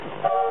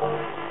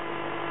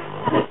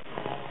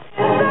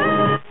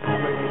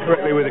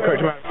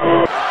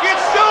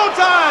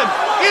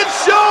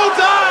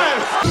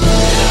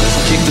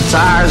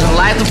tires and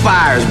light the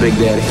fires, Big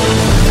Daddy.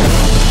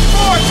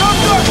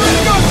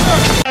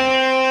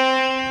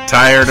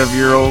 Tired of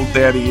your old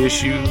daddy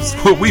issues?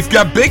 Well, we've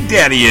got big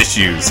daddy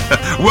issues.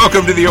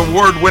 Welcome to the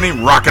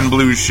award-winning Rock and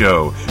Blues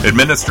Show,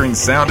 administering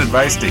sound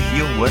advice to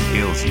heal what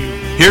ails you.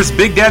 Here's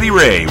Big Daddy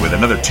Ray with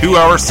another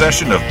 2-hour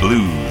session of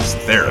blues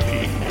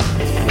therapy.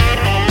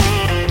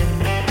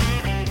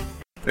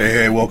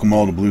 Hey, welcome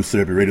all to Blues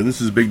Therapy Radio. This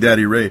is Big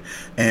Daddy Ray,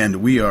 and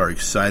we are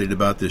excited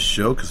about this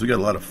show because we got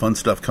a lot of fun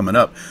stuff coming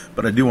up.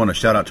 But I do want to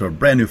shout out to our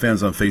brand new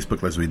fans on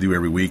Facebook, as we do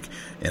every week.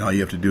 And all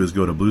you have to do is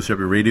go to Blues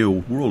Therapy Radio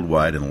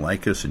Worldwide and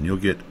like us, and you'll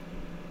get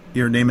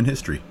your name in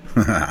history.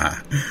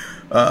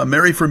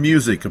 Mary for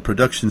Music, a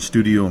production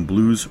studio and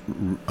blues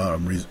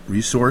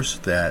resource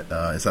that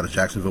is out of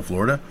Jacksonville,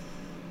 Florida.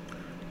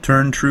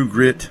 Turn True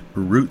Grit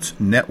Roots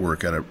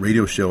Network, at a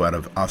radio show out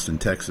of Austin,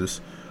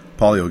 Texas.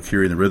 Polly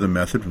O'Keefe and the Rhythm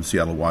Method from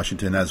Seattle,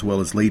 Washington, as well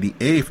as Lady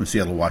A from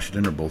Seattle,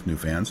 Washington, are both new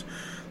fans.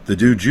 The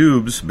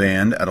Jujubes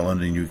Band out of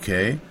London,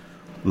 UK.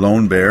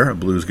 Lone Bear, a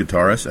blues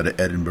guitarist out of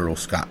Edinburgh,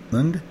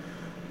 Scotland.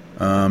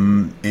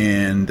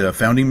 And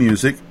Founding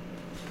Music,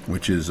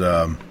 which is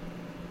out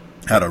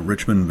of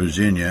Richmond,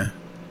 Virginia.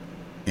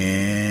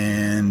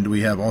 And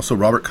we have also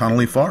Robert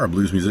Connolly Farr, a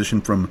blues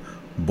musician from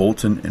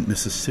Bolton,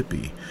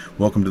 Mississippi.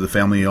 Welcome to the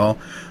family, y'all.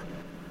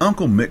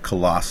 Uncle Mick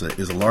Kolassa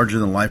is a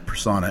larger-than-life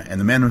persona,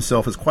 and the man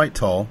himself is quite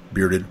tall,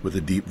 bearded, with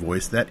a deep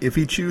voice that, if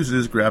he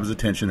chooses, grabs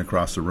attention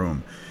across the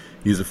room.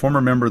 He is a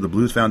former member of the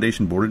Blues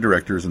Foundation Board of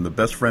Directors and the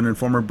best friend and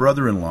former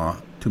brother-in-law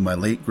to my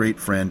late great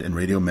friend and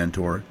radio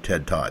mentor,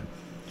 Ted Todd.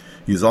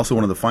 He is also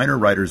one of the finer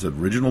writers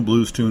of original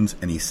blues tunes,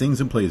 and he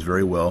sings and plays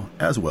very well,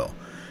 as well.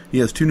 He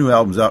has 2 new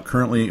albums out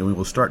currently, and we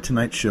will start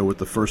tonight's show with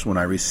the first one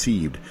I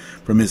received.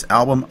 From his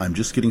album, I'm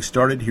Just Getting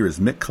Started, here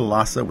is Mick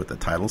Kolassa with the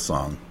title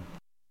song.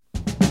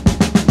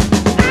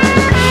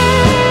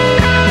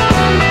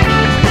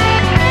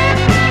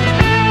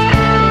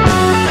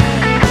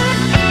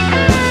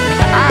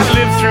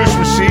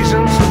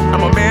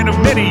 I'm a man of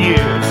many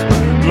years.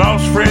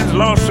 Lost friends,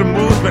 lost some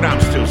moves, but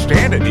I'm still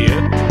standing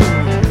here.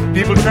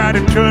 People try to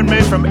turn me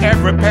from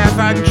every path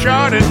I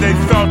charted. They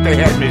thought they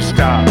had me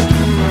stopped,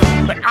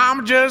 but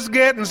I'm just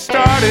getting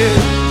started.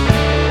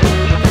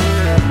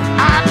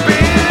 I've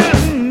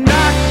been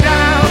knocked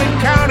down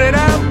and counted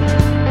out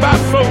by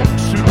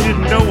folks who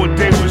didn't know what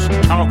they was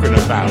talking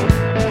about.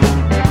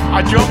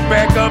 I jump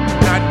back up,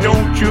 now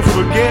don't you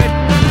forget,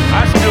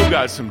 I still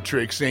got some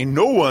tricks ain't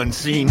no one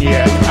seen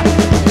yet.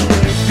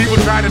 People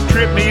try to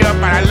trip me up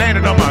and I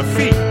landed on my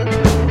feet.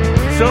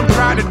 Some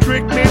try to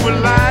trick me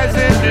with lies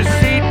and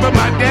deceit, but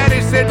my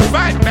daddy said,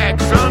 fight back,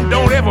 son,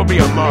 don't ever be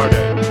a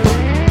martyr.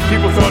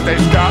 People thought they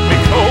stopped me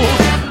cold.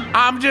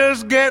 I'm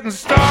just getting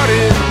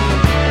started.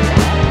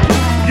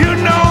 You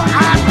know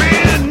I've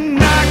been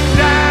knocked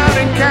down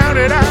and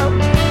counted out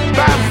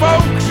by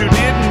folks who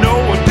didn't know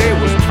what they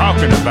was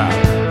talking about.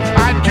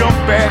 I jump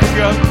back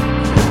up,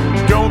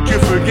 don't you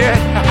forget,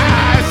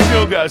 I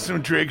still got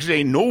some tricks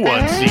ain't no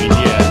one seen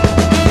yet.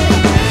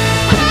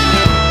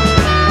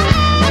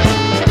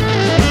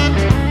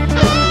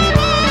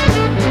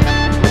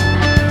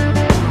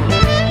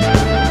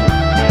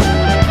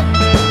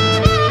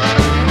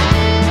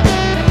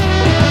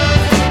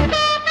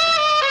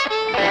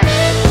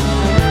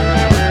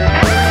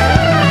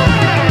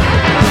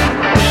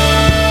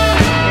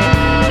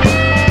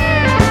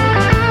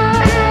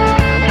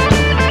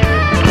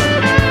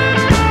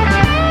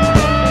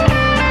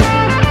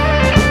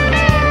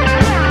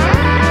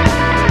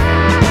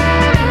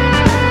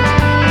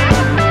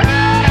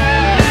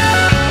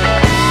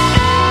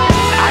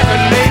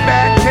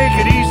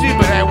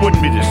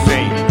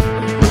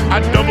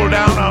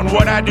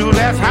 What I do,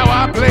 that's how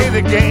I play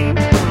the game.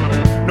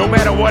 No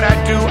matter what I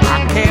do,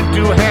 I can't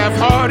do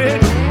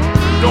half-hearted.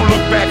 Don't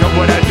look back at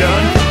what I've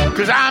done,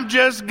 cause I'm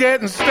just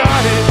getting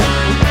started.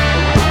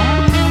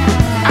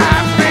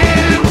 I've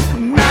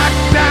been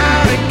knocked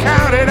down and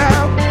counted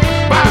out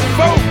by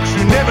folks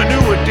who never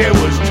knew what they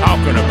was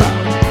talking about.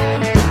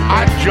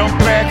 I jump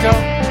back up,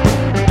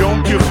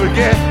 don't you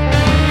forget,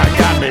 I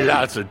got me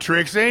lots of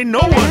tricks ain't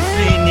no one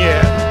seen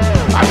yet.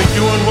 I've been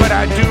doing what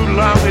I do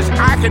long as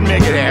I can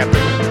make it happen.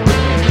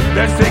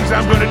 There's things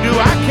I'm gonna do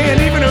I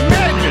can't even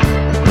imagine.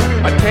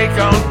 I take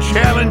on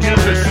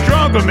challenges that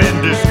stronger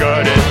men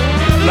discarded.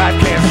 Life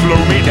can't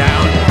slow me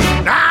down.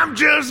 I'm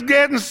just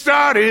getting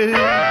started. Just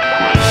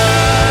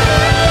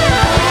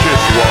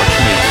watch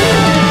me go.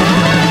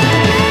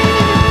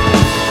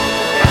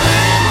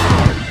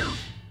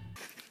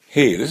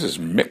 Hey, this is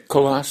Mick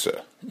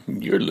Kolassa.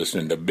 You're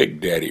listening to Big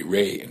Daddy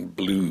Ray and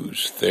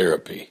Blues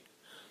Therapy.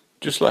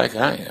 Just like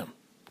I am.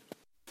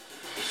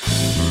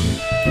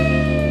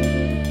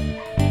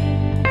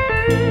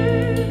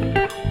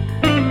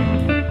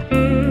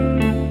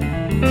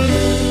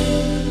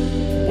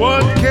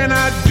 What can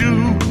I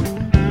do?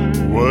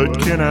 What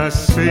can I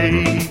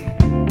say?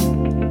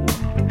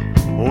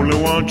 Only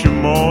want you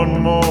more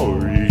and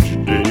more each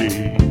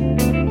day.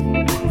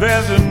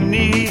 There's a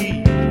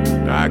need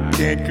I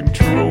can't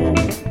control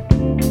that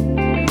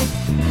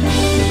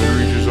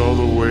reaches all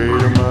the way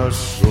to my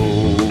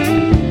soul.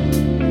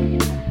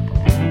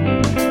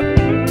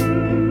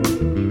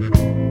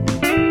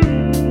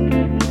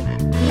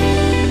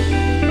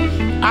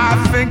 I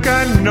think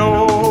I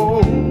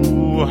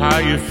know how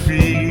you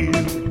feel,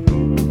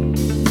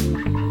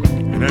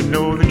 and I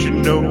know that you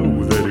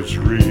know that it's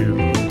real.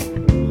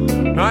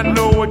 I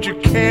know what you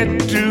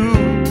can't do,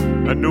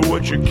 I know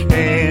what you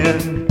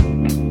can.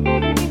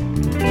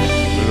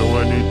 You know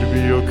I need to be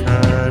your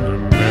kind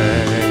of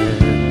man.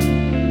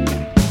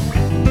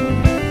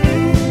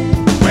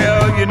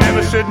 Well, you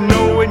never said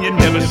no and you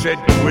never said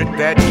quit.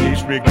 That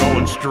keeps me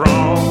going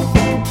strong.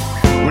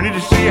 We need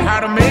to see how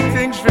to make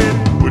things fit.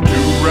 We're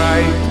too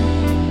right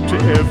to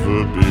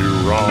ever be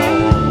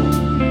wrong.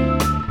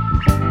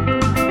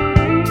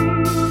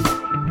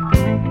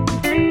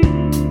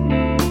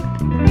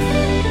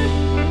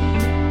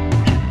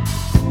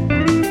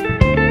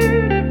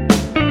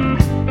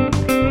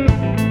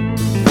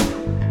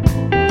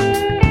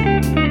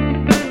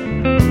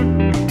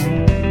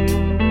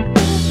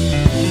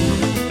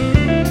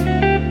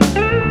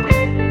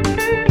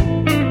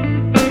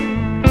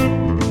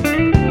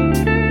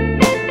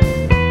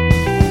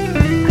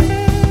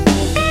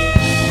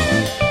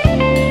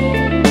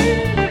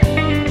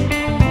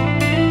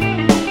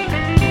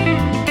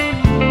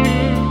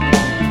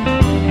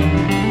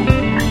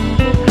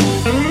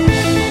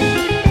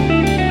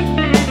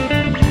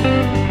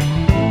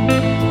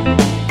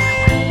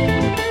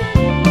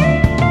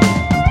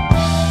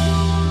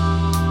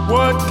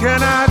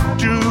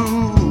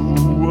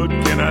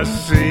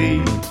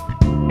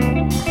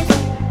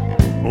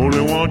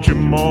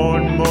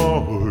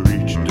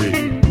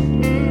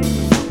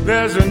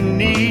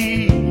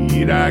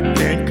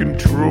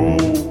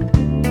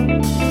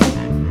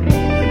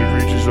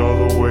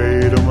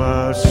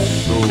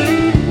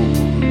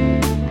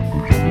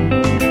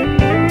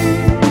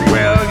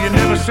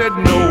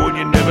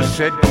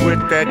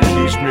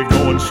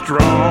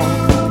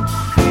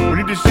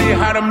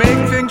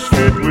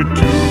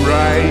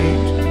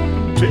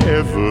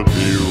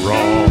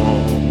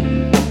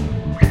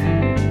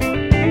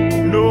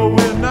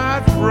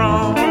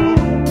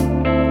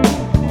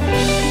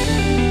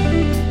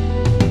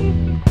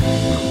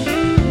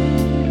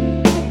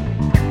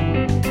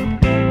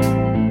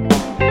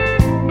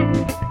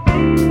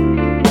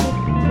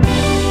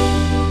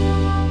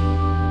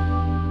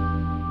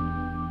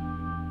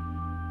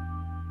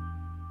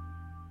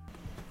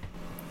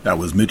 That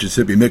was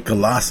Mississippi Mick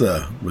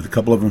Colassa with a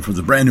couple of them from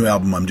the brand new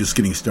album, I'm Just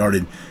Getting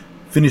Started.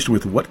 Finished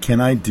with What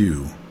Can I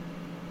Do?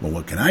 Well,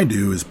 what can I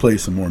do is play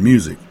some more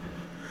music.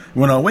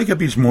 When I wake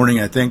up each morning,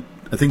 I think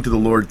to the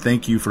Lord,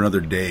 thank you for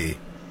another day.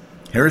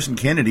 Harrison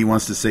Kennedy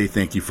wants to say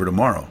thank you for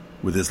tomorrow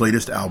with his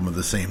latest album of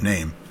the same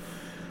name.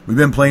 We've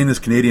been playing this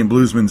Canadian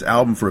bluesman's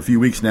album for a few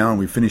weeks now, and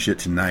we finish it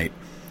tonight.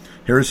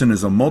 Harrison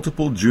is a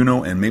multiple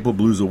Juno and Maple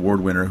Blues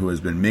Award winner who has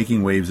been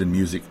making waves in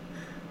music,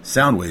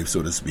 sound waves,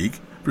 so to speak,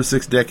 for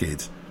 6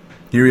 decades.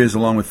 Here he is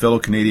along with fellow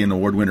Canadian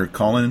award winner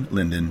Colin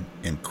Linden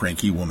and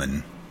Cranky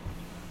Woman.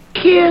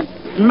 Kiss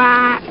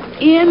my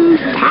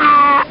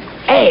entire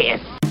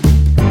ass.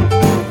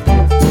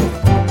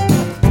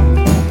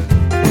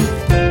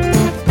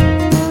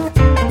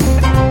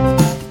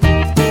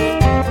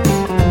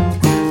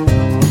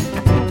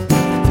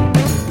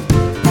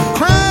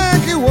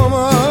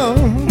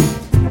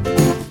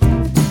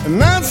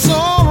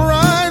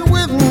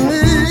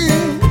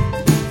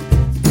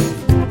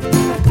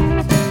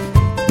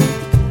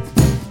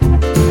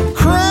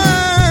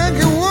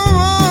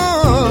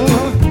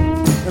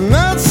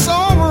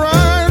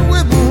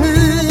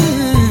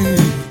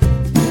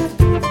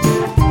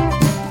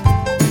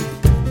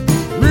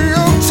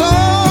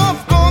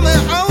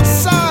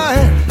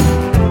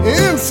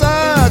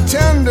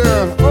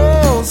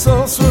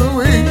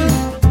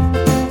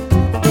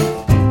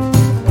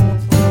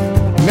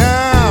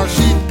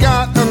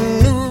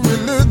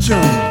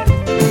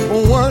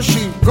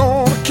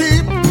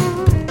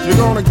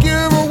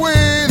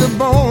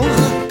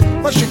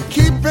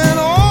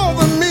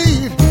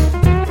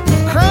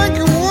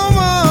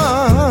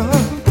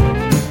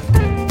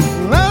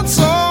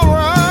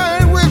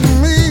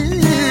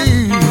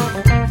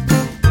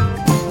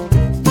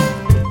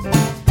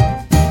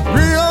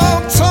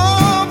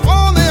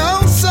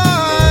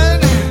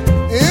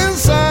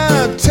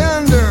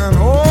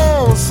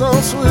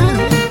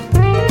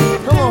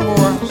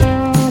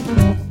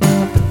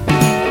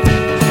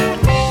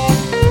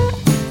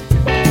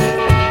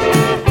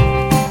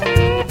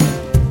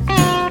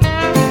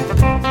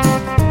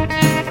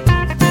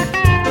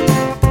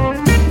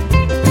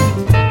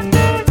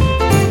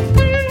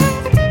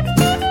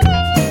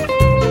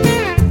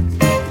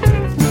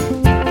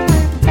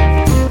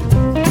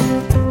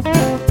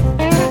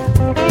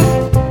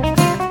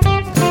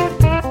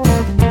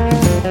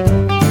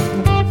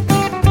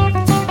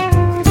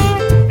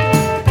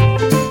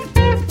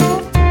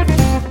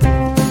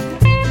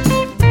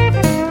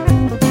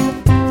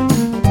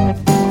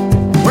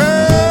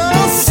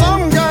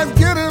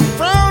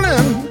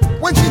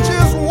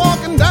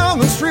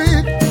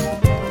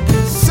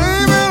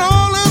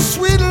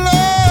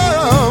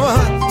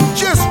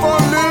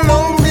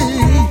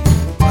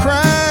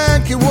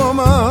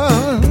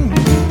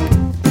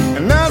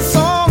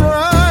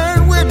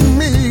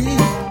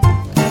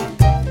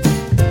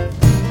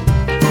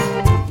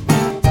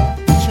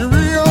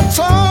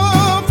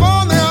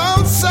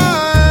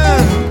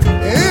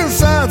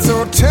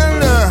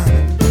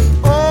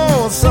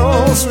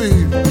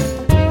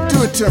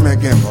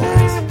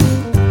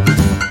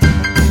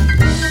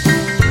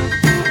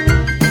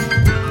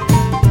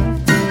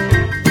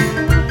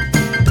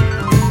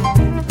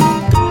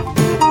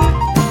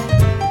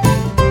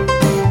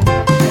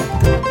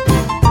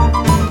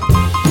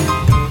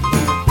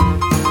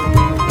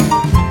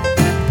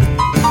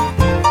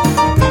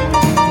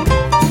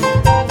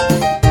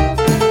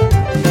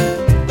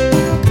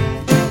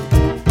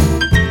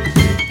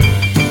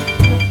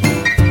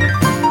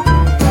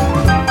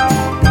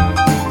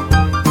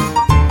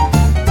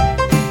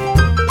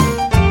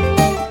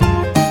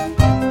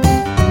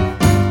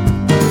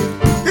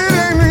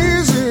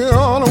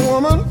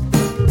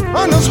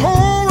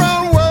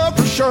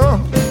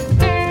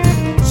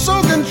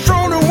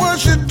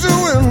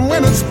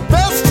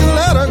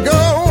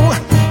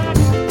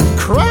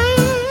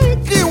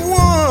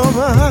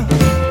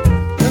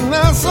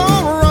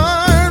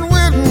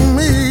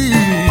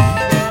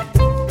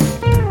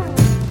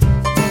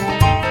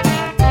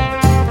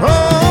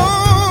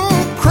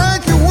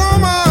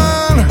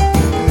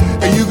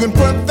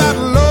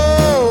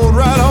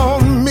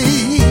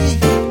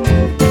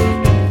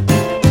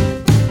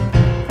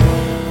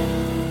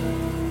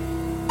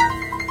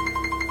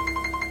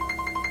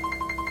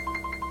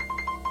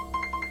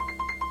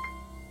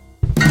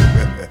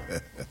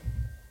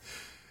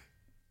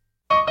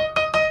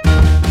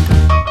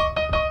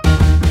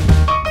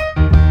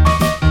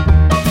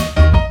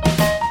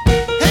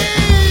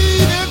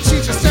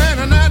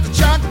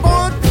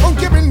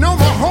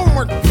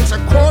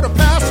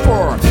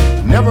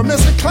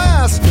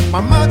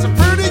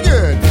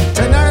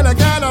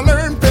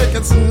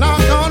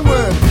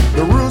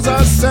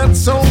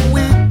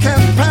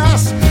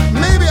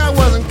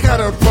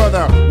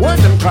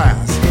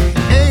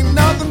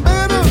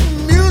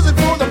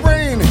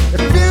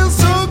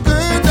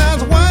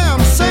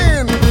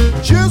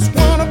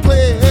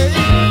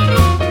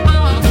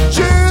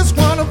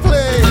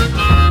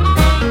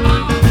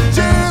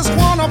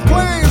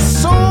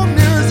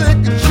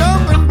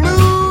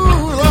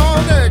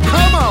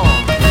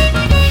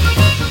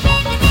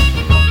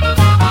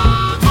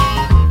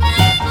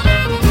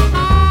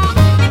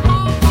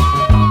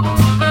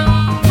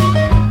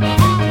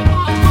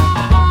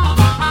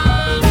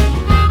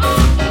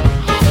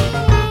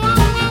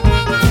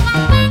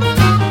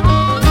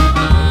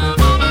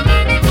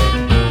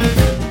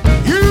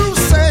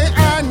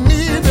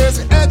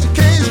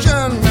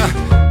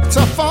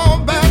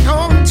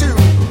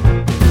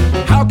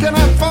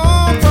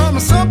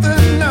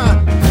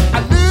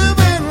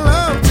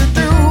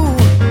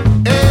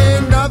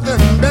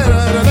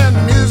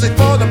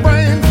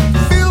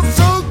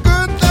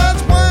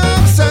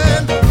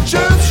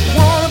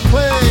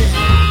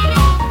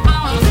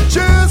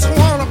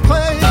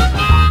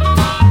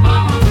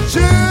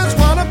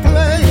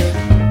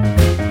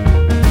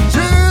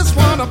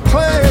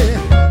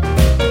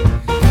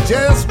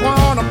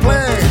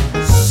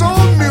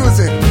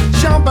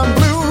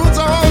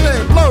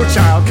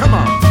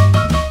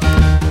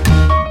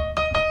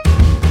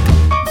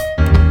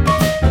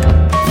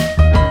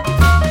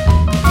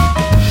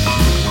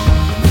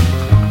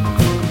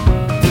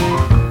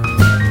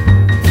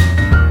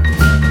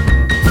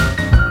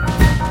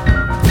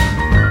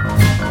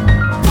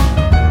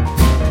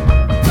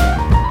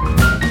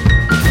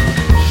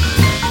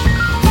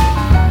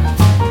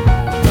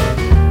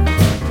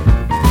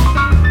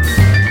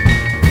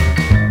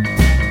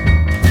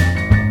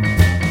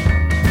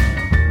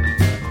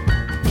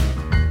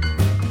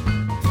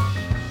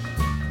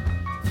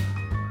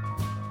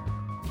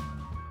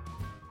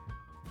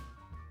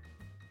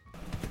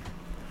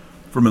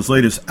 from his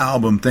latest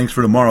album, Thanks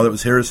for Tomorrow. That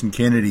was Harrison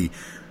Kennedy,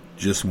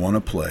 Just Wanna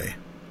Play.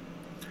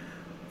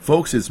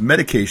 Folks, it's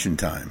medication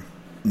time.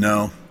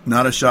 No,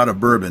 not a shot of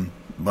bourbon,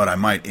 but I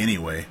might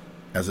anyway,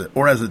 as a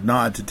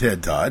nod to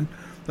Ted Todd,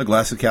 a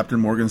glass of Captain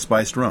Morgan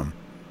spiced rum.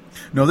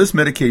 No, this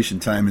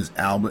medication time is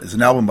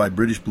an album by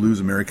British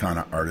blues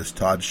Americana artist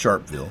Todd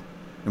Sharpville,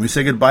 and we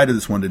say goodbye to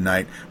this one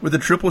tonight with a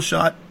triple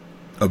shot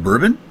of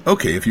bourbon?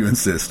 Okay, if you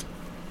insist.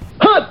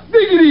 Hot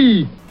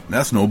diggity!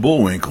 That's no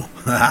Bullwinkle.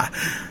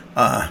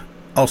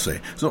 I'll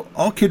say. So,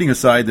 all kidding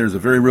aside, there's a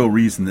very real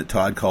reason that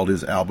Todd called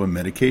his album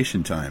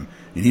Medication Time,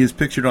 and he is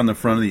pictured on the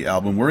front of the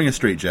album wearing a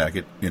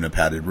straitjacket in a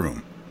padded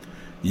room.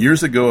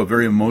 Years ago, a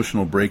very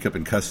emotional breakup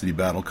and custody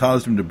battle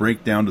caused him to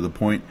break down to the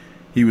point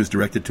he was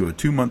directed to a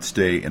 2-month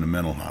stay in a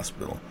mental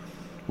hospital.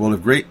 Well,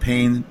 if great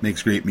pain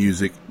makes great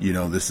music, you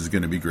know this is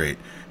going to be great.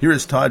 Here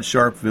is Todd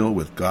Sharpville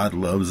with God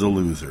Loves a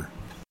Loser.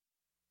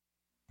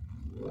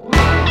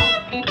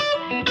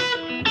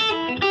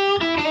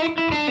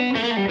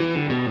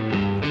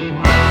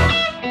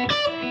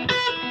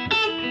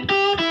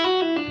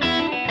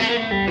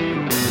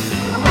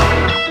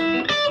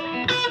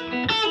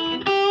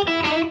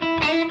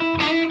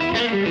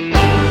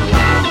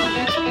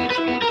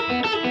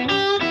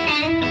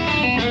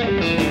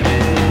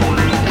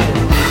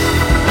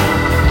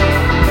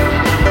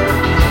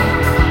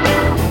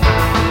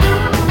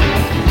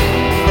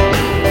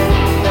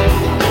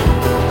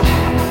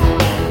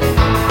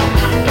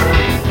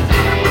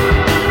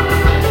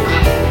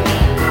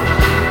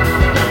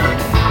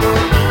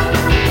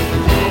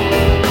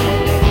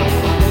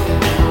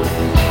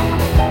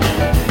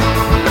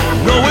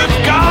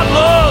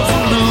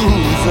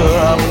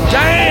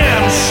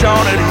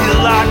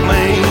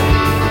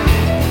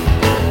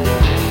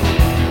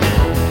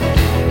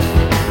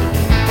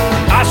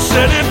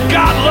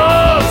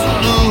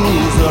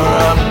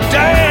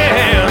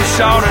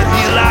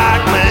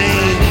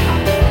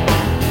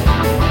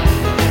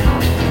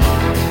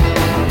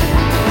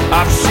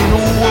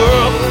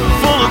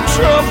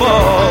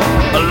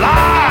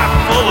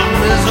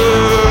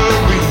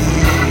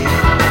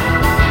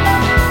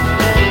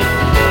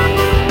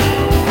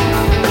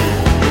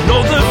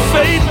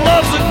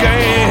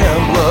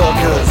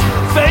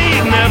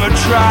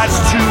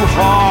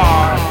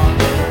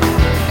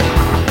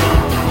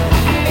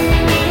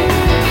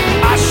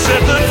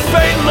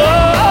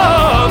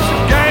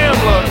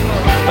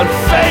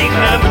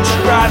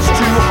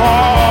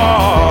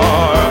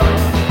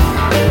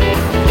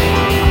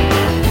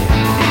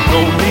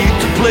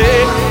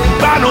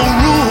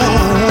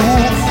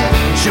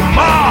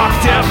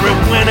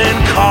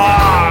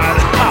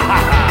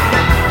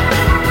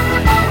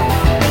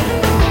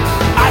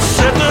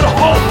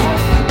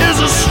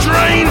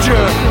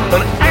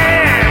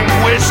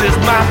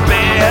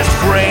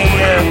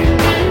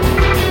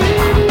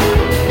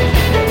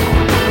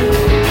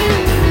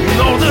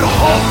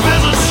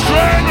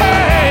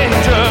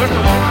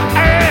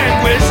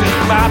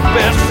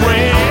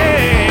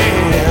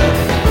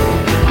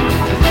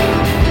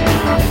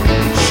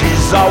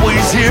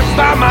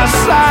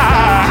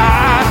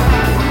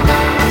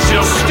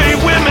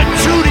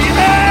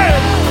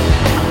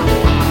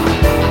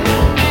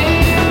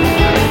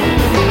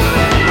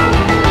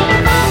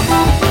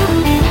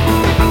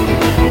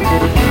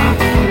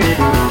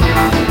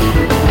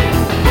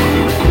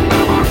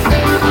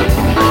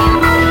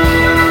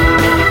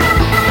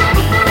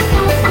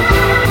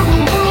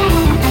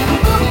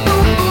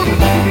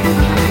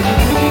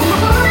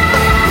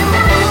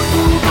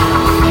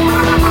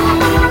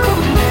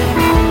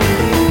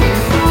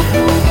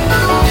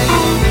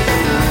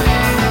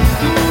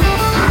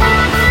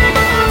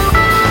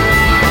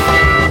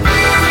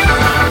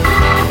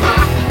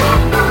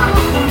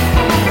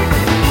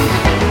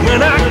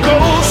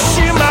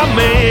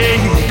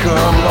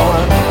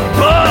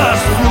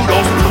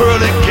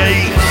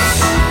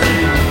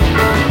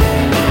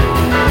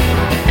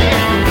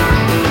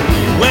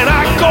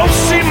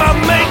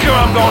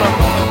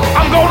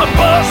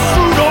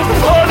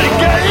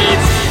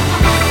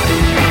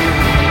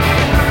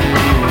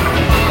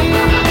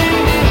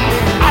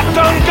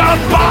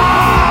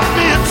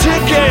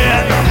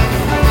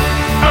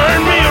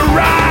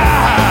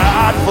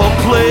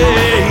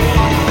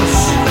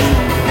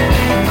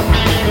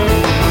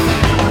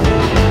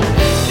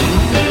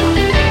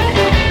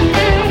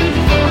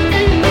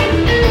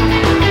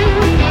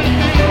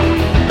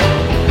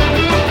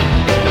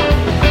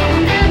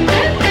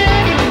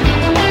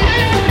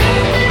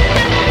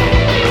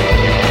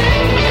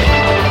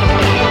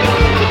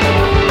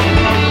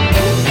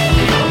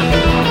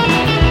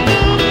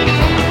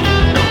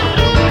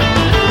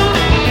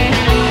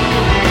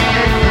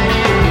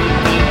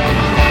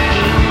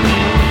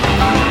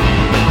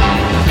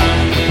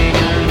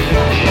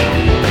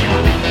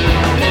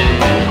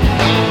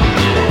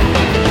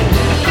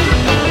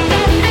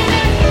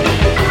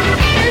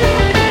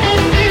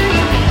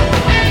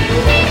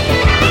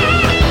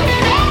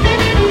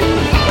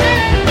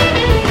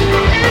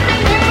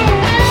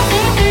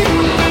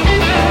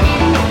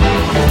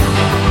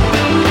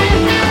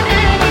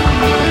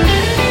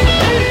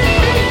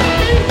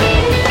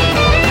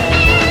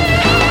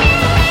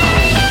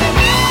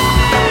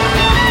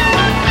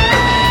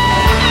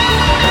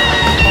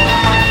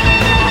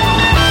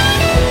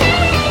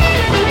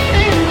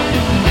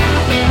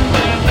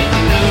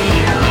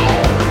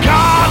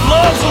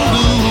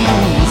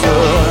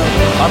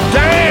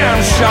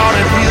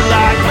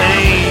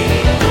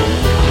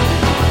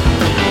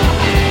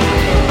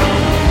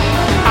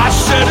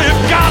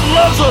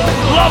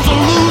 was a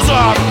loser,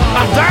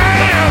 a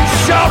damn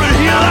shouted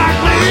here like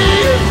me.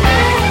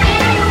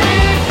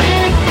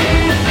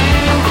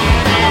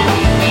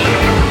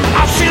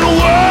 I've seen a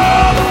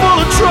world full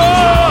of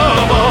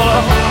trouble,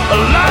 a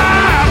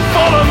life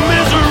full of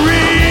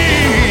misery.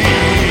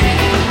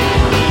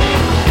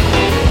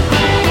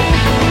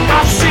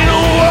 I've seen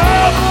a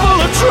world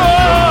full of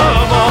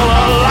trouble,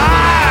 a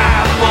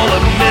life full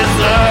of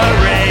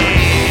misery.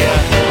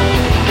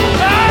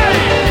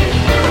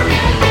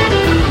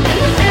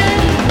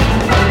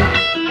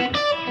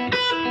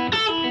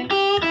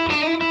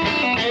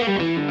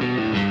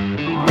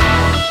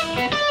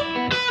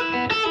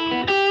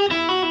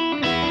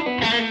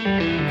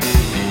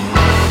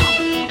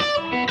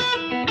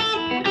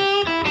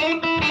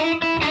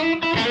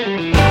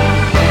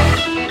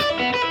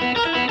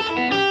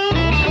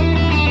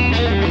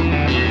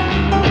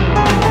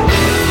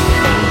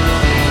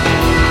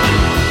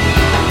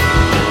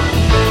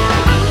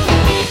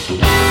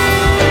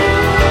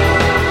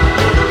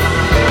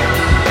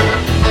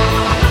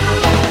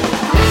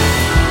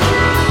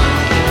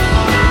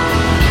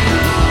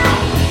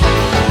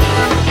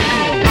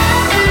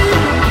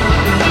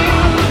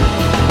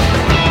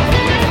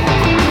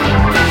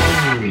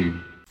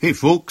 Hey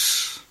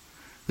folks,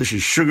 this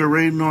is Sugar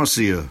Ray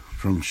Norcia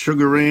from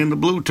Sugar Ray and the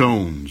Blue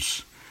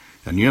Tones,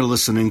 and you're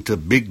listening to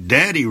Big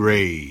Daddy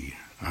Ray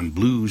on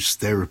Blues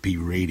Therapy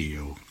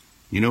Radio.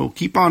 You know,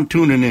 keep on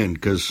tuning in,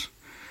 because,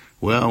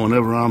 well,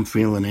 whenever I'm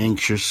feeling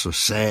anxious or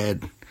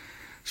sad,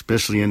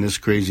 especially in this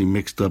crazy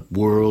mixed up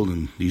world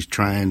and these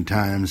trying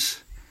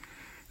times,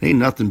 ain't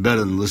nothing better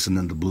than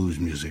listening to blues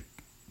music.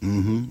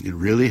 It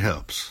really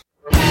helps.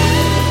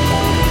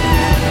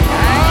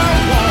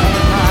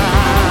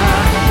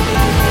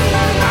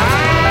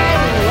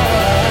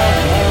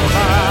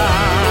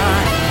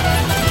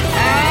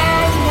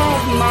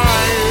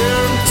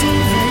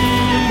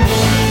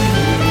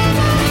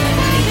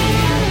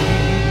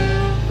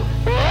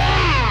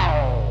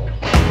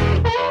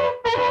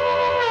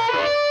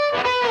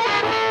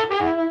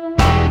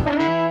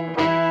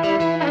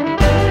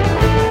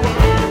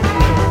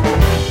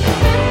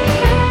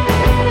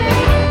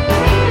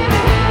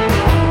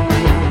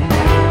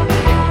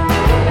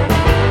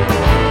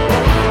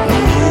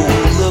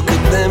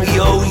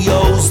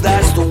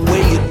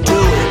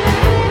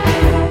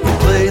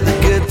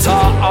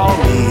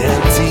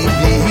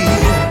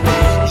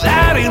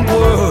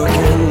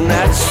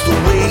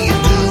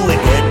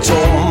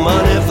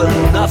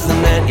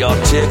 Nothing and your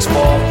chicks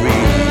for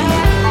free.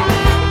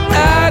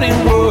 That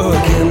ain't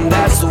working,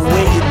 that's the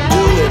way you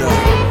do it.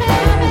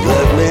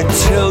 Let me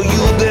tell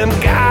you, them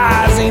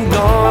guys ain't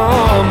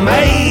gone.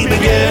 Maybe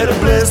get a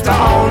blister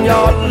on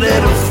your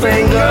little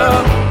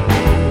finger.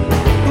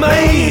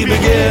 Maybe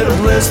get a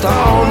blister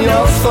on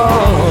your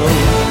thumb.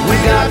 We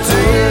got to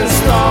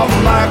install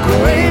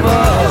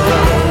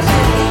microwavers,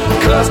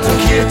 custom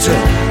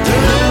kitchen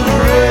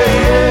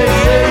delivery.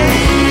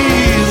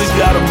 We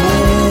gotta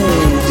move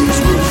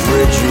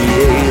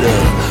refrigerator.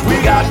 We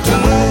got to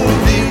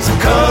move these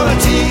color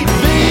TVs.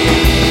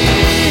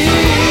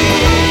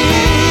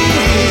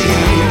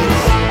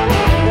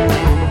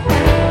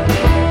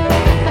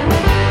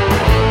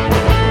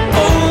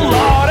 Oh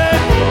Lordy,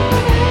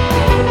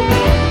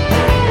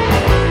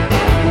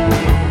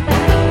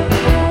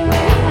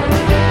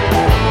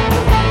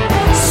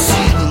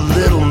 see the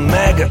little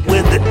maggot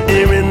with the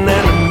earring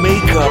and the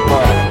makeup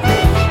on.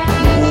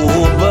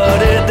 Oh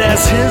buddy,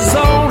 that's his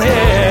own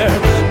hair.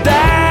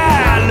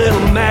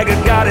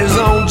 Maggot got his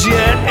own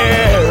jet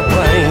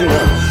airplane.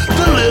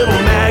 The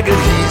little maggot,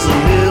 he's a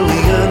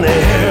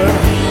millionaire.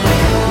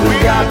 We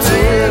got to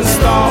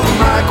install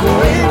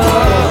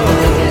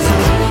microwaves,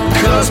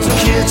 custom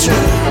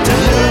kitchen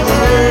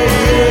delivery.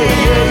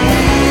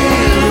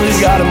 We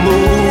gotta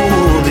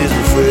move these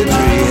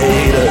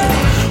refrigerators.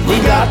 We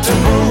got to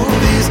move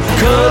these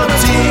color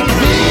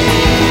TVs.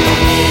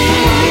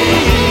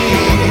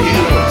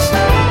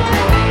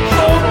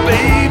 Oh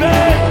baby,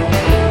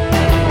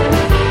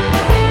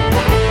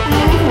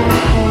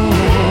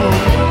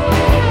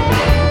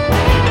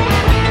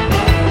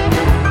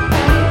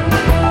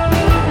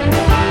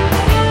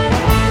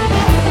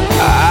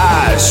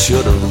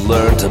 should have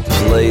learned to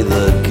play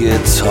the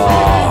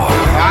guitar.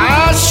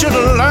 I should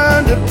have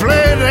learned to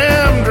play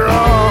them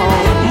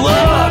drums.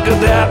 Look at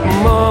that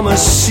mama,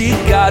 she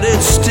got it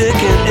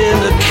sticking in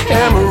the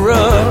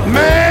camera.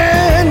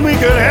 Man, we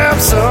could have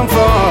some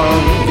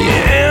fun.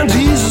 Yeah, and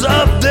he's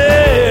up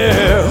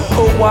there.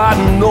 Oh, what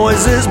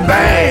noise is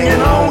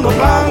banging on the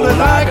bongo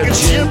like a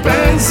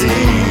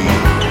chimpanzee.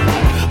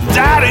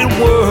 That ain't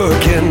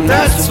working,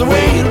 that's the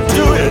way you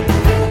do it.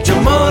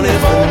 Your money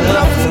for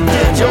nothing,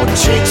 get your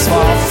chicks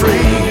for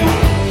free.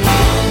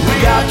 We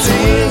got to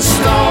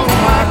install a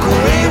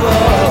microwave,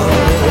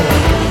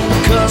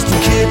 custom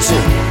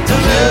kitchen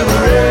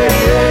delivery.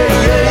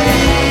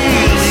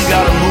 We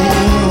gotta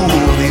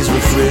move these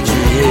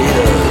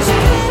refrigerators.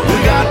 We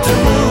got to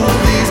move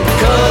these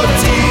color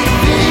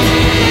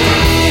TVs.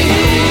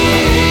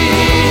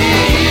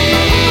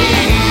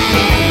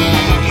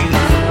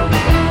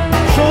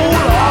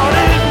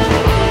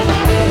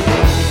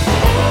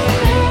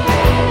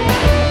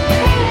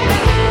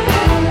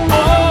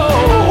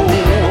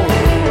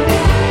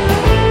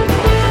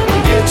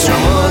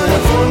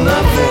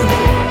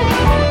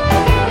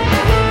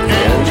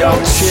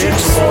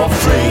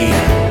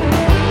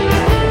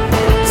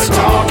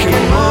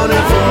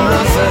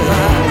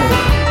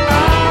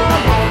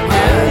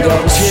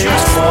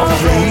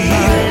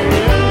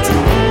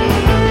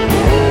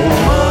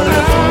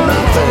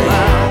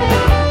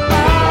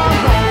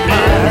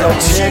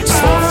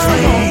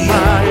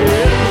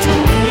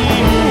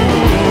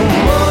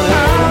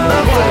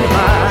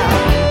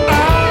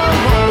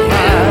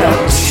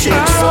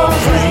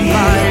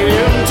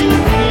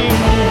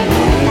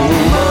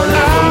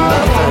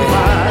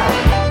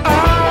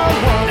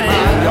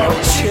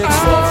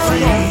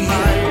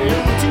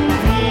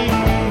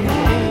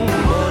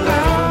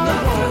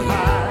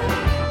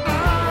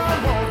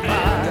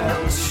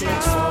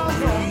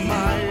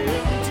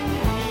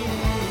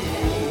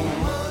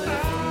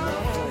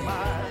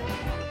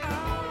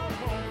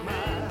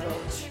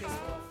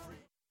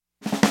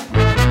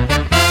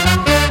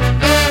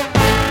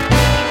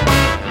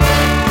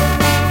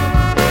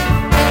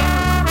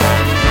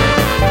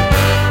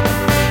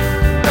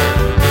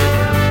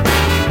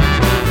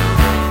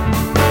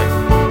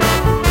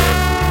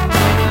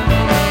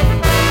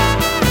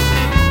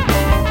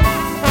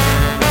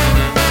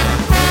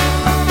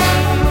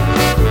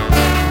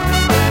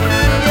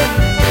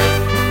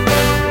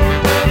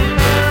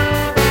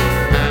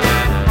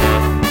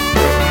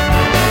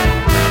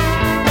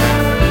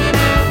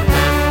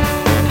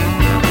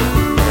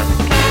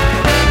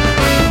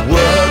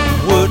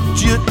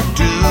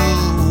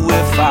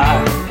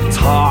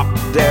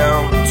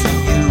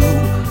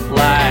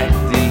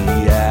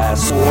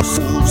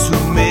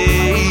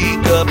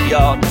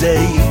 all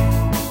day.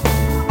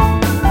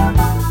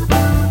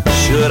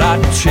 Should I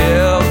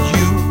tell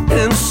you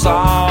in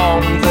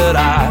song that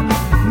I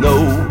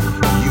know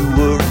you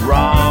were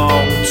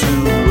wrong to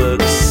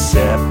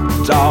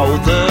accept all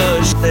the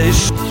shit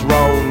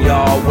thrown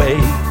your way?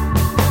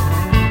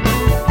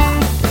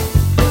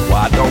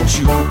 Why don't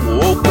you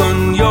open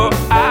your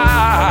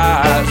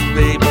eyes,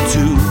 baby,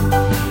 to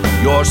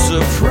your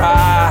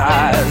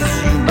surprise?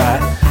 You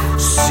might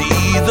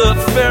see the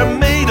fair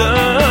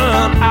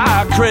maiden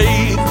I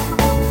crave.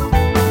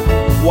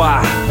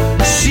 Why,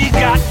 she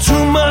got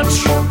too much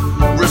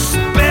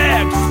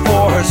respect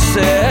for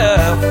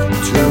herself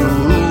to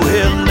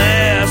hear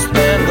less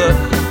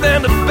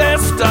than the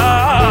best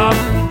of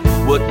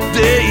what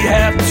they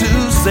have to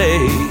say.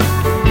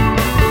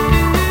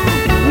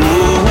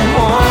 Whoa,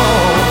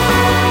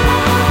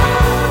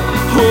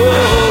 whoa,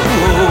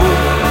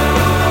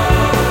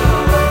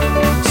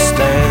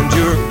 stand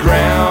your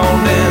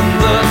ground in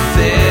the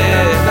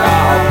thick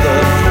of the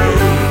fray.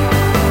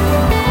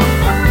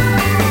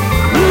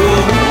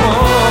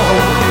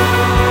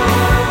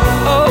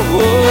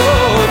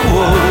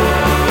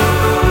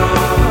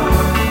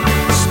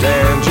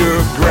 Stand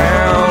your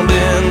ground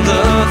in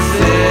the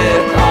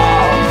thick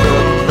of the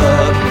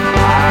love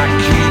I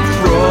keep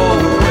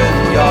throwing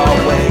your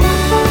way.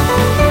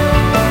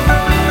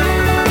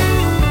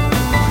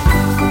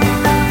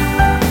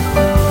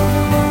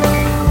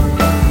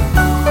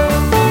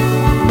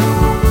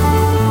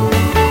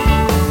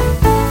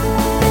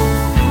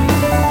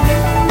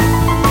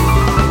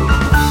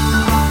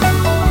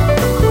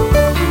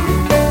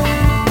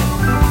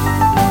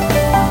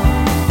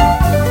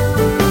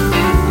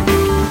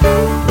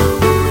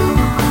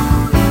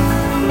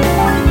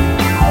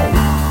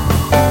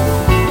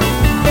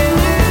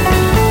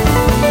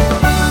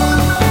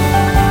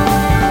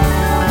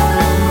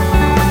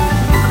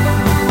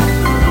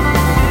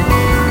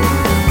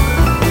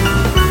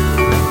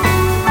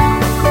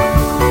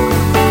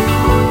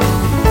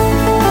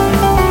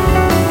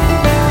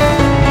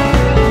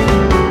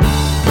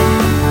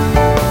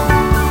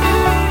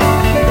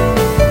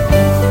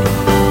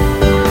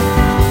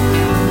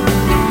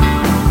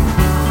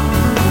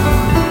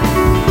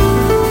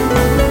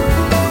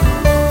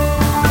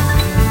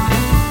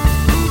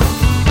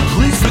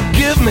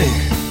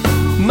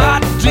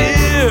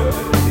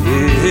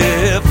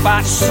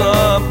 I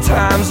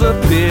sometimes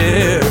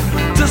appear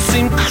to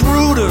seem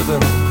cruder than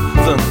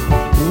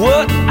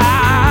what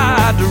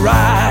I'd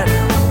write.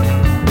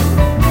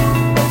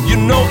 You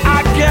know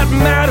I get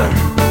madder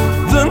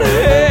than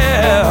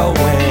hell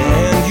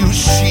when you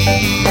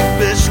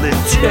sheepishly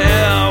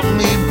tell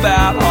me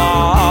about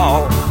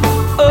all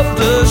of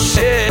the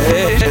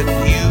shit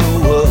you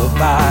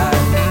abide.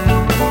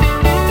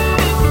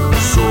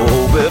 So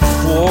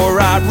before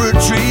I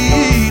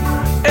retreat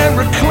and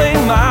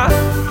reclaim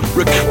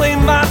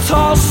my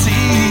tall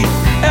seat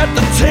at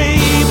the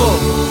table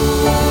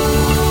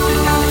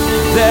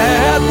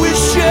that we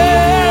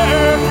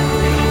share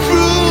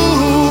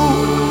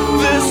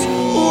through this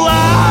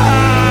life.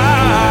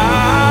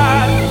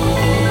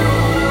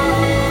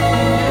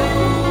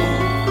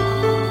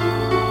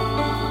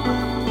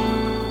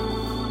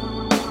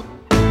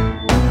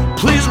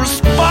 Please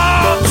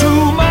respond to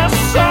my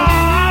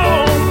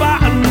song by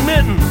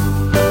admitting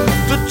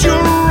that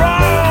you're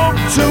wrong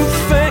to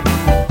think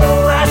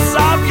less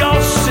of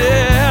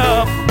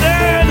yourself than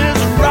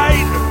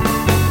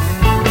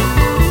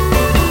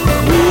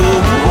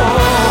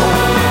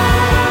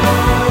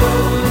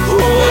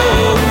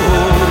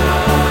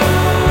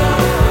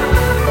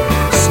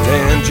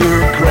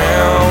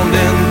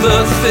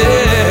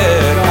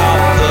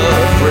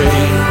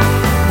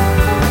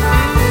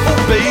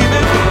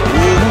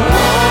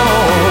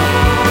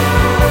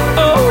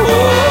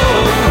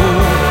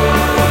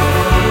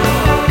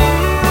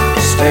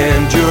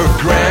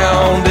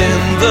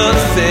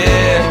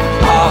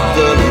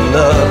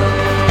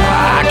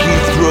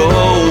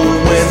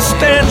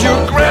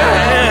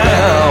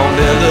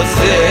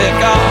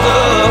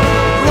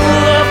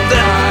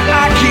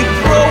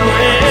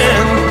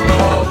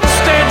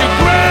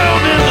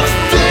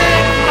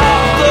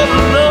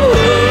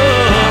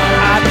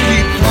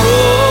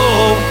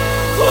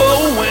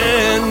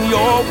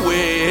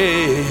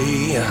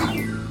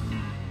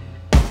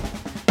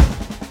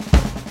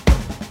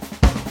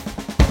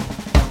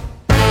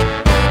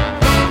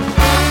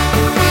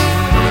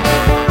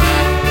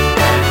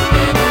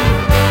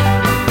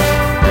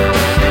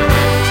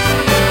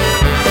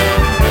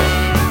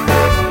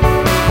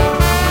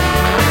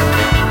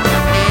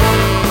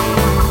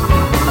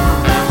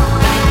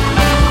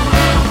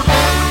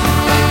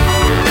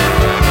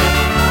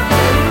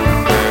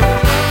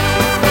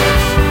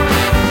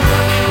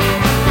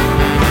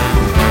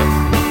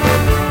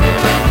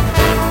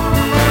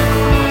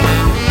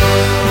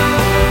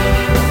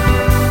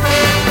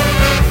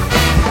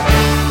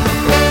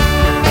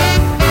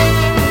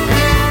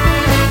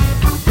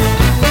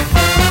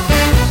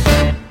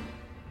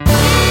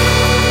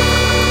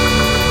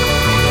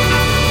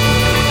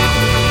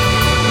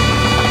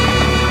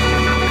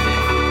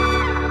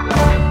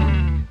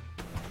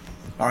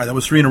right, that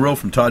was 3 in a row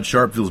from Todd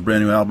Sharpfield's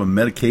brand new album,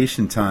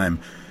 Medication Time.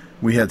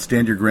 We had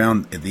Stand Your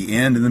Ground at the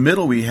end. In the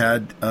middle, we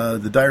had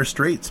the Dire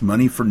Straits,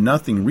 Money for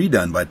Nothing,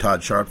 redone by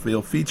Todd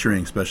Sharpfield,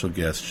 featuring special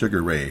guest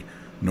Sugar Ray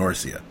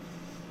Norcia.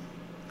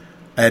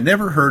 I had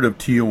never heard of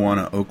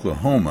Tijuana,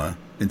 Oklahoma,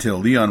 until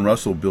Leon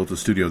Russell built a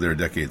studio there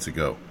decades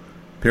ago.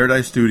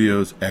 Paradise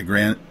Studios at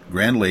Grand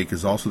Lake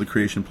is also the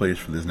creation place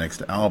for this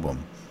next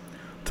album.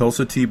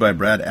 Tulsa Tea by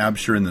Brad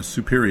Absher and the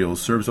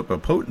Superiors serves up a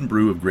potent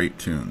brew of great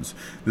tunes.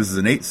 This is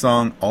an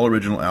 8-song,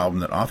 all-original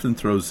album that often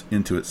throws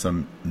into it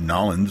some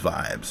Nolans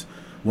vibes.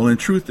 Well, in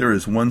truth, there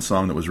is one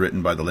song that was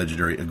written by the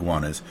legendary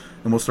Iguanas,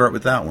 and we'll start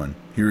with that one.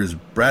 Here is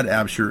Brad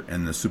Absher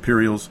and the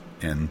Superiors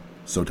and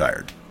So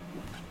Tired.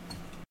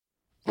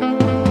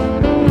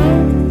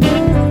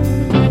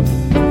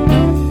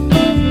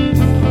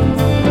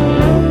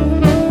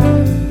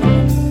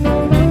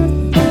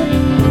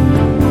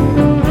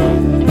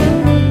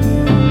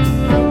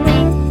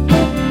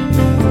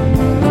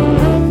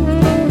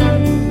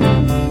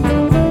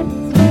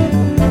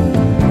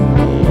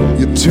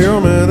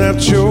 Tell me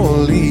that you're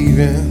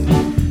leaving.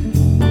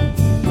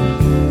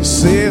 You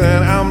say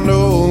that I'm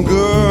no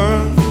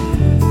good.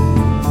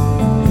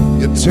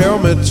 You tell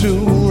me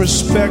to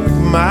respect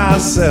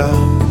myself.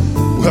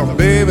 Well,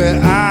 baby,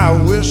 I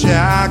wish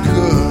I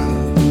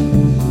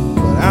could,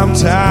 but I'm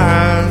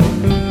tired.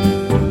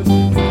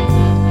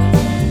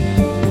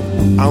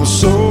 I'm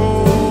so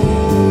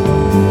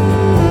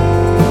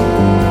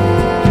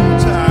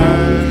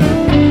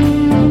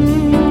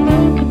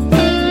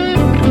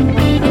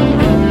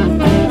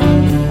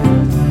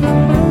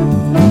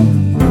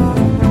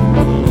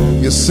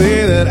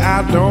say that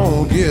I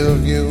don't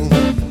give you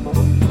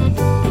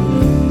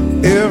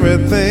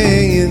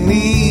everything you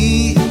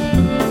need.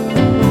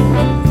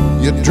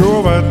 You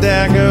drove a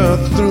dagger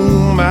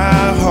through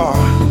my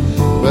heart,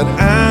 but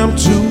I'm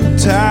too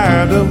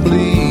tired to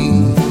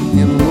bleed.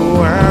 You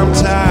know I'm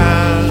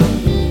tired.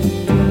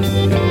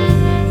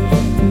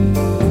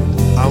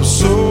 I'm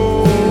so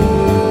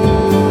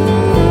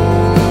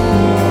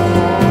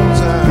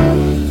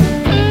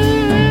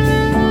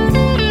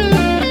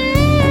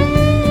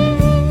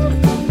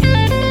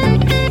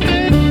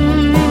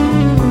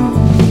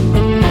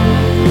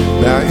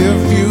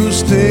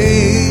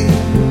stay,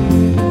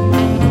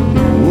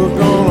 we're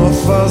gonna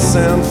fuss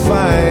and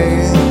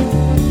fight.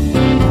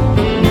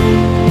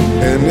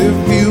 And if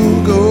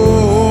you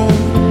go,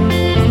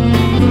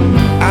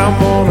 I'm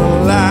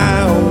gonna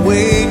lie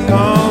awake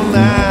all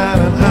night,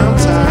 and I'm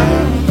tired.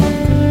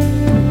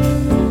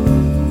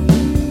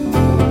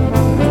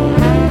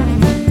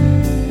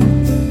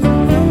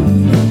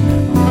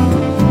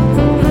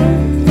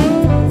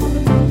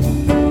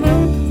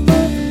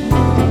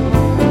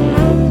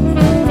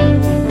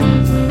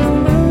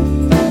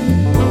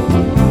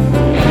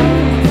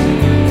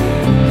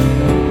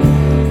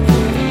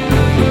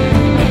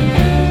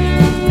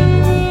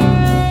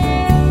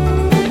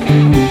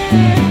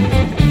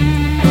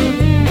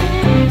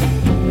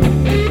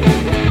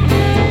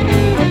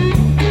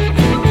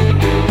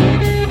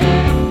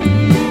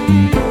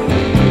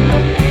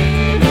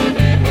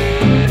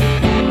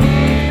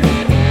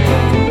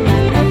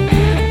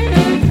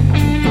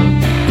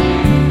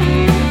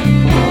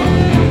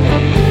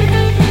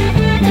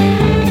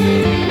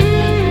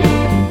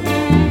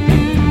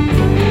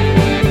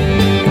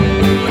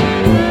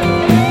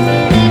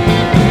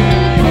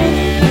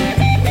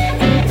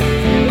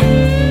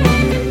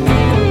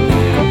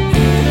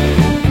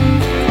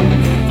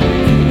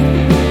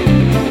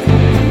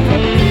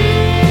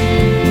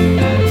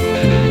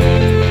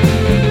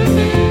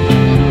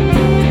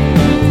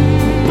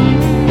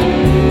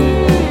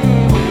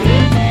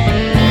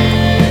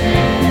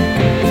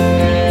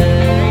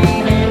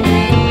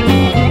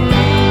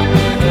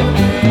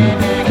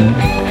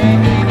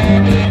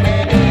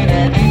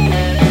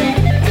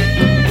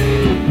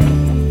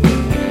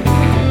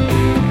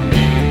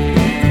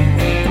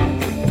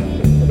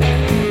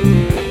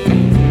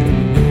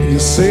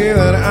 Say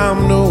that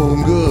I'm no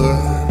good,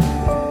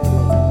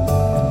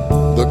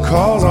 the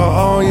cause of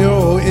all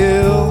your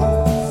ill.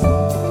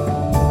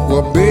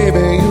 Well,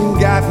 baby, you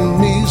got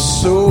me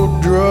so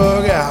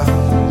drug out,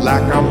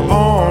 like I'm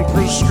on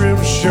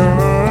prescription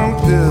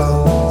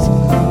pills.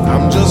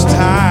 I'm just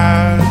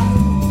tired.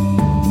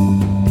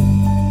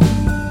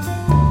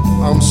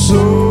 I'm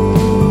so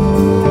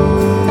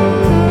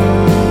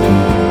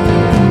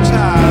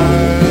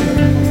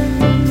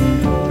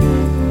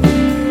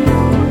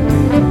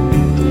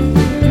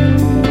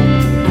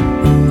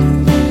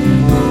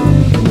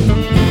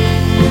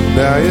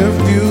now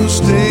if you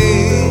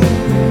stay,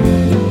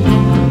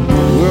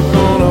 we're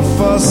gonna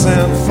fuss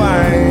and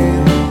fight.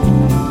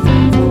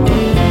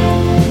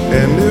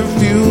 And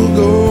if you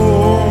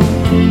go,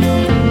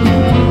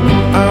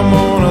 I'm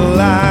gonna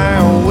lie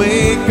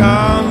awake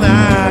all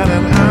night,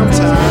 and I'm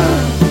tired.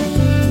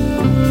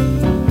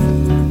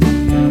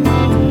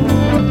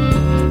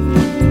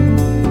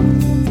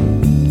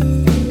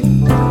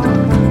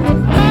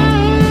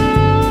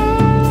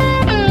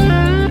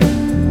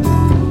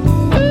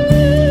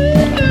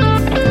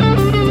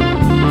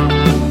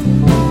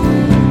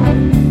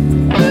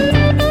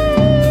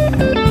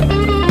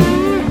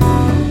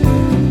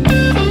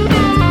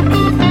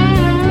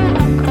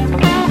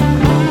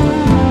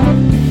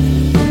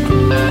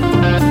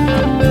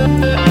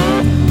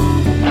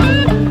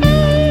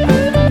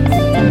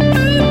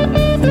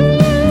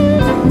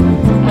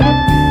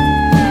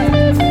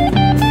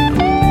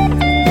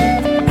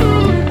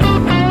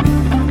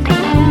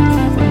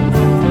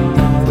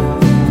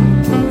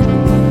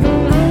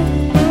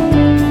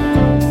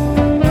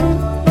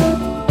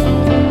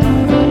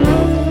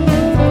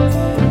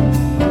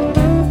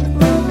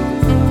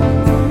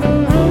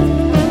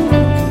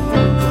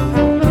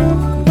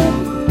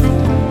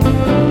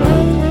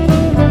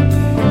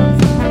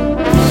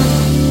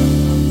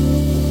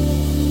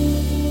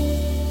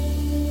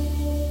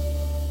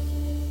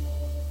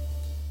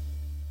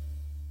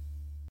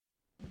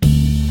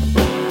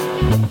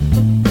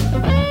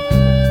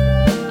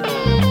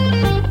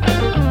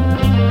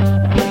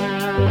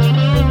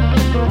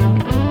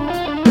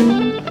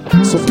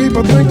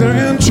 People think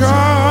they're in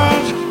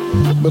charge,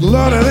 but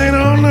Lord, they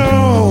don't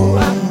know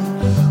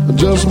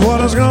just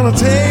what it's gonna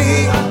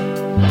take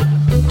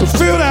to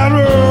fill that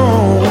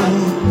room.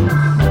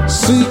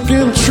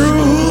 Seeking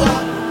truth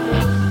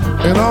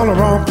in all the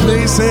wrong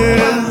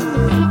places.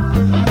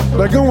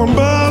 They're going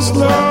bust,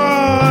 Lord,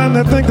 and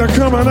they think they're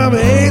coming up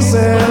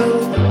aces.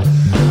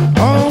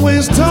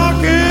 Always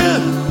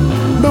talking,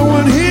 no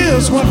one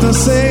hears what they're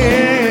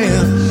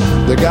saying.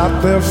 They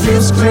got their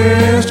fists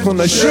clenched when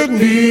they shouldn't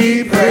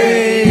be praying.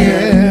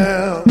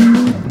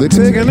 They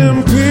taking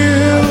them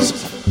pills,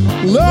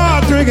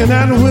 Lord, drinking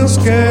that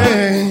whiskey.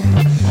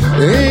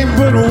 Ain't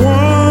but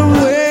one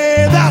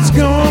way that's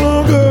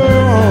gonna go.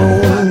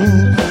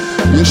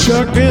 You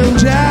shuck and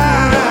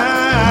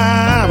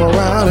jive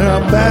around her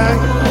back.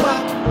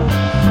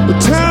 The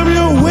time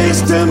you're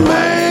wasting,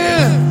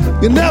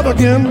 man, you're never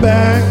getting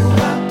back.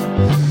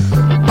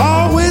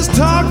 Always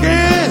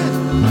talking,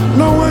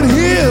 no one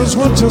hears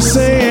what you're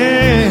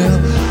saying.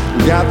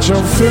 Got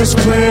your fist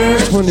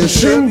clenched when you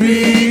shouldn't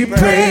be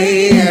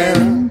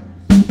praying.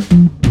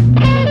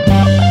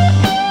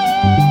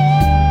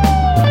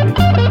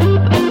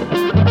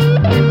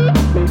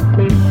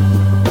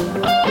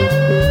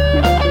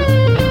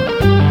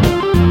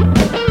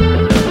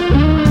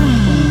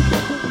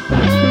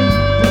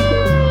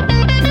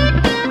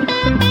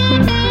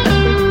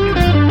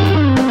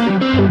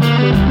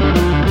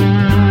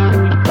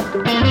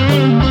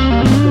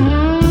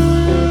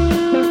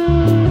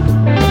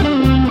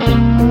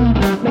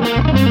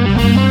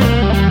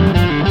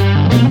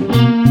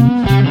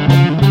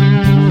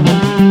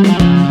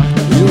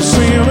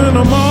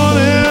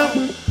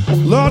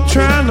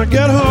 Trying to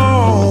get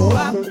home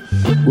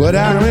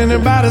without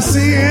anybody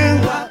seeing.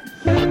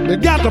 They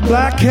got the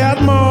black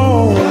cat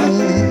moan.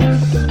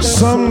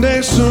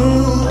 Someday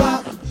soon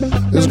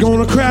it's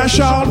gonna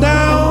crash all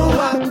down.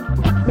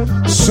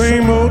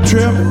 Same old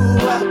trip,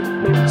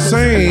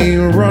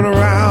 same run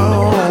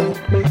around.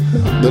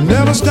 They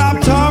never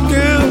stop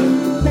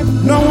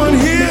talking, no one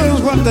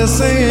hears what they're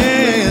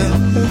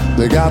saying.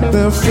 They got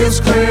their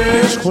fists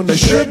clenched when they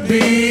should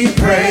be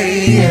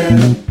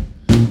praying.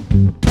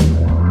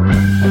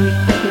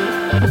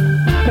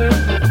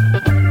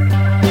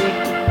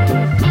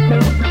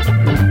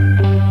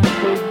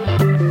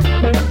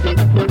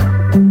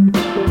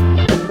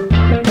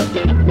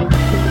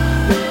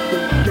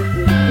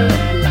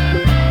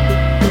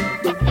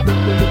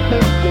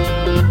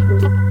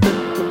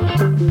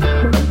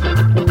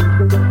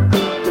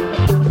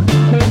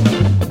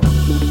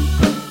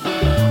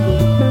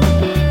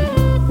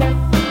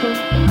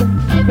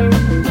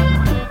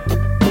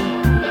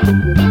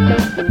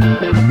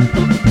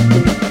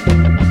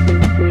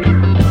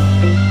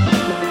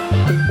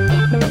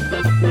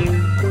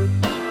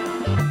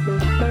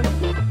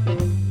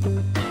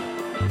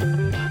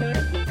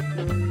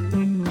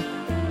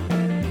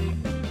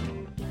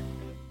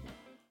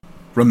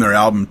 From their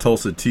album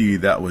Tulsa Tea,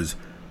 that was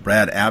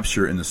Brad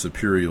Absher and the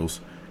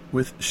Superials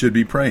with Should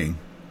Be Praying.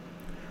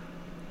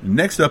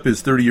 Next up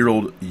is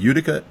 30-year-old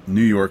Utica,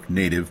 New York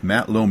native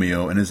Matt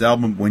Lomeo and his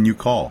album When You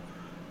Call.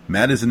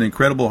 Matt is an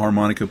incredible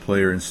harmonica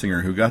player and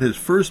singer who got his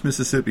first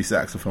Mississippi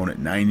saxophone at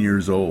 9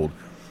 years old.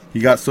 He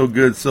got so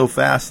good so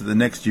fast that the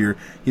next year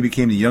he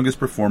became the youngest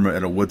performer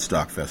at a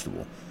Woodstock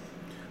festival.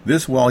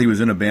 This while he was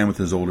in a band with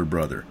his older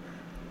brother.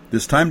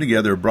 This time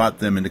together brought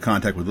them into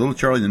contact with Little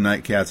Charlie and the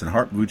Nightcats and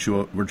harp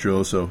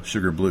virtuoso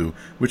Sugar Blue,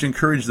 which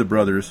encouraged the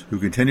brothers, who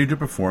continued to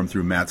perform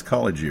through Matt's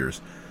college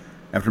years.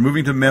 After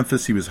moving to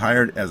Memphis, he was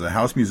hired as a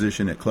house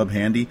musician at Club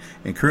Handy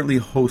and currently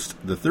hosts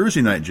the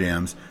Thursday night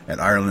jams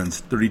at Ireland's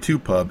 32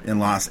 Pub in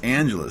Los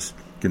Angeles.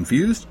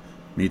 Confused?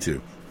 Me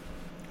too.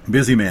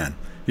 Busy man.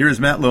 Here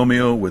is Matt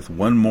Lomeo with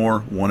One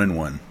More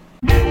 1-and-1.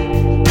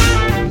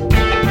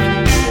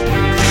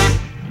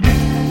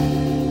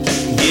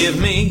 Give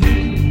me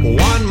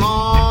one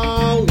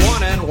more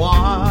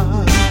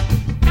 1-and-1,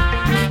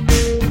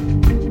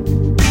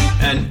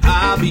 and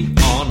I'll be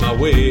on my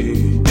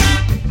way.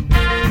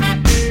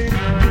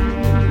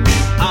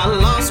 I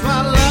lost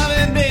my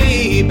loving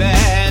baby,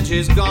 and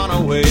she's gone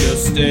away to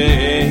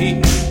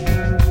stay.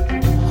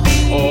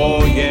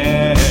 Oh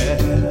yeah,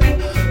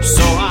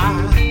 so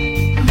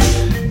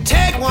I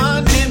take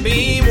one Jim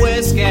Beam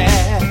whiskey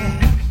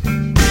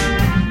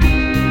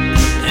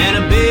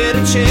and a bit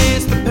of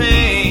chase the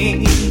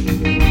pain.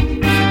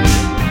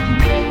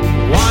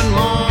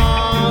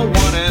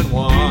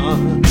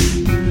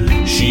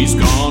 She's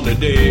gone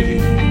today.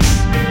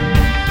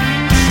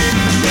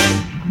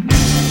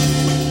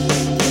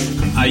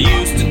 I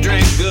used to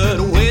drink good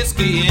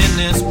whiskey in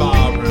this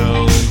bar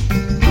room,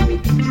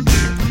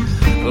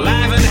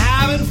 laughing,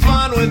 having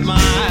fun with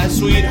my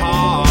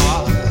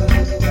sweetheart.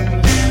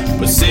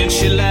 But since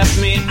she left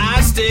me,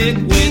 I stick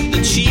with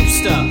the cheap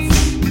stuff.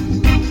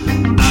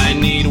 I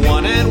need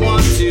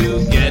 1-and-1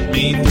 to get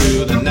me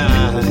through the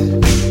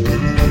night.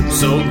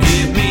 So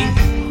give me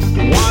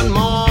one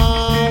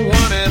more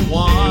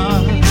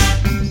 1-and-1,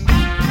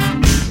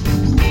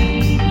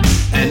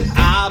 and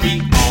I'll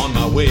be on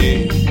my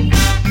way.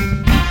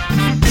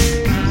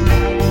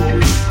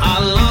 I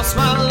lost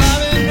my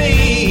loving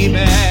baby,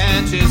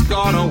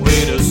 gone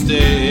away to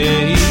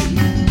stay.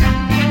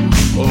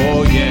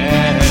 Oh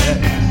yeah.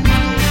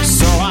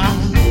 So I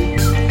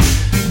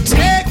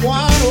take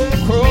one old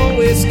crow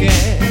whiskey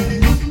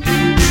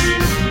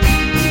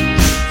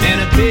and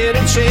a bit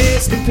of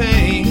chase the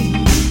pain.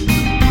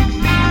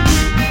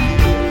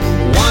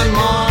 One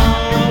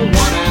more,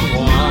 one and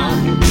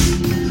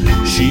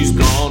one. She's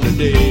gone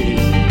today.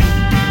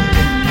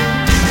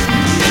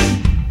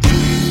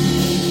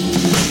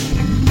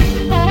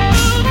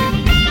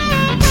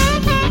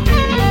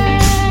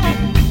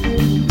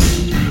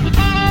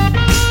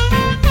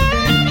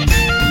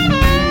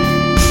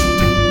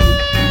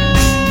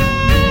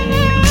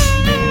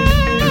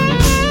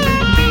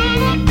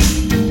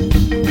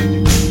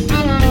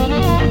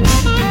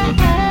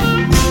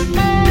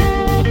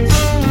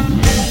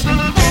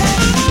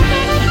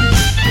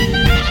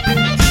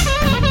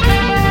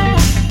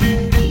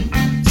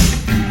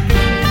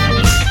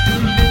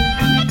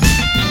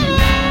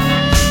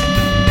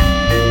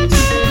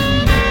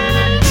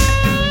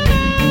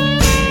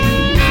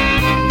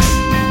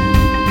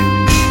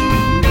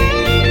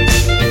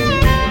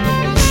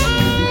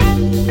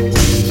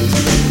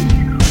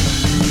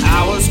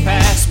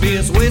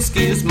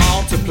 Whiskey's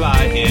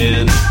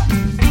multiplying.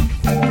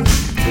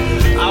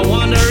 I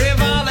wonder if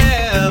I'll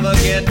ever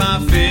get my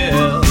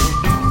fill.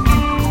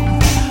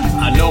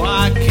 I know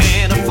I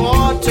can't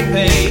afford to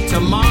pay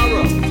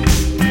tomorrow,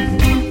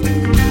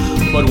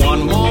 but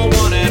one more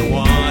one and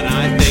one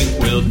I think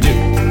will do.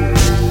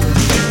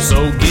 So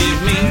give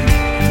me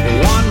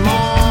one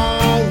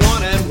more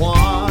one and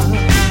one,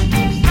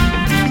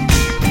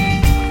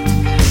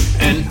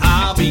 and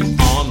I'll be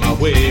on my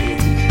way.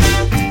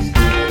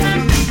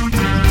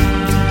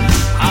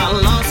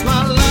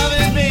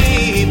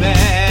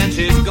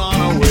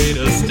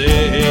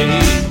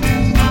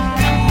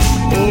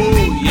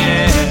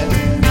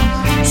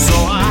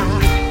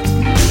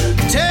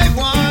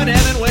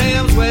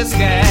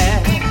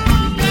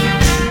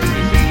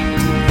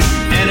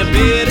 And a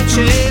bit of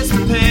chase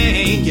the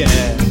pain,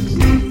 yeah.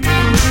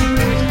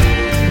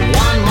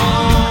 One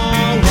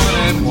more, one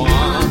and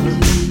one.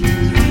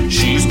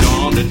 She's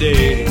gone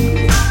today.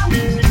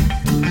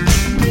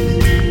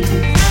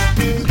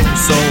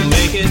 So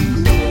make it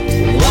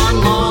one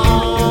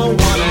more,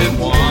 one and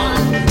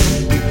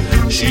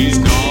one. She's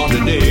gone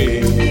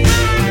today.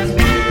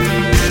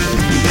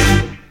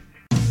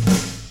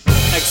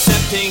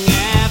 Accepting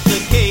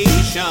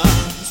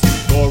applications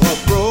for a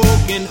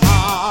broken heart.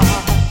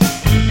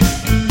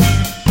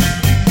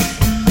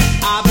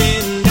 I've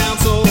been down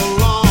so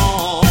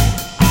long,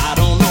 I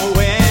don't know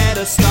where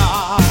to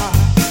start.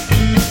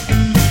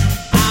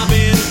 I've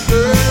been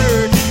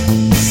hurt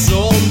so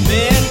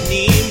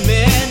many,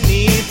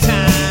 many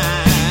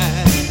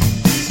times,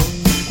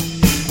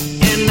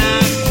 and I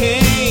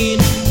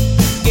can't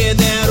get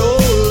that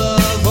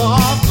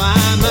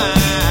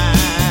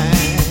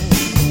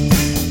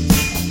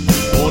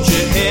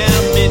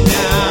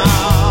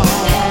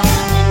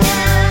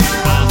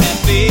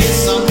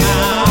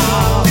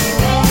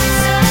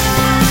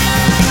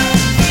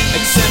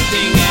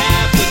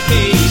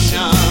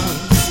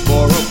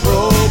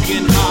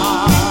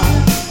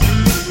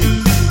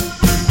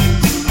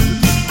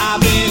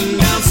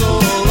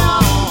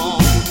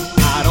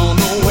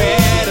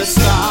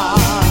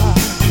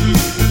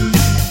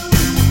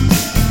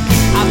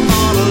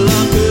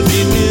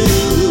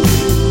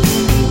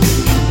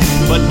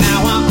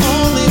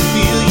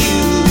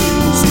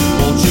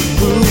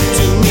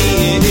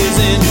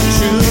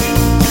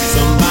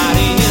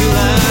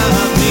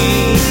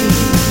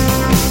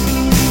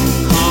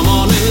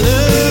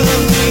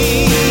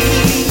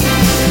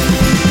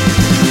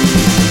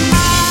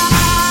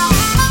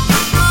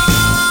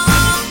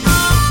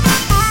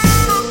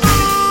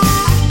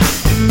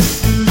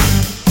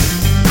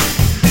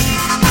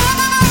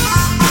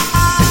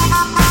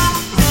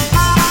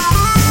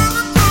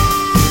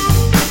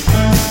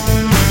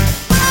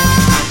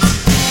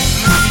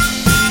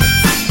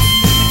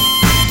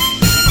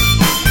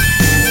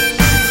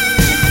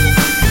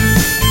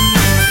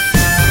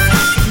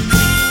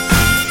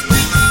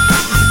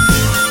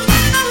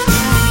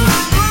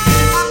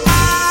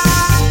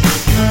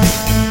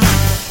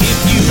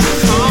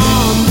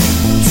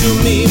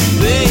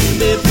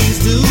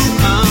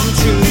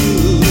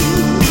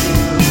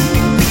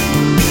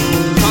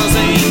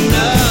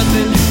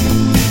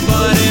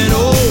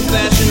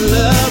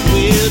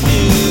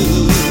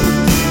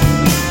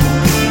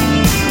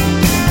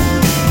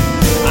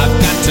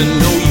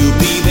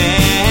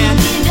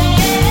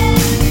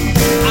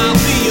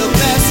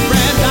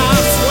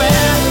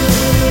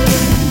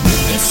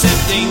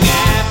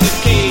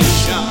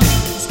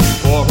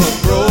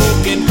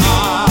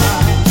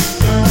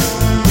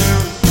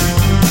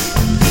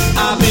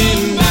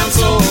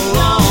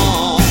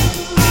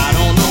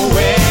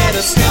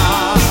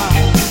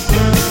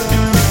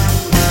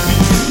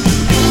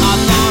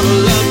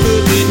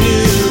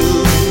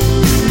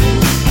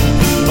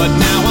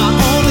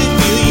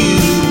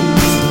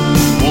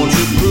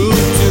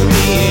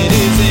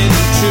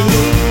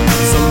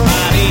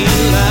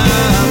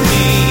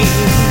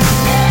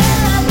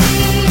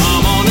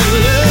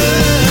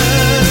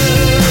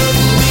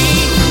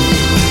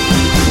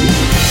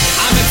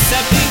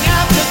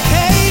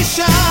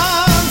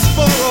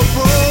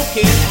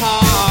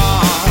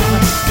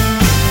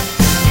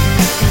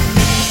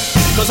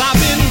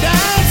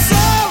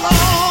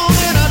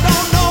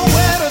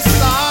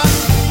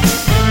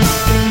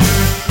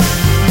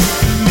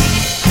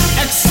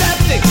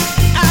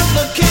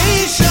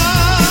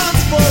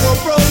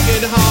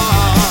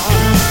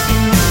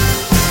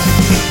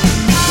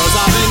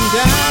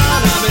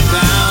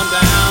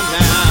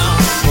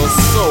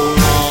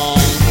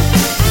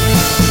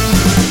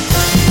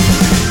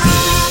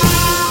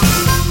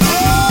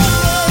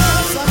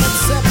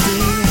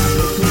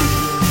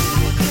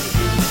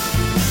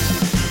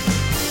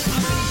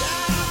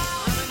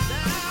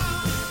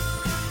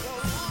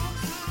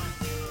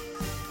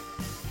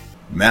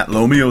Matt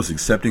Lomios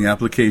accepting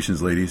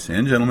applications, ladies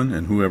and gentlemen,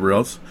 and whoever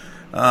else,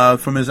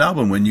 from his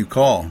album When You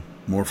Call.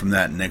 More from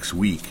that next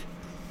week.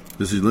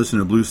 This is Listen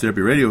to Blues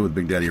Therapy Radio with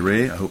Big Daddy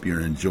Ray. I hope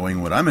you're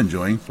enjoying what I'm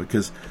enjoying,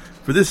 because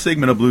for this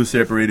segment of Blues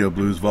Therapy Radio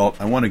Blues Vault,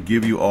 I want to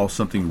give you all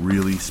something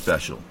really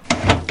special.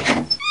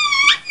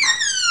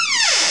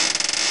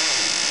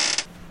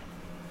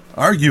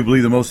 Arguably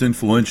the most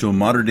influential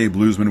modern-day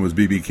bluesman was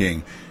B.B.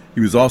 King. He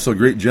was also a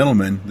great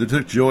gentleman that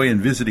took joy in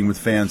visiting with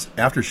fans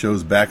after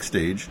shows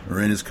backstage or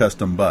in his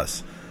custom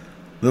bus.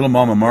 Little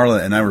Mama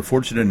Marla and I were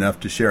fortunate enough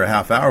to share a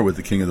half hour with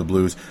the King of the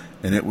Blues,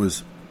 and it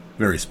was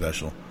very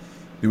special.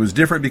 It was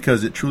different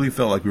because it truly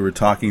felt like we were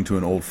talking to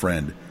an old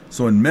friend.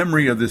 So in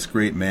memory of this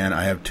great man,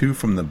 I have two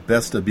from the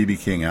Best of B.B.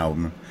 King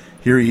album.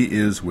 Here he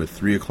is with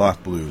 3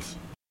 O'Clock Blues.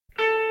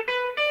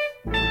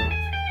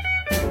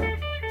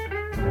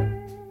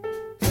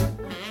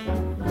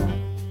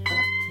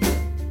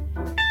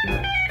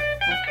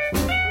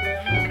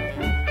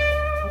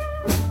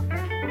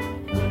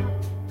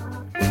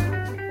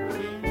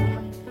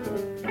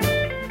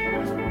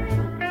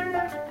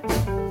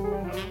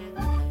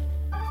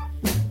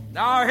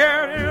 Now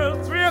here it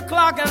is, 3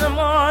 o'clock in the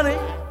morning,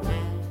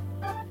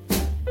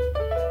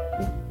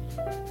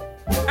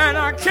 and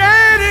I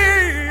can't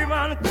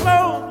even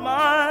close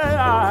my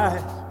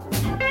eyes.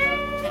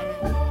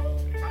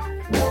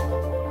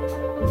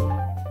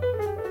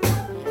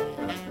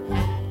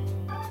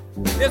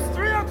 It's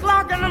 3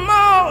 o'clock in the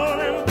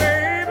morning,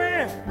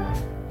 baby.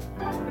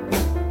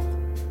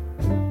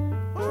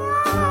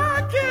 Oh,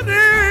 I can't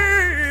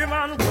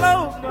even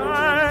close my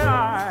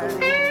eyes.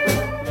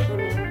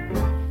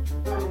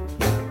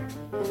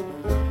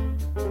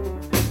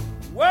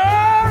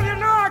 Well, you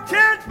know I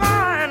can't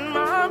find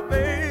my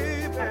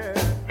baby.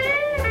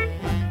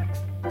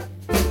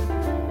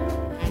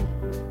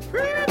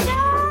 Pretty boy,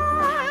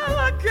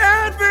 I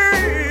can't be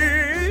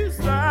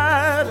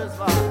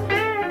satisfied.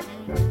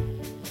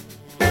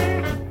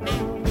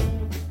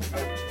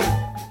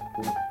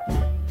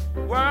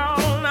 Well,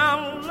 now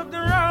look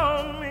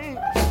around me,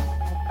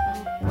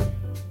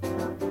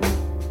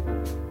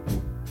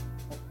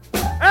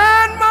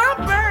 and my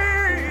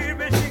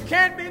baby, she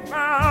can't be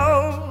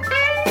found.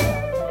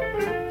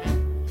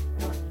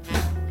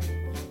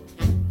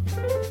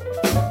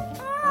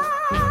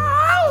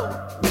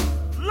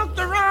 Looked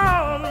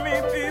around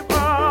me, people.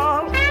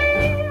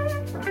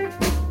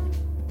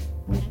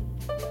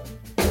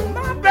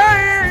 My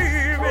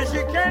baby,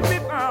 she can't be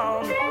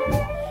found.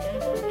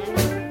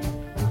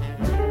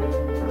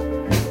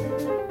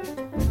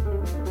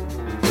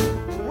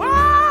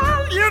 Well,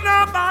 you know,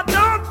 if I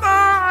don't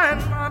find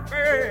my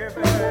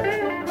baby,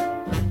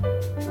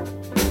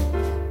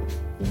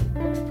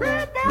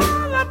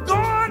 people, I'm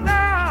going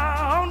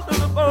down to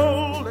the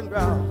bowling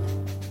ground.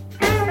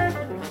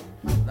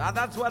 Now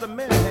that's where the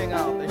men hang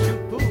out. They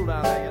shoot pool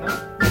down there, you know.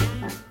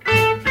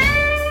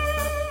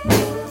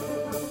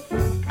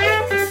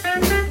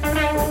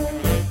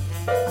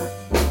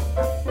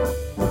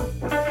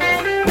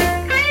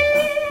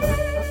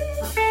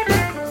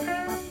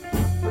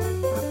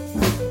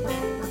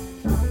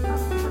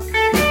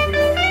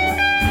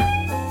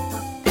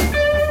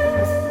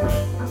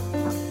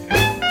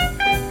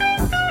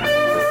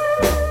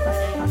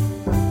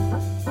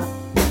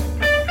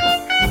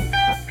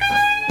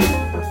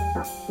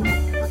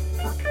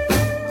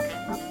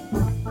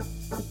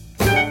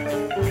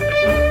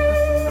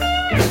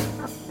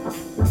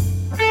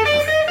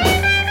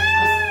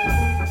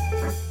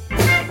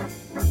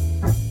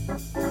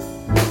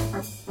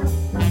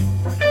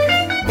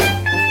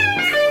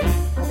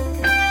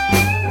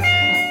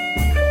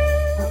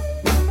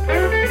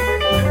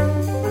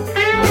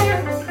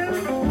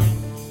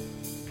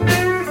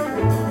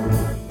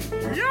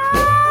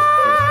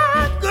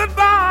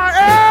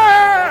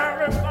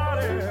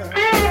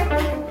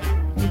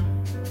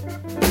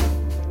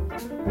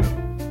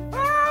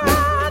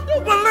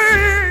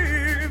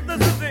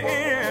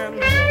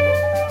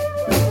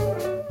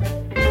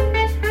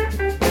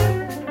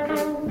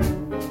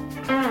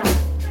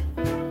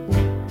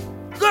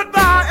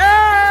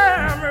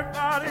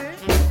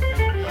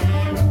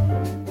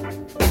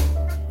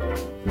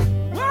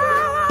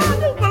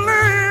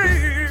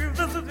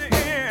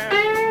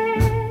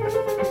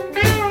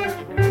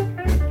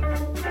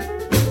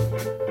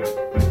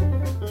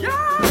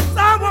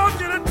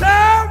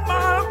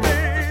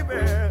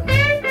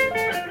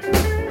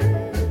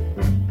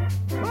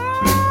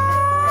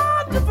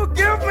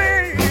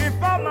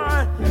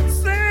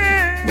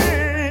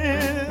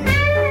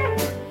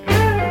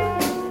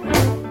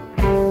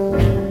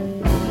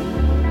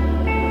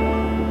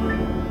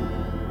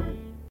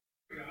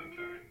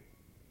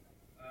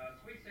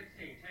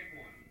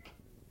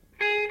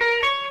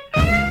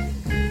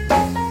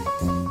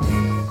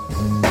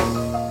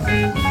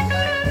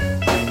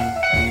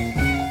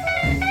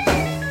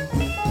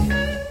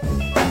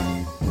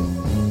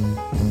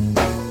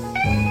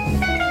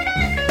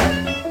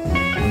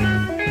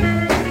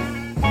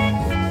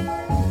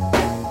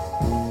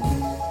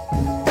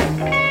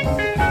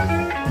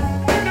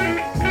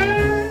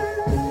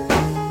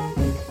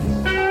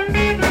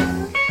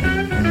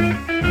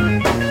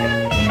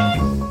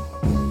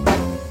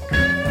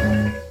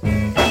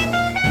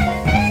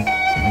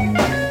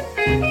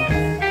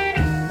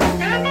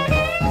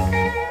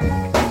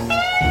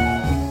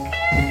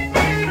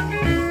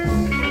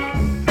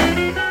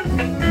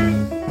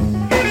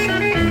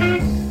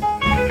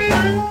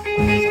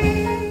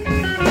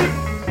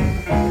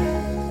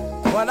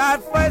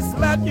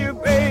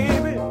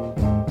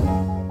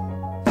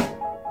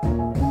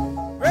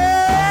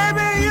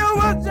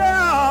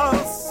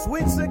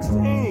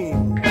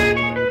 16.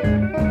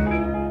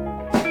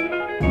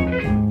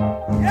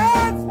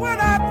 Yes, when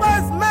I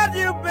first met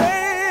you,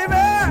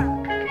 baby,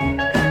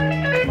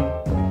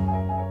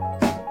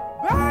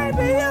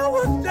 baby, you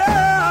was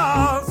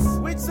just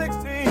sweet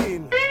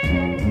 16.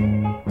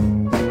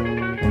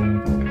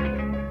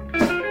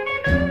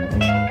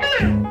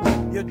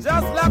 You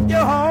just left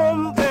your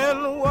home then,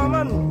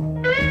 woman.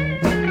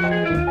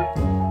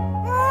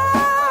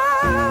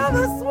 Ah,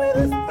 the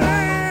sweetest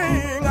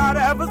thing I'd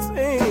ever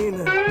seen.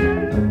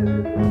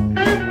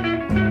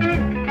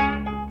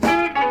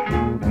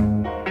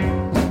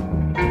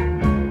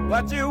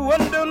 But you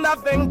wouldn't do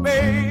nothing,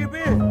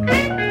 baby.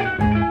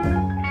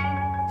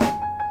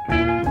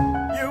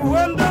 You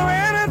wouldn't do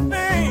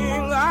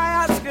anything I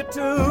asked you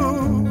to.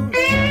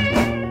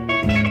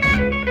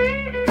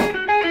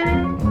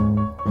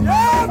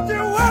 Yes,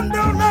 you wouldn't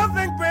do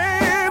nothing,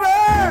 baby.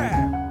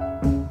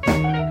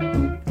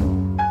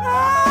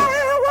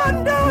 You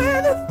wouldn't do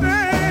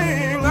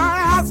anything I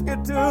asked you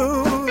to.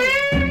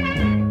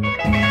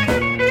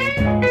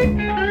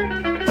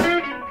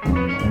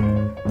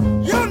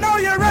 You know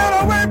you ran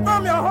away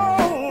from your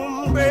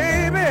home,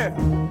 baby.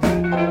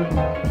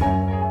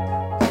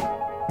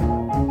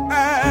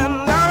 And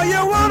now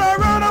you wanna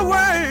run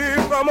away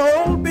from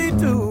old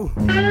B2.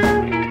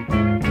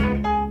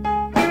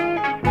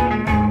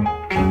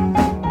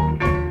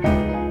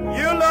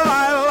 You know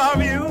I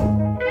love you.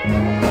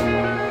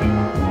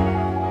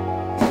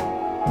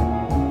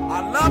 I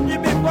loved you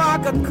before I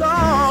could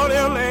call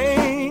your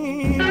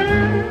name.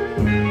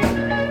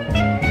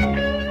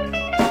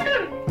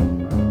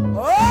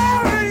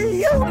 Oh,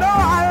 you know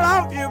I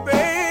love you,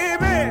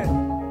 baby.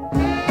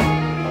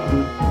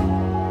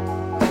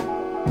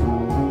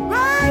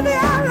 Baby,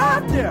 I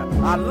loved you.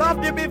 I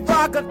loved you before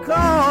I could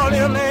call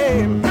your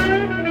name.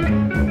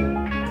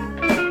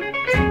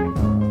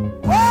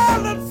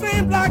 Well, it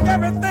seems like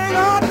everything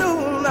I do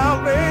now,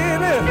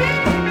 baby,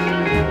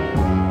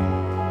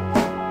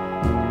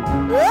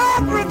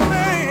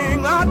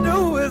 everything I do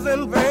is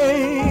in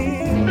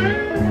vain.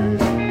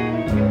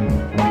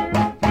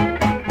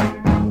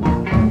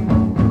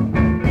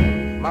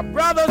 My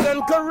brother's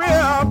in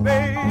Korea,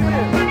 baby.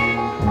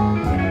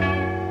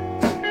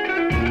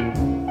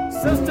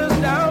 Sisters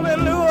down in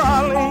New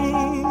Orleans.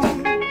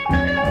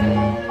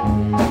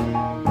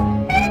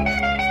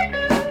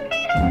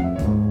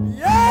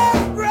 Yeah,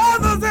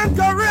 brothers in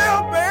Korea,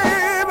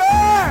 baby.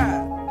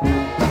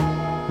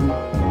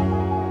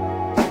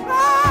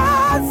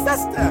 Ah,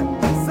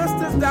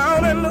 sisters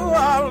down in New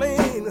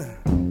Orleans.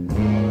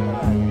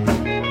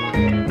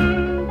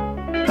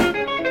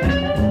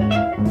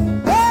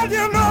 Well,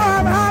 you know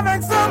I'm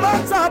having so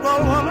much trouble,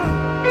 woman.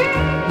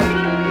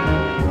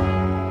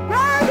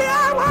 Baby,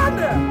 I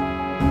wonder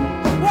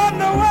what in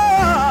the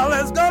world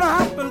is gonna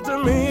happen to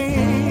me.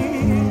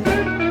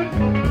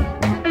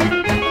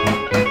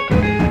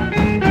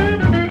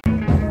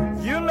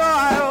 You know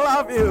I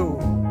love you,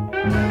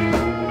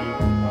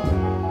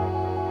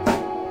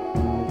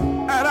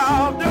 and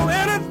I'll do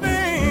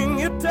anything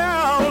you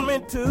tell me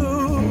to.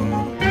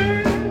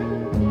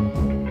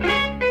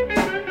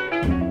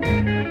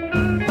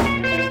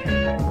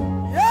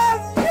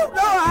 Yes, you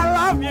know I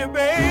love you,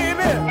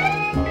 baby.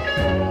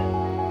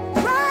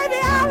 Baby,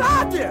 I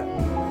love you,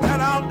 and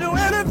I'll do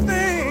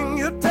anything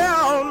you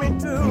tell me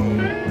to.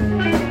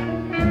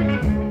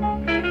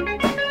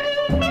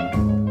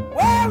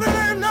 Well, there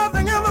ain't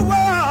nothing in the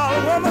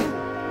world, woman.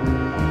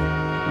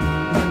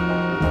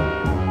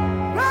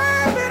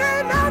 Baby, there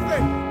ain't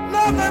nothing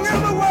in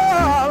the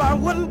world I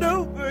wouldn't do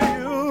for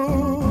you.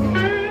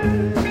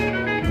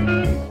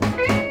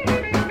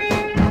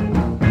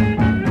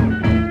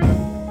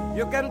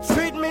 You can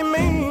treat me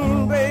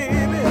mean,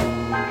 baby,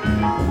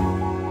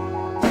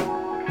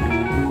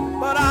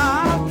 but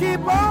I'll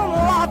keep on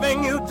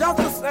loving you just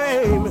the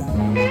same.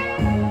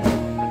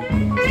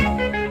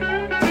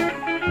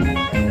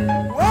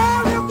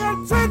 Well, you can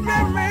treat me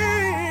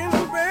mean,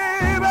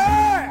 baby.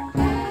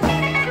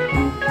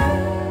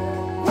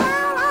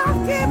 Well, I'll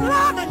keep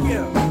loving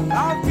you.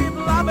 I'll keep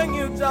loving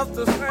you just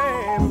the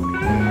same.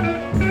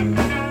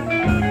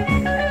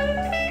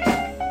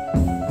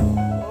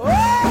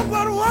 Oh,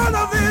 but one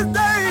of these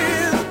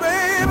days,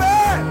 baby,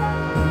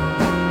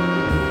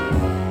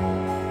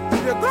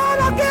 you're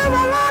gonna give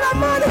a lot of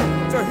money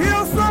to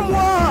hear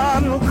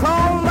someone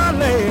call my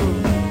name.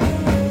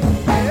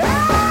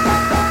 Yeah,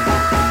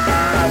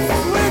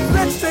 sweet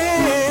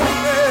 16,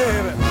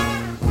 baby.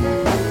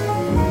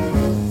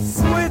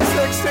 Sweet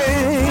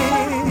 16.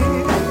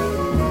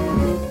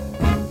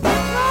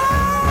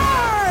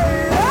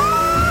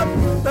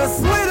 The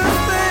sweetest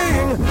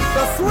thing,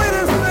 the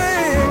sweetest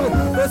thing,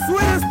 the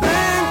sweetest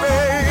thing,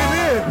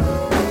 baby.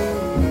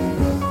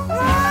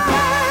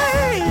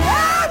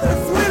 Yeah, the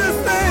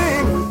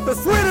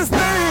sweetest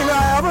thing I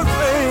ever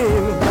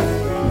seen.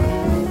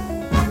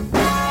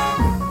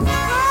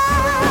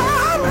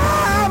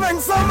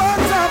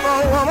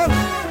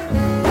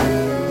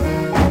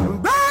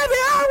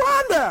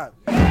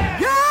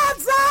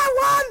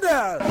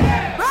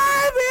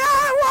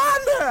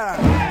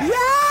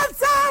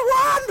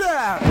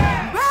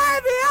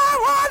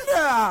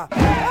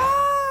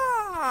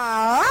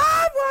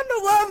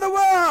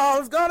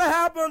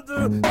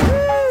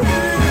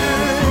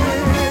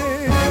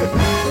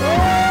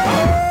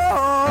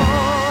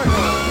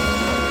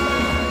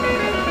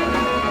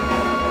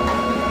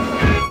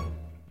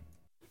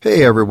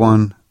 Hey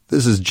everyone,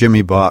 this is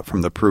Jimmy Bott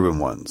from The Proven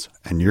Ones,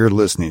 and you're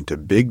listening to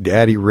Big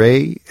Daddy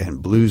Ray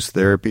and Blues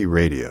Therapy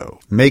Radio.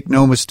 Make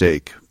no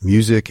mistake,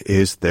 music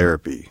is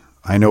therapy.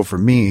 I know for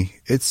me,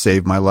 it's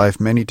saved my life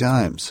many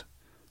times.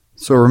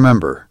 So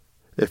remember,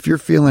 if you're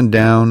feeling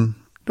down,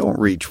 don't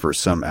reach for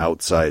some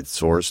outside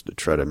source to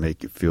try to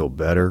make you feel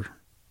better.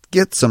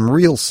 Get some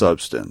real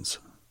substance.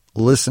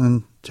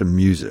 Listen to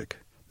music.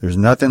 There's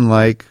nothing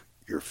like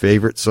your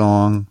favorite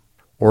song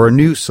or a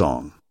new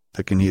song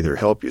that can either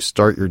help you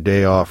start your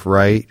day off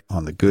right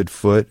on the good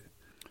foot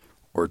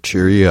or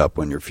cheer you up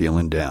when you're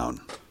feeling down.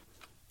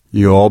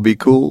 You all be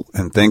cool,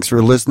 and thanks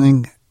for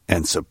listening,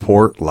 and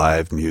support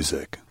live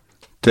music.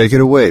 Take it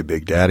away,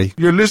 Big Daddy.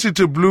 You're listening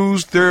to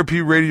Blues Therapy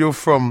Radio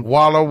from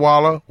Walla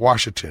Walla,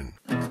 Washington.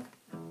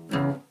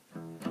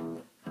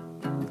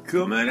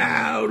 Coming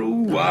out of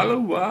Walla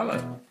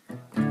Walla,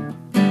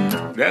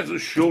 that's a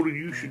show that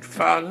you should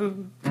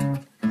follow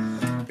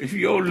if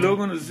you're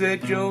looking to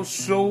set your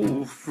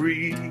soul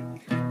free.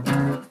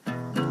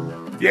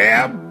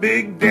 Yeah,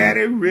 Big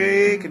Daddy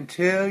Ray can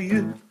tell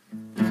you,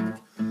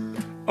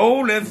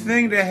 only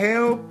thing to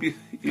help you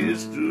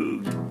is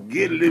to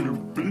get a little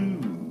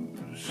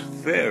blues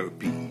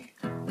therapy.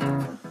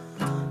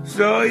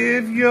 So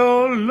if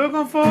you're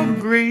looking for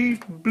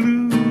great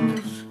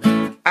blues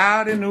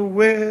out in the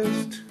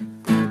West,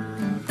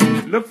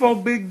 look for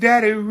Big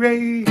Daddy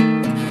Ray.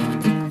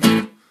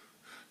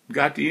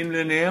 Got the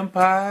Inland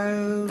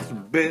Empire's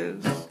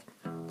best.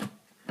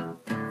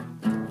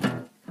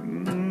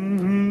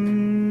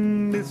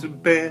 It's the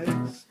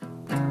best.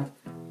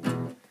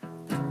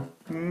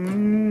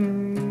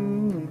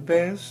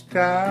 Best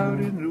out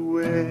in the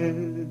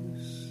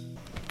West.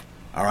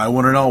 All right,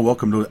 one and all,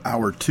 welcome to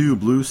Hour 2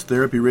 Blues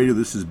Therapy Radio.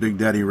 This is Big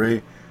Daddy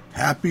Ray.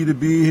 Happy to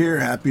be here,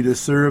 happy to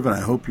serve, and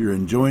I hope you're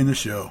enjoying the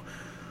show.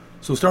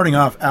 So starting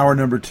off hour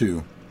number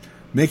 2,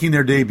 making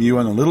their debut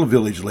on the Little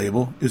Village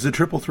label is a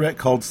triple threat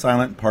called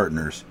Silent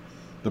Partners.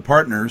 The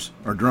Partners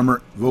are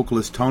drummer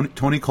vocalist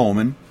Tony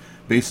Coleman,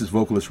 bassist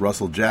vocalist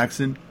Russell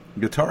Jackson,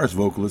 and guitarist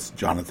vocalist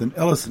Jonathan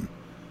Ellison.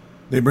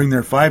 They bring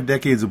their 5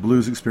 decades of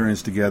blues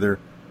experience together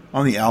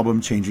on the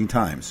album Changing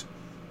Times.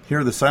 Here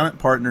are the Silent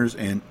Partners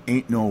and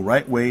Ain't No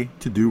Right Way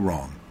to Do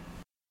Wrong.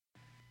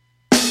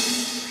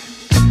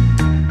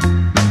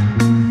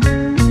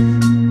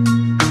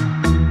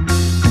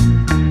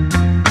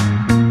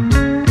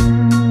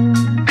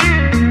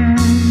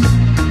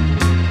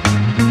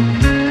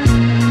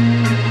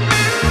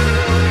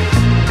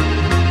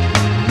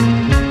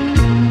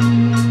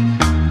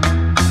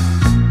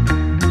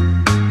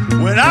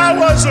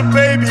 A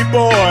baby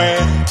boy,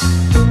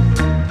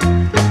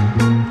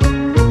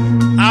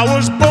 I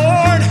was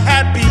born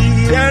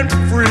happy and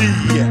free.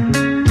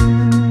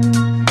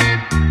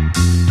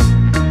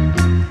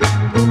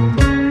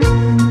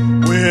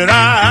 When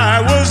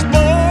I was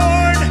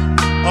born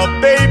a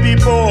baby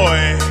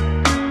boy,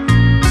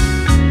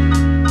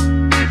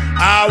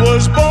 I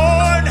was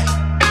born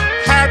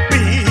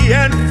happy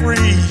and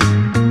free.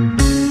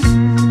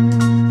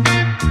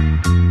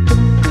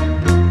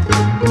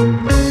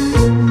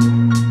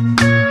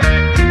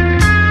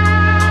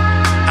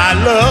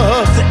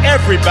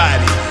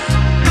 Everybody,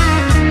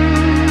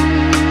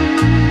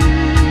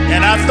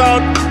 and I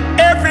thought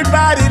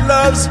everybody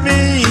loves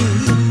me.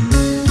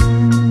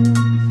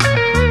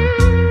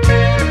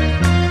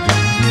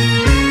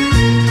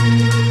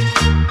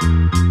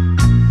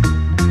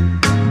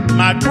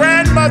 My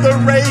grandmother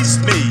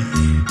raised me.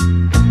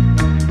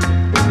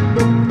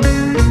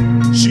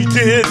 She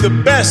did the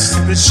best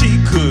that she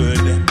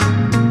could.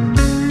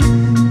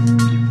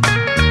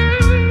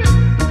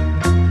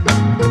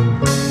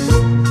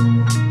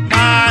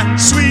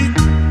 Sweet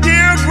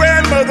dear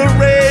grandmother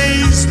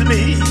raised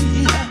me.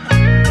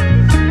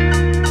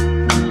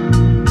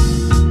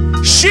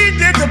 She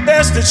did the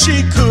best that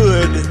she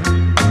could.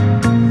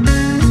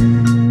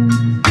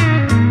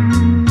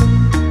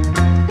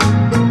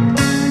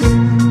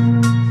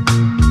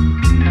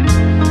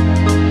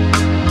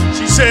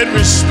 She said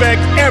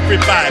respect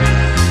everybody,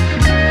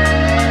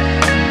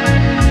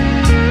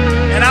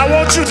 and I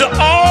want you to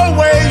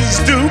always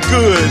do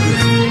good.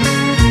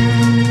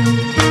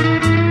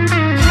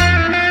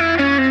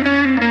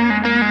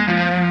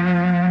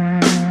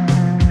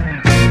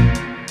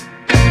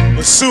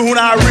 Soon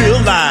I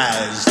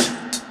realized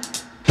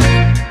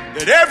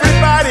that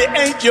everybody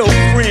ain't your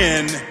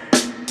friend.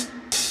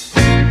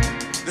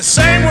 The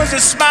same ones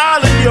that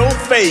smile in your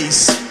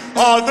face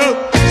are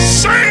the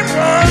same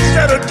ones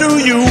that'll do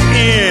you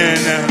in.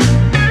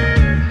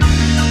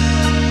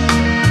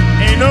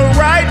 Ain't no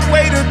right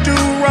way to do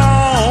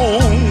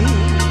wrong.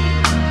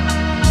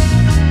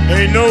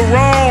 Ain't no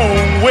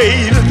wrong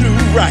way to do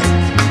right.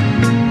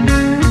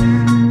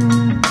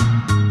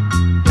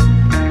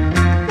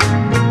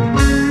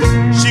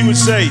 Would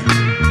say,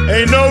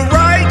 ain't no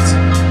right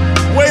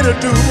way to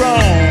do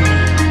wrong,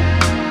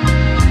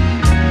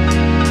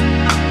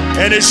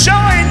 and it sure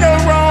ain't no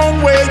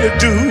wrong way to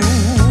do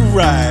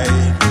right.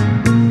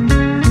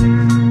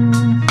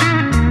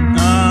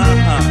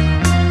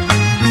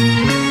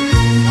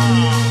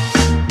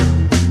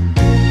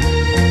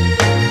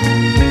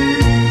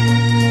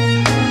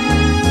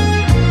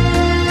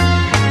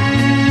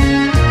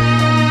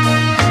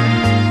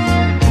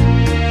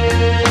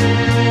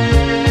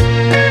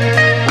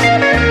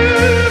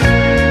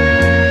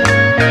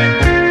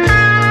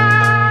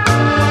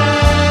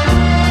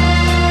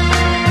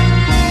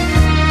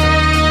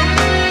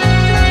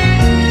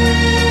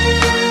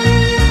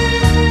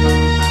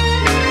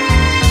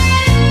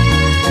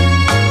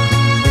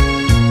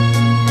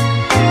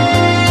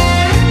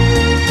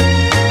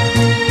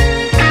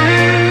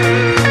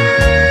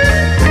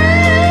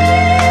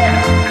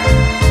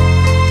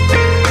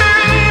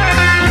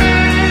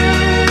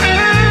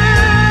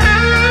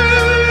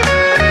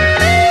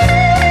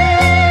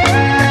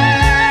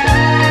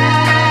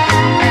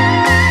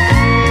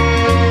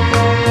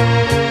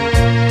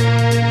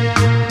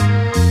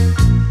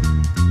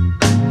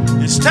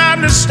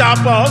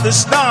 stop all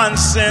this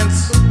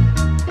nonsense.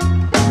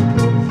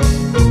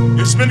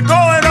 It's been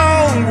going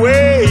on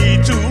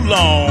way too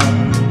long.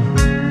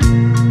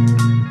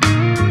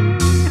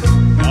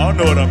 Y'all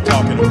know what I'm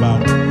talking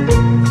about.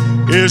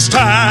 It's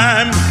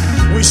time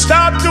we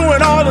stop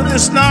doing all of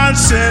this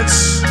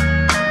nonsense.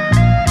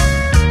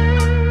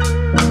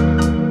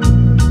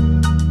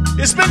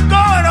 It's been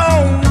going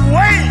on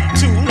way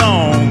too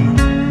long.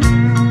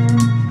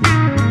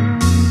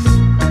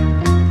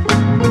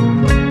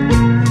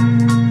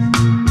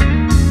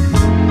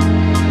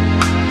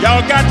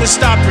 Y'all got to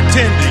stop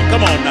pretending.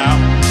 Come on now.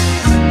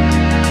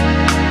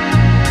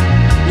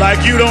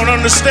 Like you don't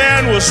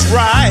understand what's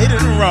right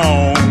and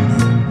wrong.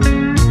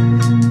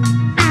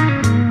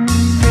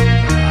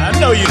 I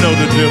know you know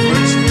the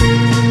difference.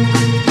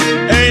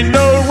 Ain't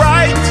no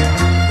right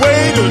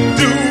way to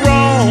do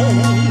wrong.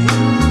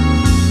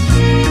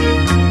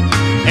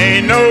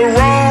 Ain't no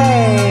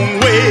wrong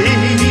way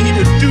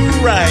to do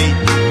right.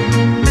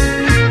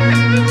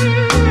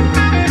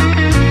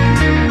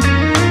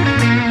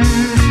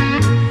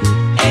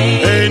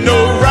 Ain't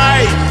no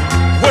right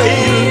way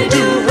to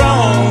do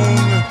wrong.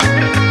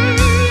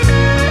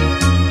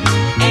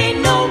 Ain't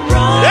no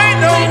wrong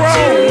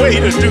way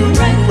to do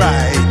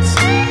right.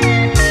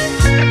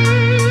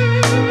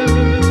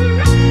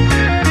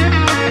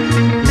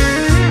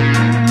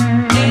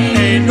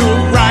 Ain't no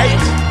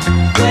right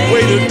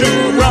way to do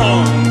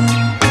wrong.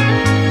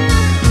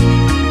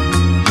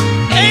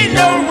 Ain't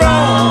no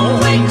wrong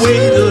way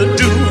to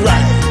do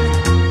right.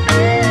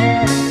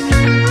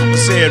 I'm gonna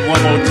say it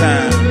one more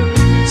time.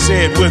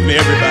 Say it with me,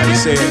 everybody.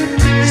 Say it.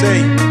 Say,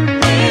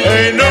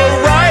 ain't no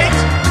right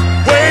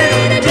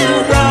way to do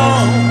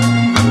wrong.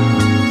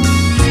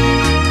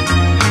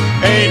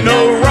 Ain't no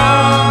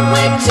wrong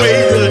way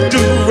to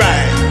do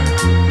right.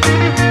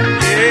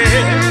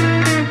 Yeah.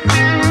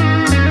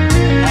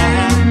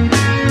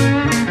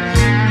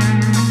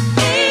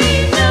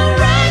 Ain't no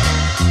right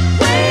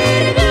way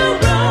to do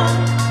wrong.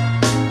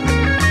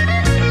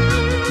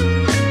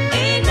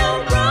 Ain't no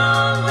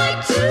wrong way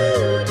to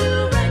do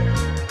right.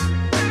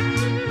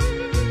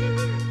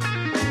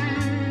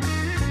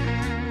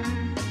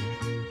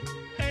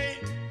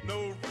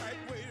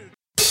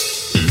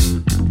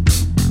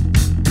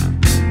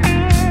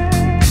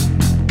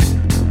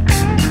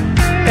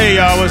 Hey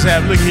y'all, what's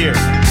happening? Look here.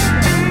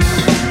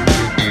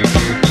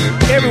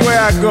 Everywhere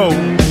I go,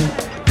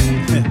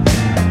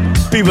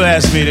 people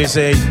ask me, they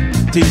say,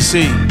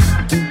 TC,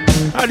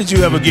 how did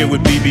you ever get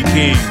with B.B.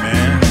 King,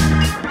 man?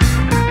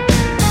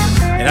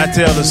 And I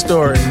tell the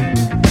story.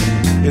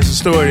 It's a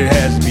story that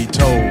has to be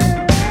told.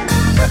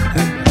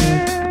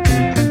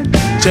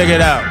 Check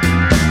it out.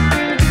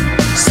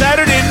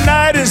 Saturday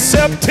night in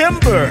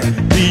September,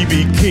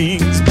 B.B.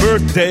 King's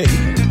birthday.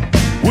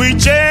 We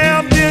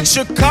jammed in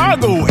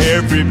Chicago,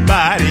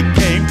 everybody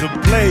came to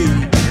play.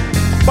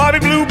 Bobby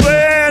Blue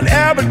Bland,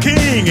 Albert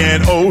King,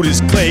 and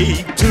Otis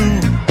Clay, too.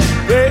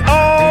 They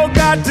all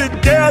got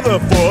together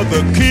for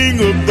the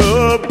king of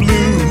the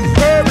blues.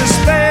 Herbie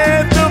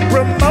Span, the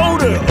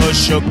promoter, a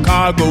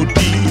Chicago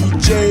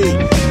DJ.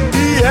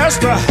 He asked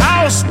the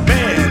house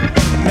band,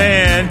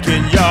 man,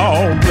 can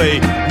y'all play?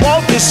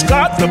 Walter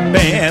Scott, the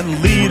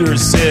band leader,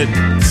 said,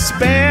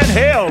 Span,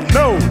 hell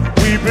no,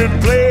 we've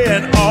been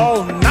playing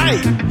all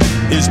night.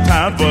 It's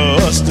time for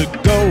us to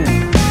go.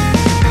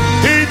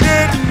 He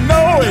didn't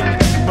know it,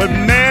 but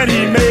man,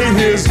 he made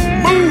his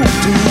move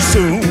too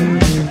soon.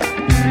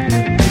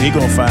 He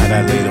gonna find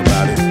out later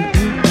about it.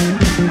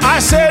 I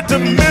said to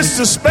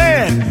Mr.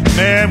 Span,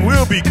 man,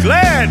 we'll be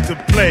glad to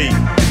play.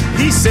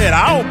 He said,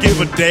 I don't give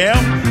a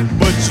damn,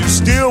 but you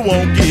still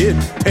won't get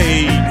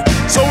paid.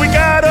 So we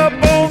got up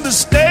on the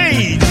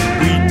stage,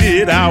 we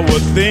did our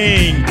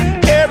thing.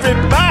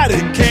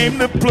 Everybody came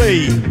to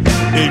play,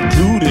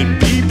 including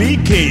B.B.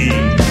 King.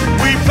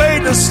 We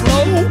played the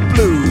slow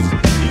blues,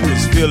 he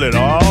was feeling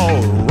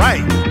all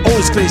right.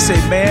 Otis Clay say,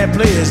 man,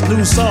 play his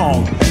new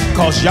song,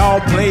 cause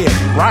y'all play it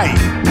right.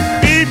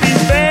 B.B.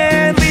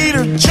 band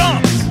leader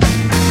jumped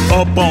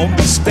up on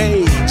the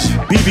stage.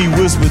 B.B.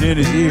 whispered in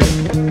his ear,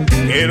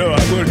 you know,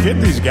 I'm gonna get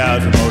these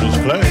guys from Otis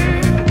Clay.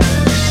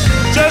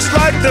 Just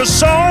like the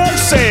song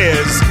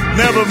says,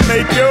 never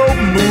make your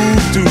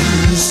move too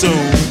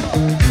soon.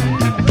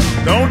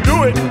 Don't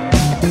do it.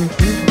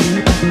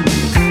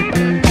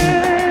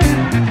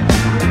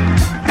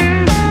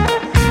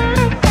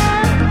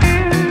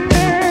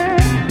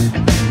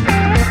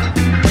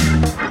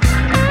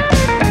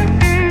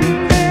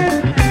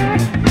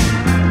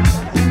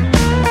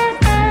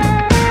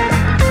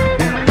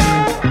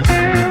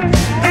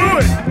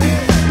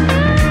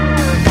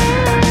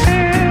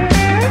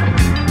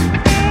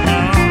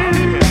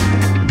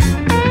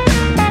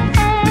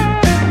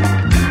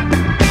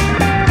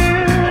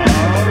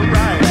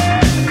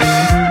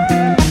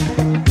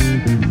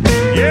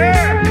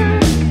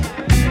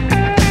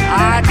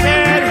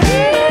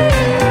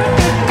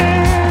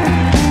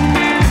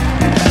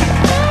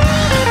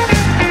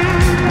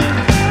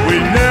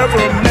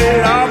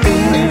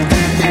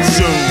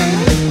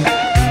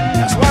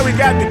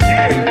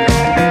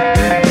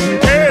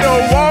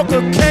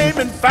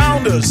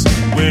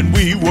 when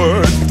we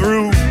were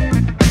through,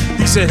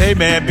 he said, hey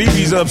man,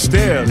 BB's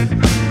upstairs.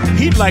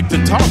 He'd like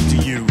to talk to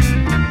you.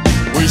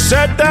 We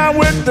sat down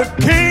with the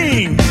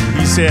king.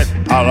 He said,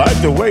 I like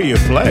the way you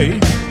play.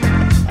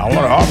 I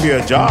want to offer you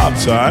a job,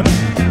 son.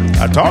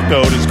 I talked to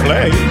Otis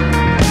Clay.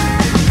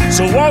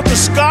 So Walter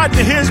Scott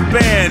and his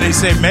band, they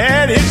say,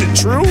 man, is it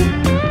true?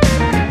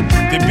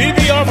 Did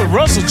BB offer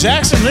Russell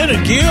Jackson,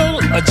 Leonard Gill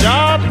a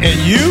job and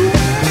you?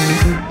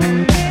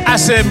 I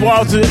said,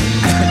 Walter,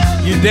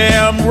 you're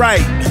damn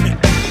right.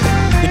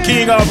 The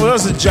king offered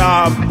us a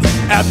job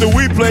after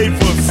we played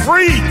for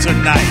free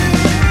tonight.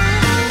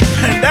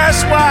 And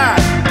that's why,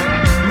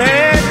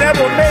 man,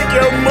 never make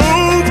your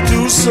move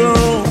too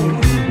soon.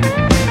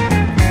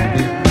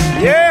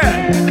 Yeah.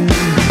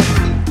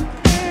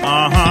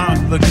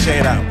 Look, check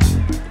it out.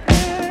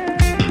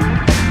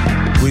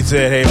 We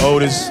said, hey,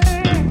 Otis,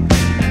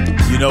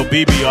 you know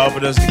BB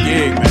offered us the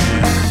gig, man.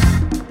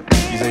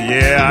 He said,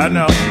 yeah, I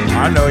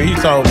know. He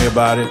told me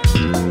about it.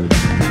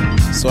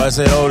 So I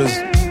said, Otis,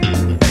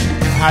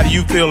 how do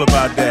you feel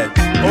about that?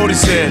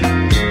 Otis said,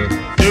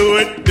 do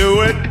it,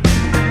 do it,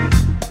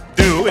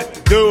 do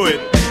it, do it,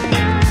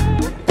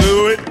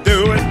 do it,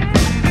 do it,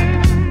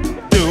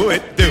 do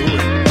it, do it.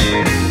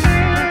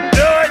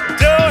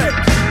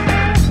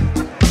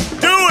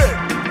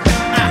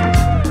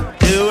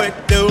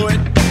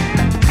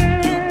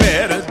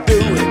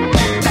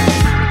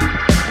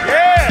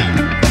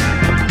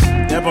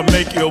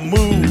 Make your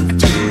move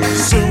too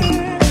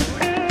soon.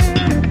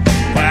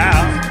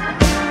 Wow.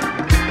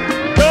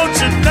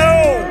 Don't you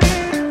know?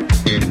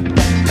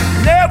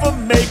 Never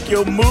make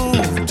your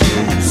move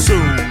too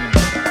soon.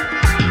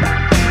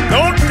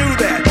 Don't do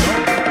that.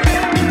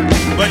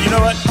 But you know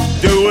what?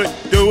 Do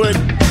it.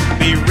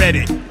 Be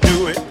ready.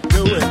 Do it.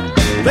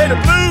 Play the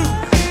blues.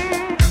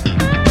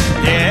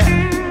 Yeah.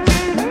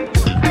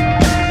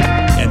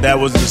 And that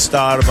was the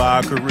start of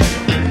our career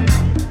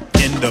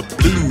in the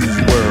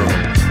blues world.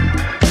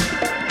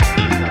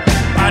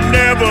 I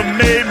never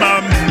made my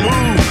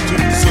move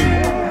too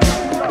soon.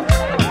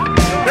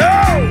 No!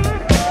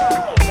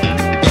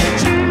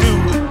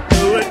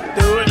 Do it.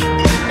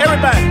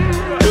 Everybody,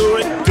 do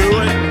it.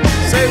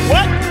 Say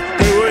what?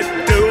 Do it.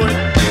 Do it.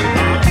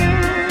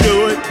 Do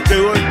it. Do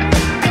it. Do it.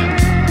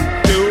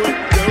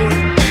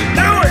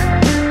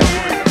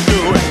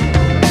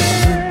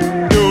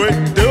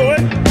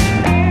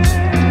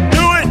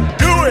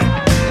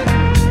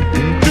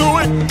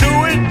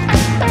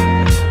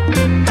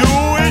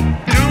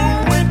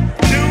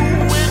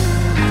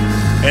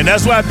 And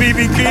that's why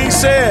B.B. King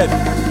said,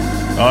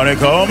 Arnie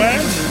Coleman,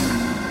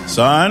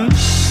 son,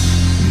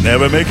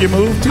 never make your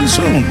move too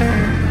soon.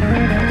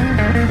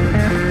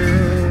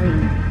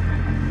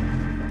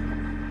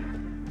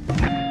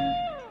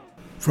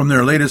 From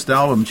their latest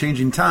album,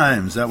 Changing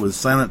Times, that was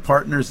Silent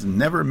Partners,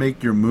 Never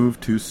Make Your Move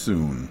Too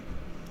Soon.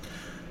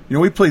 You know,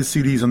 we played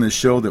CDs on this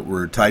show that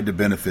were tied to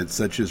benefits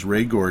such as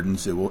Ray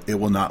Gordon's It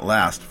Will Not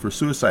Last for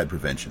suicide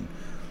prevention.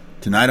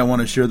 Tonight I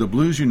want to share the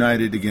Blues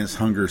United Against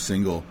Hunger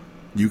single,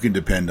 You Can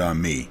Depend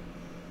on Me.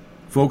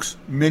 Folks,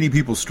 many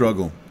people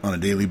struggle on a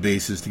daily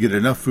basis to get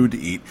enough food to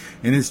eat,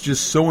 and it's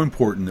just so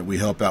important that we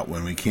help out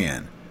when we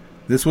can.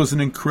 This was an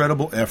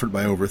incredible effort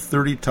by over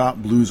 30 top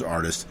blues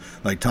artists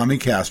like Tommy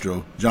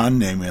Castro, John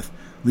Namath,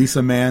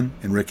 Lisa Mann,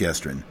 and Rick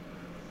Estrin.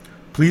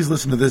 Please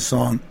listen to this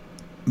song,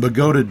 but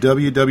go to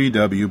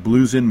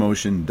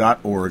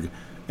www.bluesinmotion.org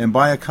and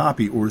buy a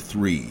copy or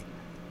 3.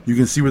 You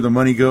can see where the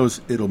money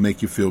goes. It'll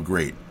make you feel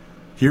great.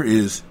 Here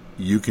is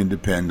You Can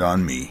Depend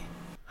on Me.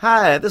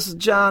 Hi, this is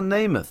John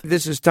Namath.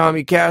 This is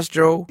Tommy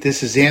Castro.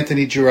 This is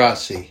Anthony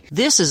Gerasi.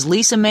 This is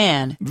Lisa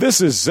Mann.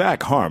 This is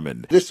Zach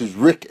Harmon. This is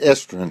Rick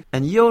Estrin.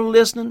 And you're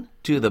listening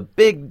to the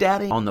Big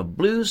Daddy on the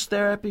Blues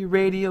Therapy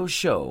Radio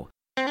Show.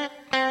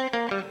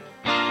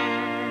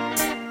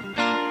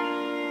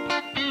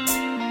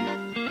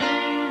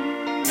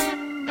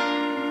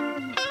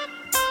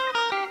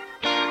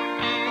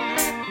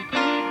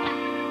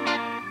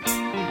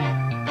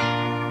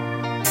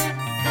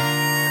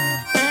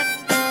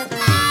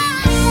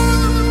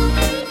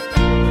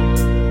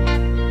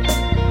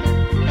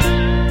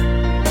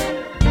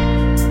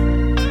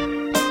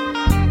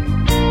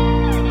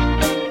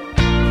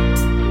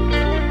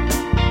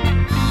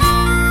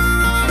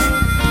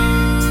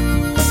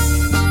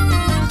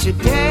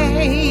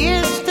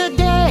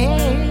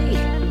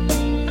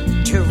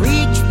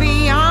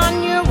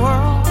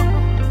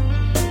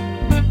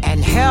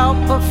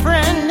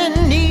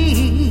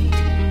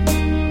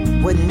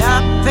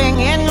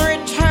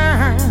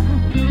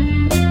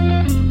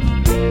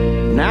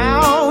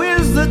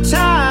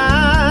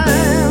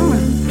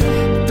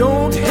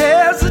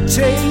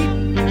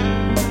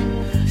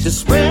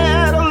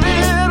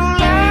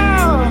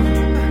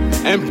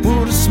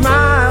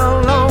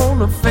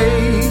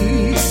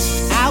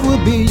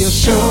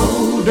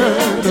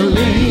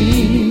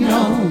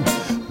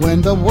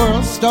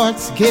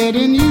 Starts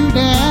getting you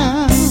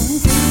down,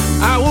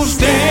 I will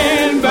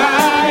stand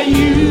by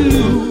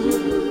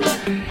you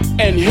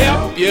and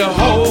help you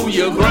hold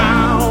your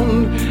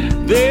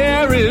ground.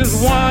 There is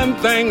one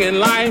thing in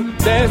life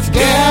that's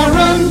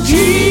Guaranteed.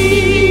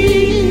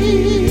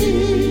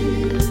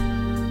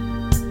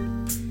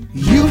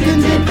 You can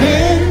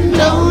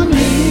depend on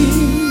me.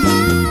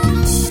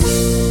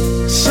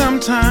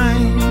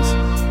 Sometimes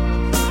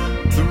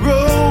the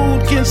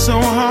road gets so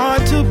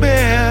hard to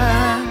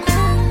bear.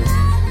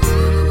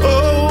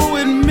 Oh,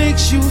 it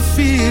makes you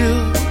feel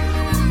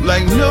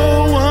like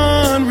no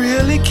one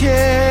really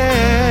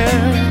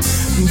cares.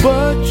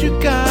 But you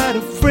got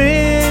a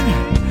friend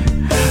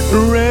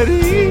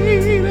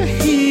ready to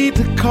heed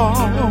the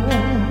call.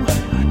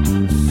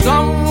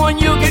 Someone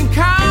you can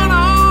count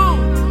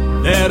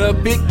on, that'll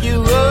pick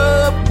you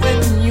up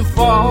when you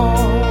fall.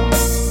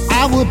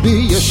 I will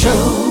be your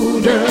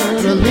shoulder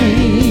to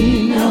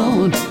lean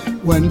on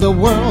when the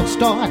world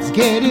starts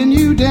getting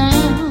you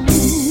down.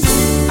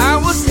 I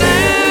will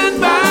stand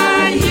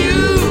by you,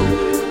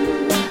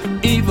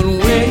 even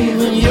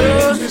when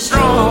you're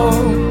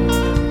strong.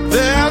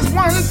 There's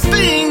one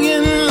thing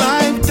in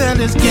life that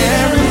is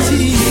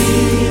guaranteed.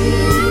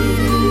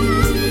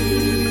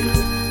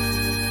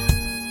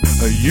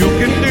 you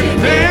can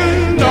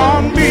depend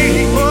on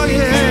me. Oh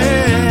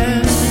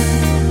yeah,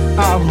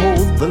 I'll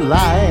hold the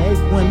light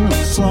when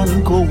the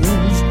sun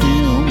goes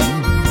dim.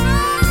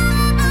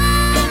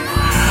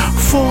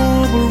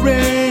 for a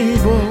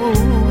rainbow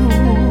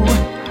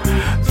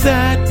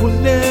that will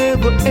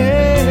never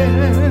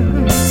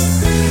end.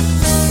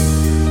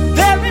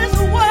 There is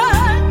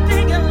one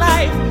thing in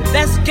life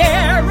that's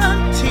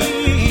guaranteed.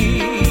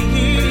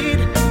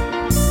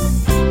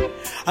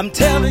 I'm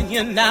telling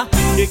you now,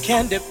 you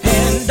can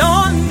depend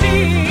on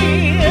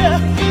me.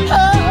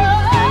 Oh.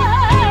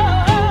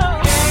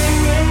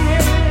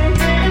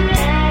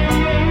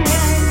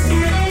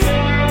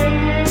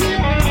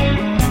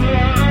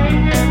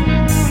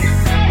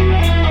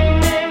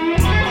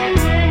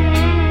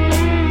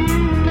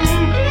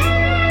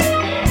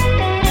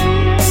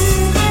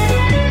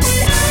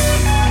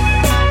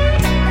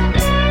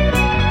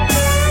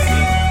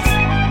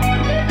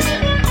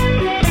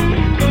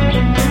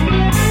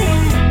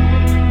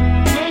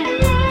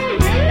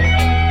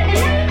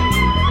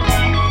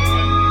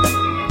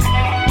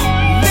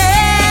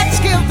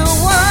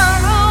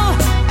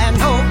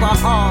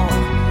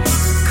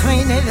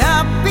 Clean it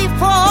up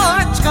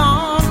before it's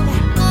gone,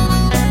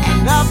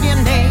 and love your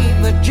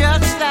neighbor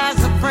just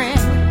as a friend.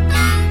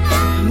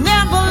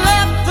 Never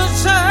let the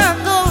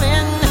circle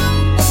in.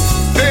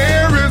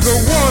 There is a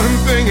one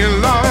thing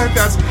in life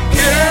that's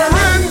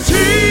guaranteed.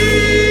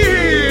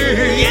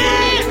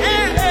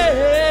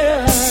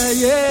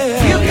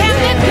 Yeah. You can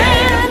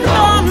depend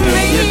on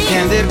me. You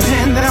can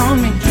depend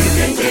on me. You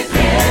can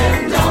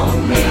depend on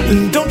me.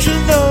 Don't you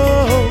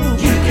know?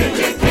 You can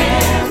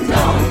depend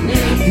on me.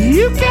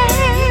 You can.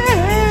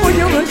 When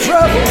you're in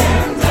trouble,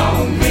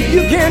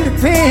 you can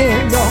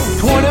depend on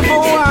 24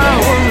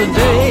 hours a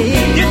day.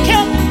 You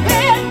can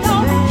depend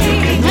on me.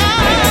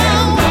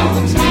 All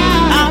the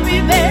time. I'll be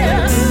there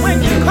when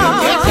you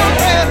call.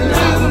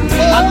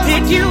 I'll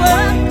pick you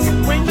up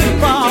when you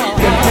fall.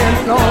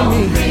 Depend on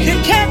me. You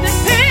can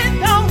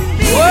depend on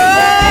me. Whoa.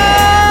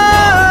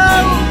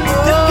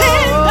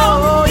 Depend on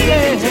me.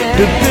 Yeah.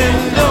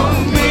 Depend on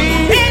me.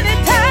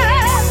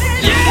 Anytime.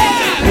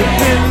 Yeah.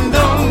 Depend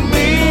on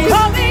me.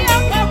 Call me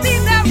up, I'll be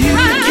there. You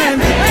can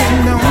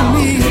depend on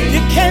me.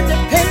 You can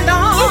depend on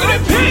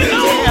me.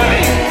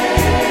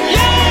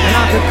 And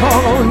I can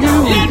call on you.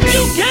 Yes,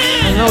 you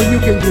can. I know you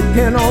can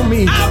depend on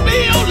me. I'll be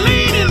your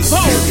leading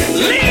post.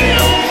 Lean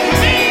on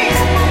me.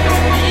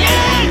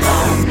 Yeah.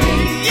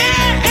 Yeah.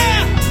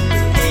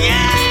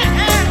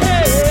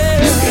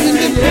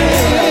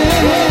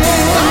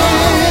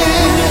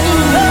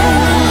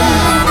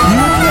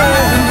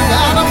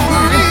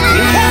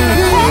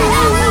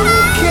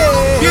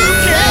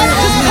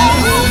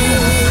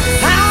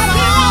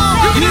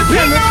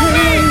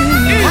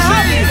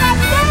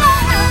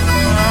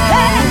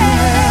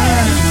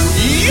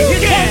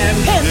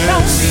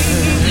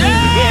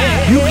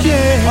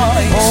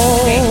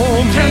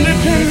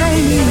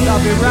 I'll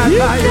be right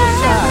by your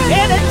side.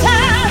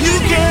 Anytime. You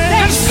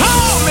can. Just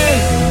call me.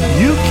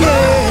 You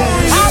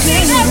can. I'll be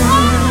there.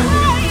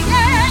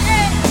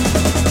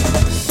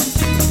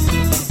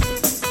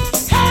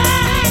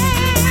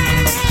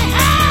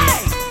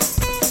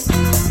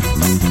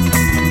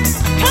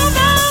 Come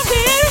on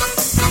here.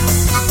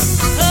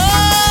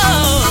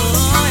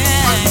 Oh,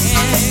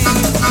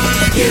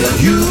 yeah.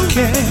 You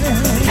can.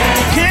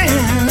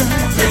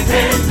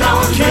 Depend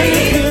on me.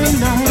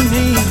 Depend on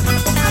me.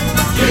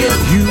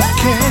 You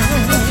can.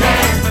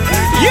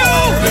 You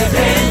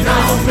depend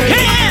on me.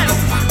 Can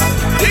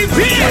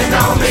depend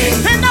on me.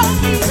 Depend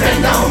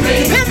on me.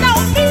 Depend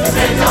on me.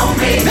 Depend on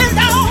me. Depend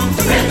on me.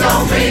 Depend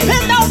on me.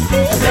 Depend on me.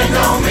 Depend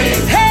on me.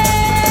 Hey.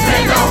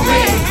 Depend on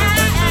me.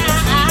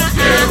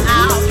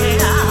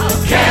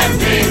 Can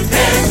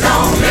depend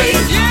on me.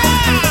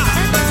 Yeah.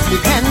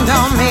 Depend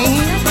on me.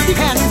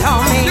 Depend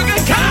on me. You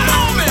can count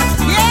on me.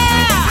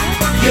 Yeah.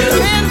 You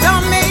depend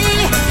on me.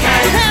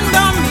 Depend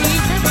on me.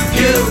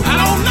 You. I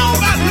don't know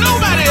about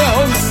nobody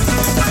else.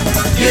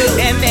 You.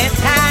 Every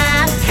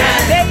time,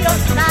 day or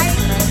night.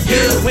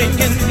 You. when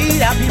you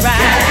need, I'll be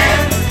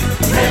right.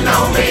 Depend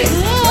on me.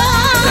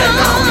 Depend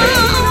on me.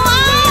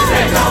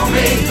 Depend on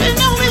me.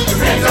 Depend on me.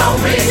 Depend on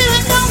me.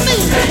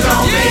 Depend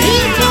on me.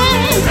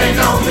 Depend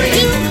on me.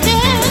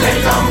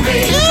 Depend on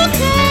me.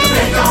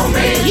 Depend on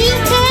me.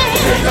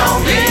 Depend on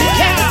me.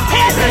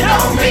 Depend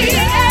on me.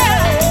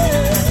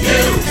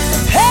 You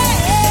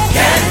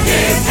can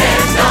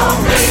depend on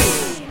me.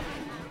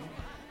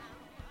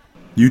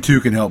 You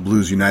too can help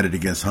Blues United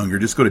Against Hunger.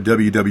 Just go to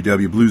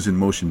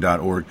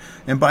www.bluesinmotion.org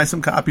and buy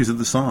some copies of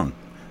the song.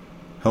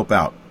 Help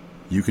out.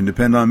 You can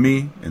depend on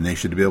me, and they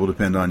should be able to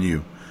depend on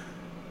you.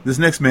 This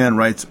next man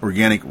writes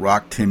organic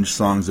rock-tinged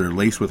songs that are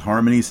laced with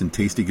harmonies and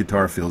tasty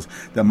guitar fills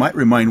that might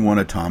remind one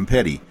of Tom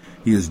Petty.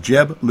 He is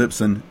Jeb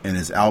Lipson, and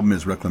his album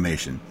is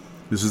Reclamation.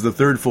 This is the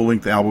third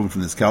full-length album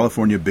from this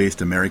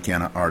California-based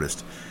Americana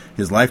artist.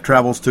 His life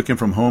travels took him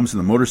from homes in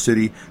the Motor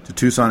City to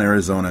Tucson,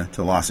 Arizona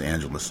to Los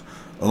Angeles.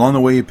 Along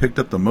the way, he picked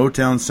up the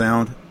Motown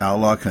sound,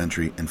 outlaw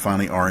country, and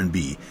finally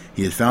R&B.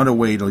 He has found a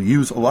way to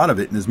use a lot of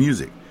it in his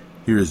music.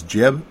 Here is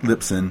Jeb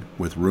Lipson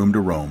with Room to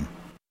Roam.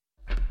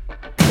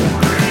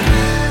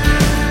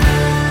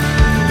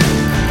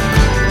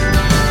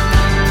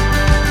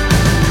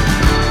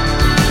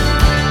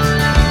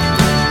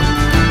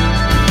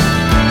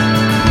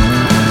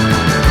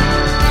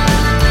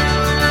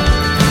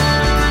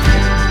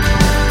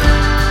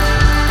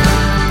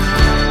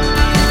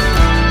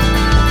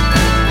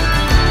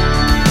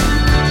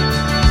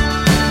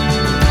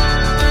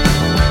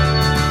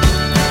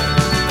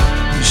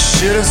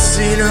 Should have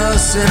seen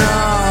us in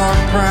our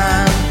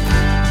prime.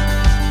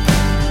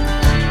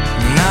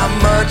 Not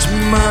much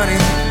money,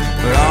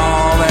 but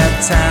all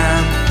that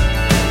time.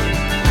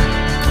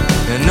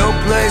 And no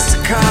place to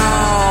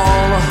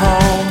call a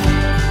home,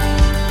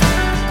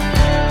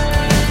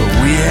 but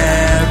we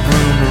had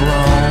room to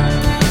roam.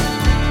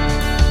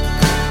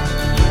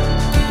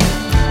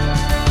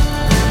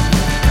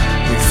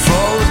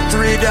 Before the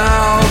 3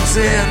 dogs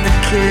and the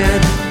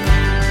kid,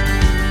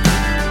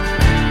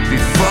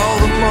 before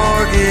the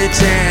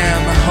mortgage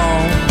and the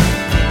home.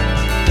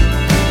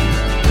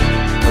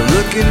 But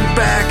looking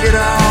back at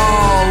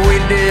all we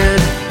did,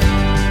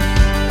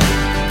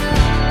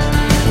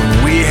 when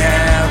we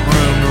had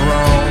room to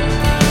roam.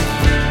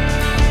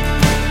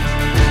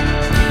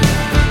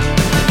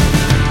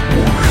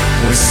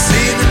 We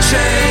see the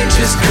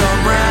changes come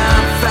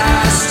round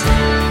fast.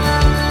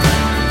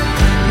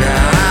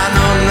 Now I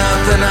know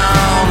nothing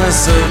on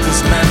this earth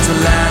is meant to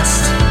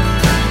last.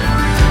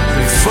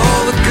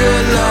 Before the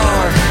good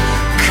Lord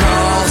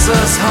calls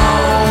us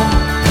home,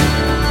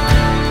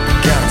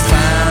 gotta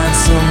find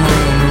some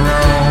room to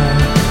roam.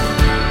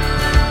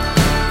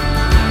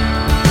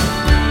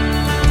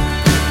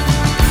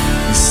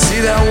 You see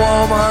that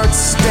Walmart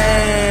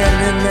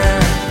standing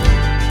there?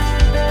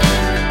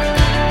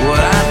 Well,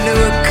 I knew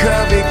a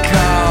cubby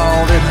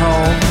called it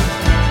home.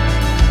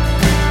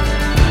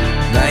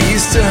 And I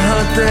used to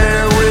hunt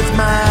there with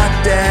my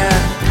dad.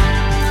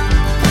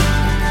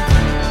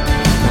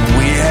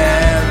 We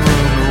had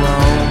room to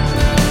roam.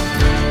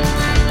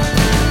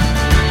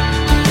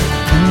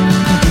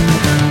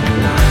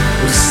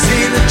 We've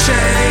seen the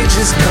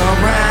changes come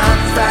round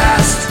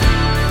fast.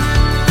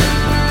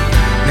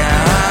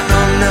 Now I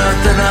know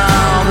nothing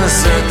on this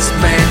earth's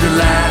made to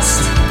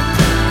last.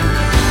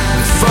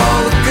 Before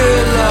the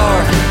good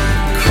Lord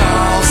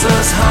calls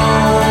us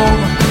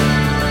home,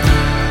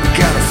 we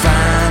gotta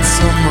find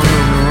some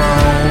room to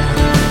roam.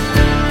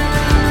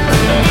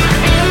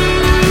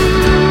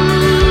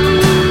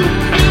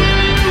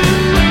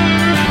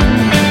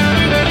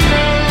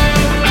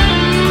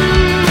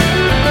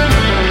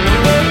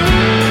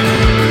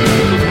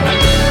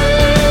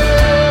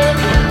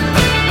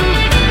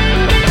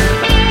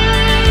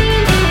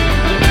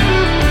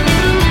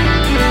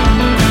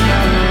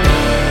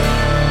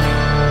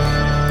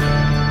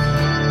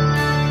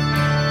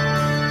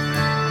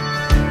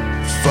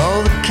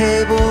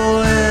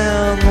 Cable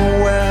and the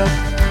web,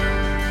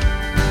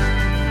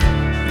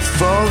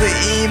 before the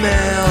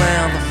email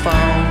and the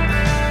phone.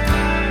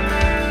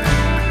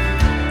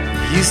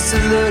 We used to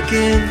look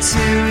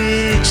into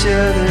each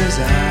other's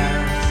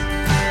eyes.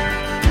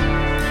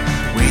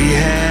 We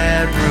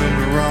had room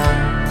to roam.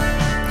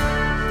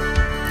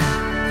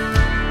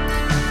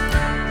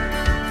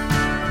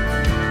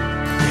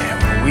 Yeah,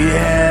 well, we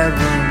had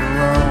room to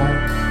roam.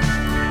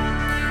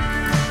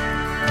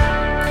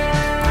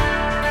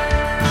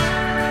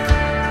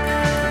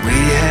 We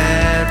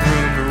had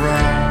room to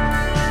roam.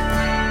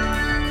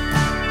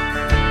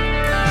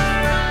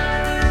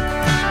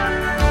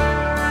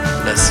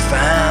 Let's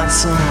find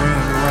some room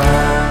to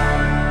roam.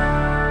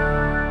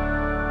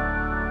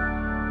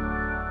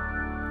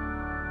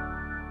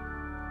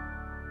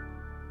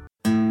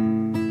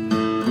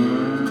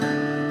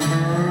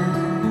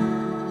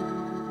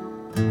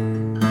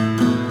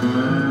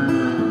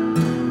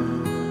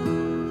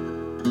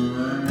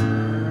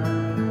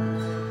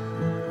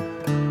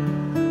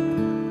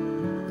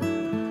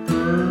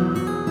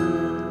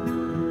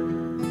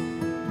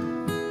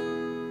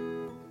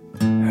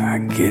 I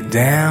get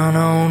down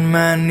on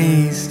my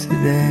knees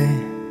today,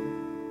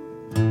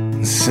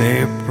 and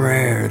say a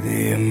prayer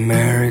the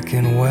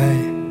American way.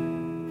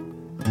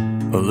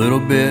 A little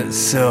bit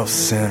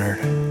self-centered,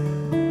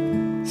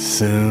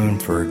 soon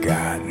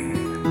forgotten.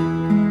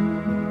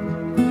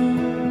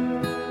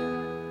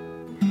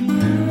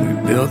 We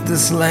built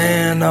this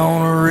land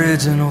on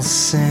original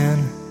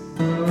sin,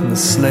 from the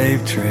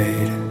slave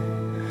trade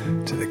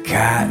to the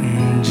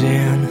cotton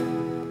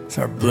gin. It's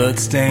our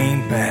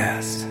bloodstained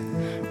past,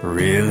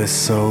 really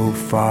so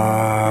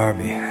far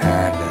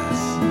behind us.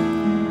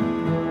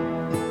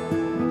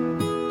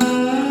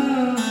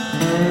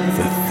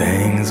 The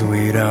things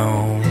we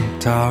don't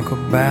talk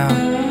about,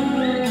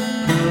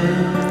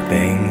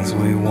 things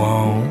we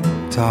won't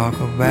talk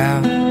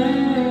about,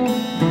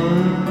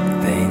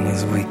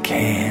 things we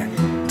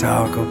can't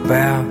talk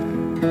about.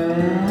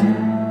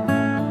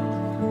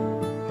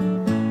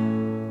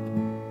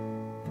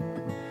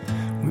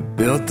 We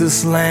built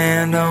this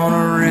land on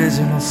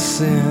original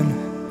sin,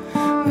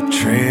 the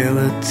Trail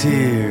of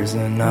Tears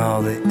and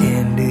all the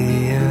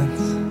Indians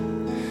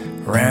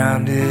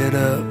rounded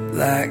up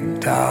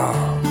like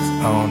dogs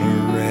on the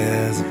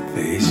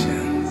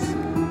reservations.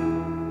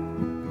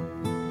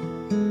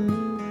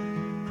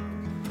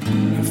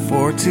 And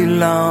for too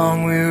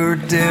long we were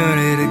doing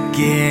it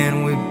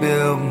again. We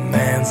built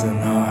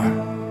Manzanar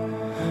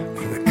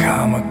for the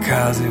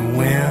kamikaze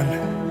wind,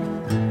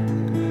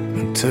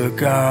 and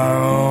took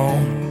our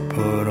own,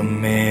 put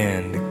them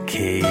into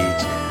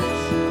cages.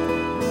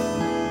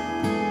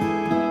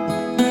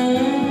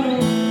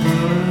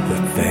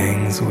 The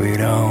things we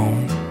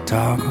don't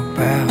talk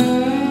about,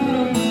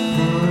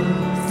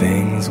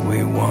 things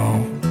we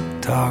won't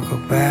talk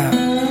about,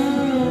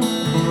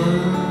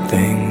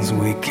 things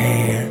we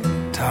can't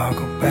talk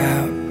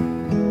about.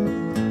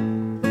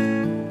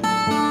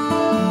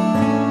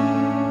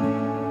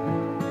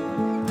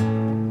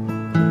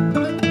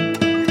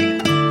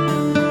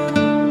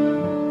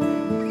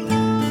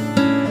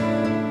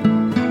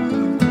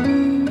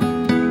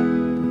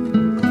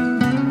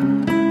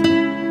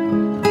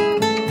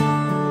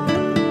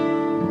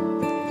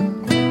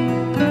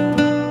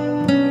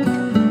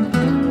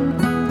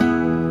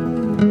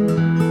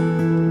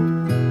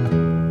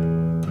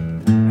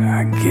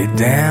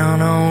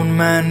 Down on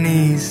my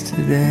knees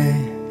today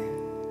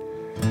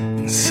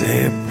and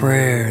say a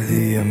prayer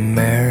the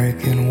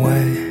American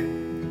way.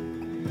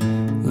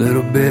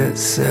 Little bit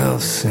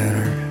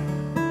self-centered,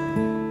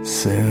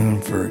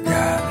 soon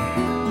forgotten.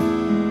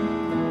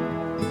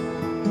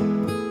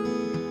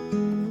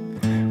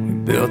 We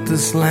built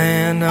this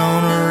land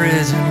on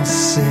original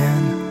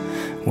sin.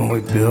 When we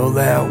build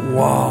that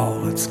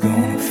wall, it's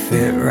gonna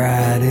fit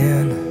right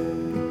in.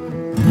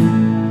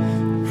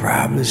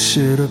 Probably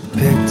should have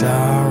picked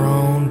our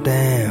own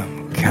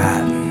damn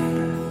cotton.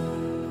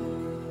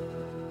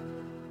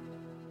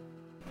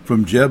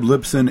 From Jeb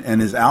Lipson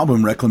and his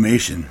album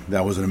Reclamation,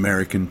 that was an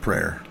American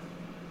prayer.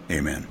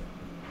 Amen.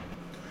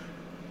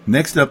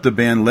 Next up, the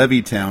band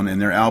Levittown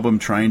and their album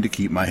Trying to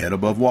Keep My Head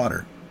Above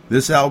Water.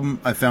 This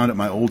album I found at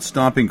my old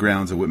stomping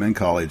grounds at Whitman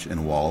College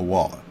in Walla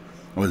Walla.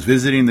 I was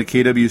visiting the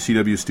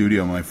KWCW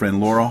studio and my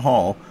friend Laura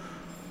Hall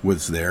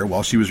was there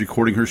while she was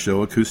recording her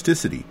show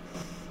Acousticity.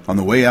 On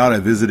the way out, I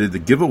visited the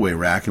giveaway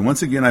rack, and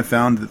once again I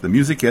found that the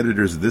music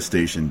editors of this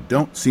station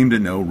don't seem to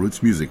know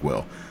roots music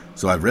well.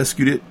 So I've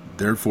rescued it.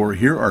 Therefore,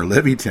 here are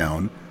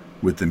Levittown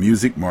with The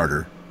Music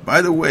Martyr.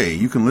 By the way,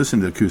 you can listen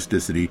to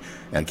Acousticity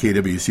at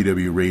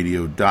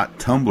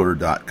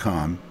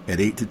kwcwradio.tumblr.com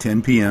at 8 to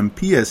 10 p.m.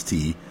 PST,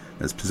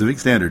 that's Pacific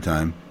Standard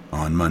Time,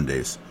 on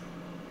Mondays.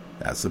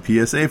 That's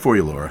the PSA for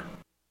you, Laura.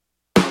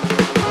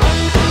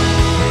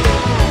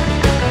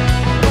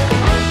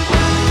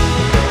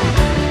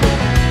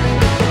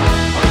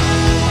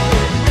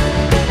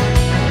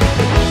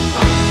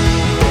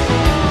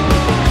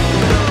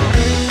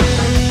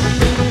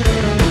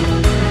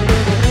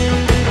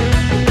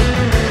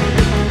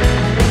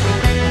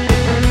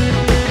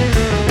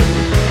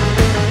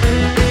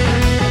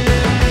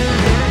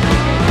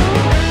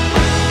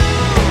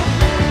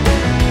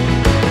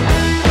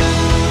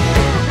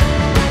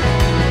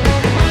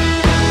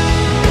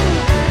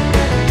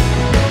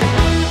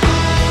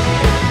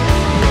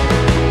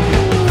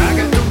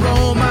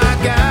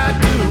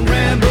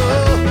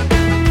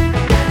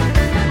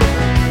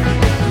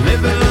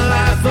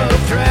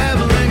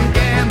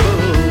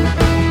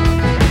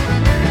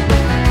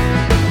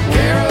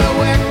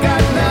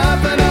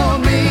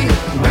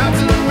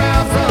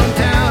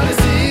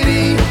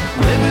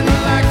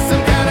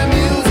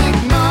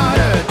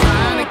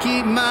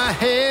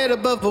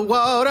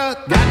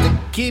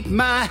 Keep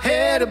my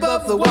head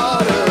above the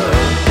water.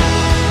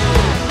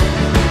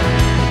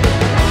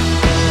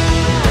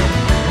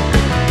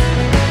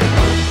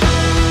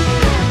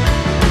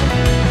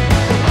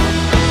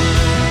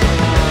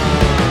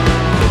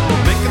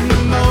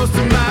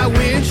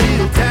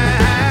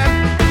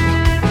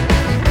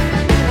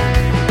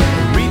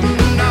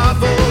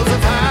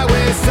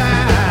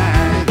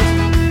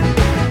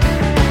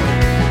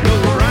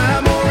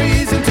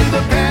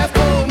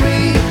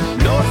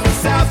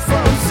 South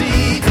from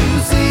sea to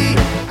sea,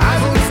 I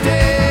won't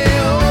stay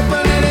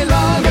open any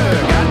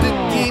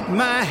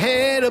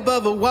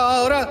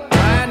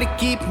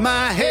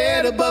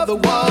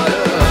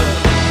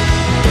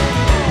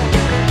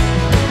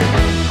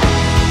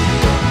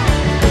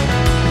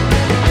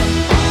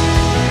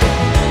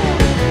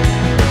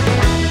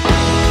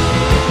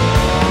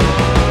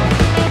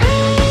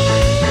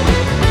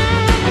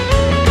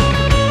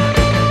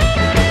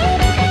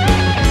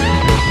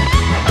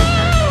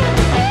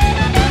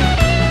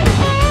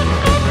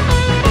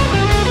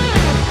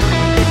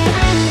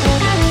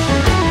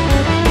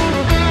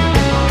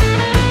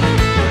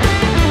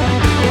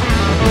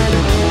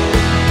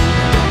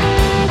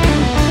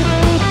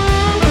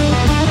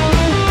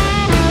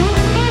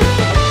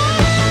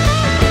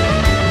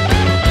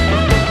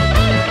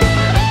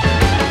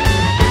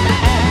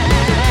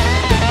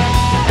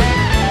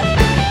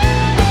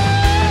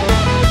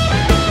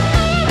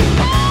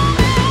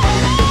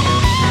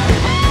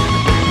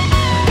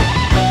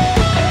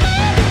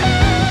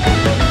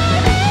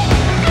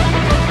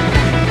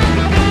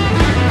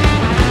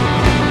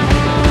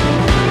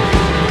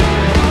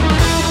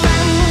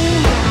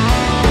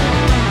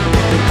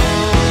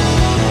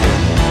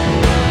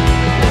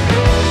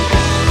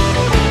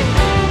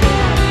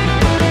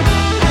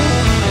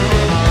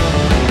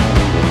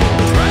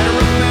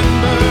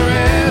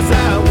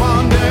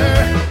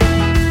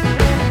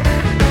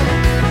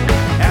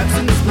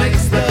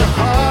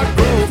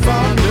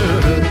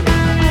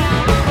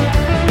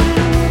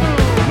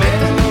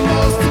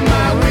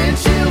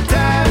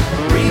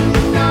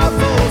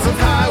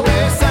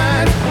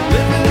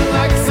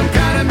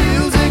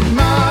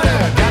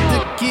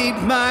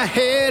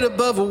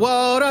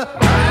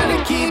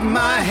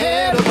my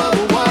head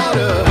above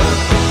water.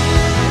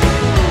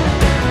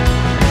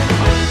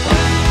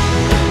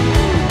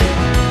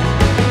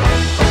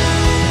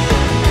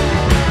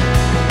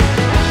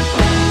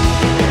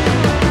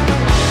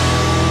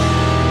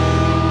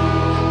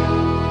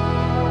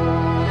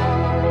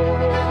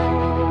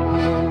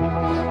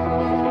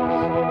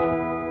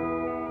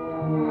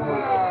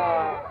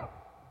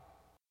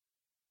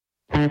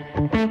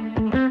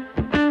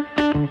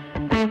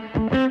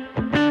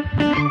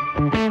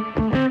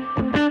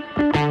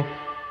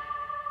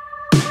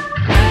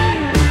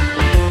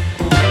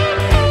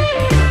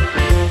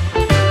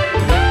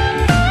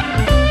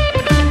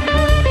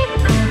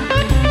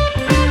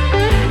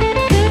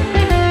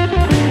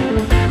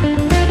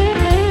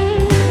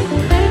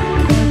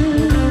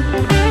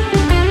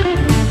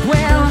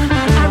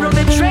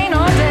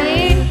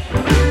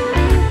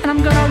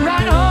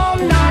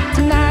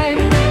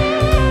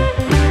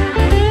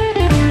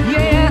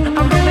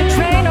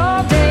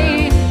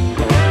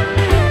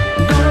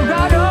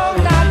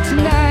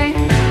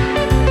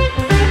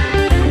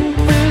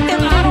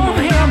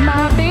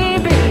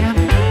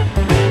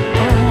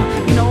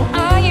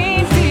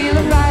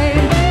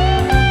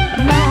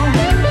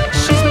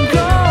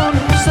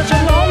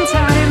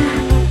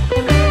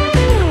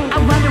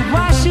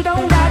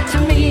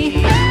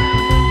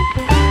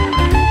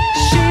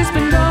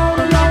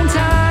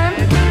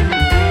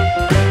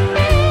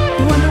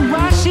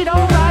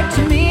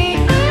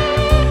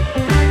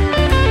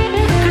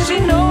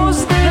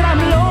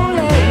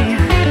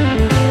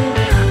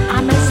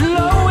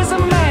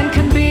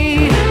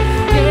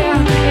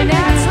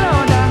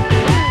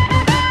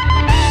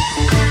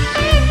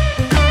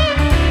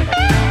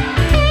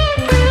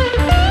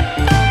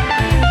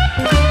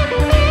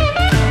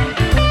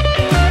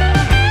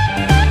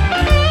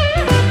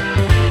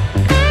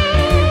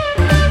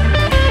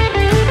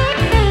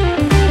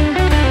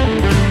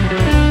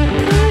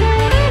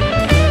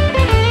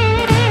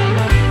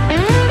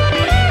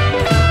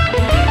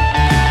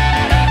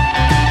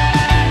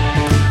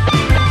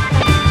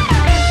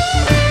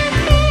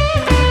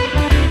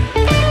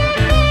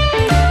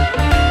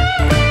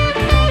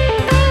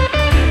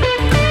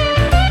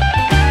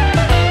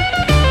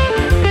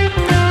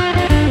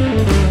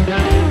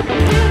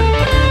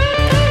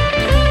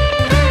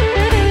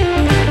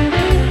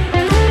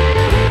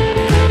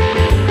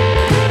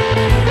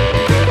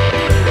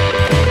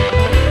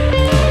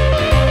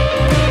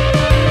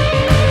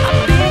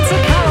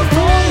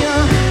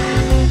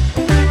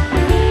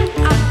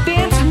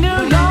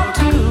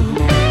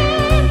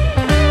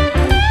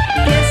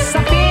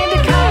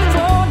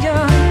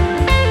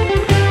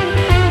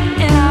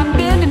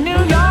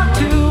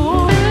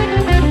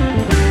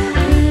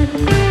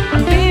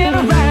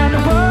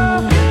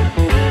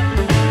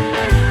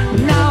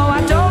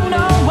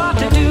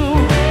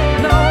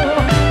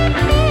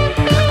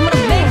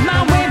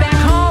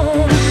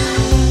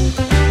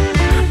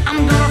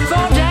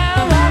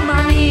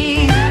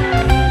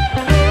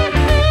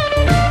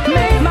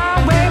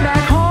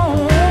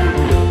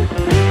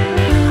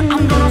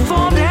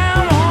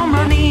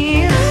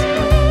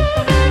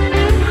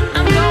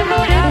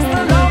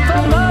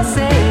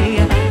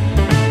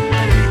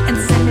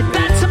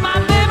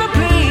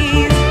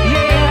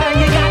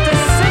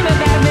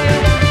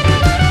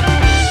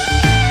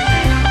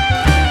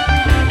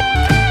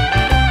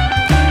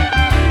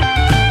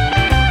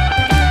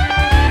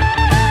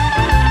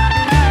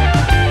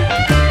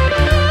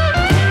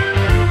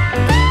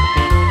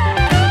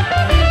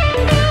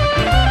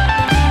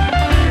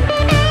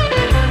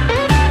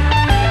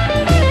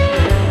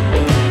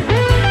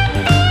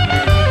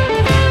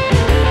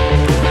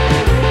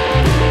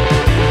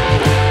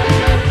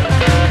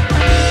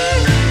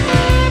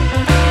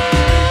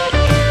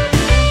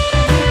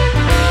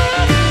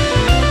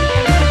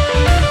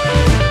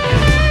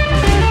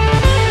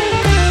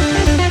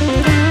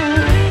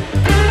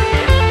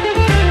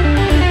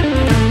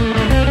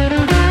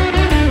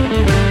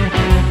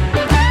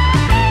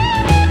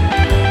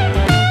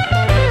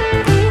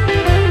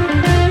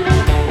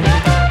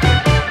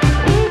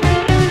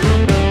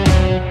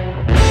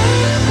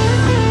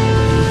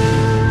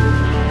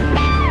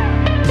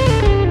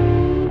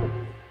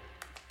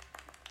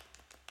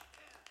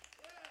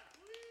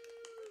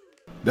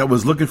 That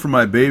was Looking for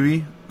My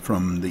Baby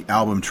from the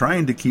album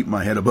Trying to Keep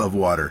My Head Above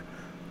Water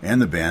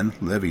and the band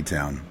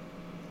Levittown.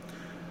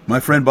 My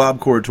friend Bob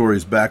Corritore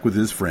is back with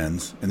his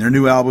friends and their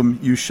new album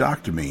You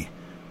Shocked Me.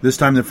 This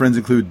time the friends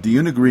include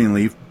Deuna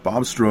Greenleaf,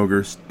 Bob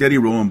Stroger, Steady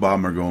Rollin' Bob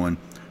Margolin,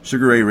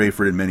 Sugar Ray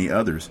Rayford, and many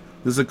others.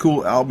 This is a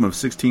cool album of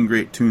 16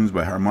 great tunes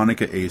by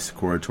harmonica ace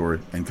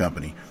Corritore and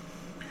company.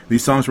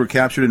 These songs were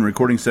captured in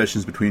recording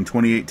sessions between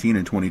 2018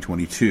 and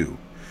 2022.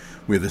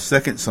 We have the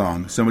second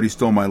song, Somebody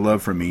Stole My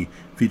Love From Me,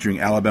 featuring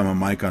Alabama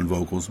Mike on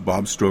vocals,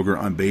 Bob Stroger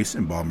on bass,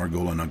 and Bob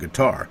Margolin on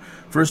guitar.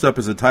 First up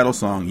is the title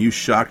song, You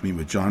Shocked Me,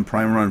 with John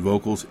Primer on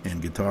vocals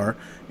and guitar,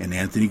 and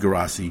Anthony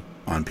Garassi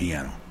on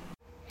piano.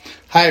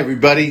 Hi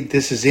everybody,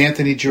 this is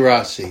Anthony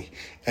Garassi,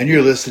 and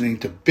you're listening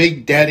to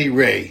Big Daddy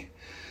Ray,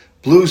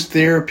 Blues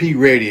Therapy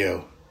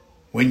Radio.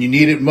 When you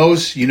need it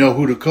most, you know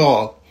who to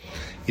call.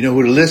 You know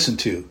who to listen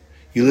to.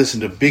 You listen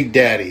to Big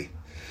Daddy,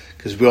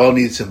 because we all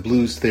need some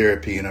blues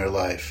therapy in our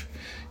life.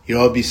 You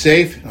all be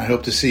safe, and I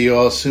hope to see you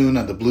all soon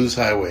on the Blues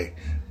Highway.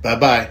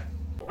 Bye-bye.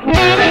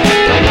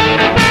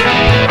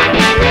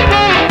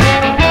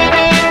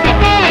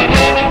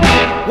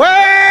 Well,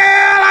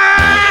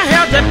 I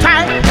held you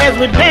tight as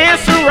we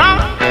danced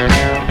around.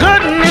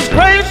 Goodness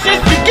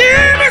gracious, you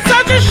give me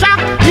such a shock.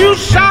 You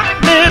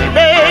shocked me,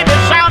 baby,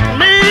 shocked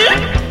me.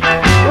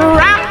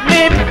 Rock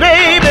me,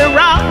 baby,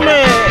 rock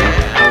me.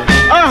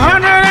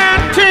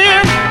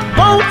 110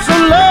 volts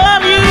of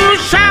love. You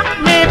shocked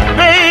me,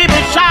 baby,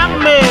 shocked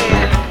me.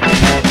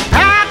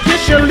 I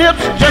kiss your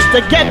lips just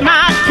to get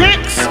my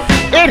kicks.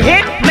 It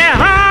hit me,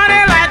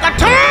 honey, like a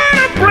ton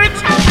of bricks.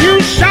 You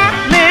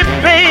shocked me,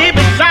 baby,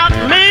 shocked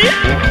me.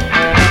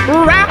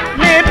 Rock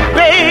me,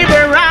 baby,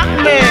 rock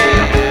me.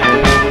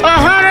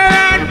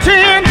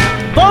 110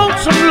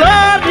 volts of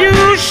love.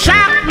 You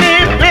shocked me,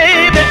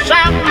 baby,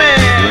 shocked me.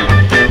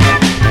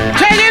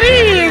 Take it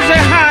easy,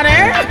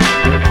 honey.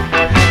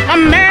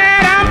 I'm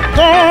mad I'm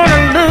gonna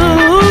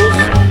lose.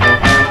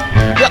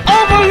 You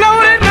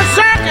overloaded my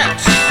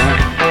circuits,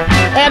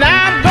 and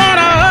I'm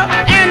gonna up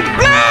and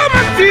blow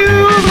my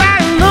fuse. I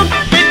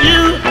looked at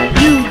you,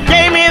 you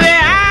gave me the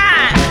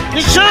eye.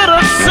 You should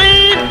have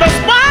seen the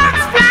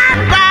sparks fly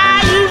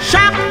by. You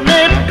shocked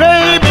me,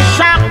 baby,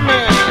 shocked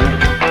me.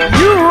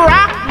 You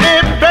rocked me,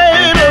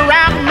 baby,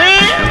 rocked me.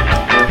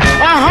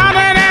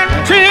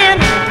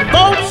 110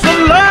 volts of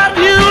love.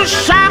 You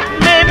shocked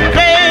me,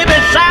 baby,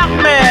 shocked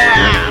me.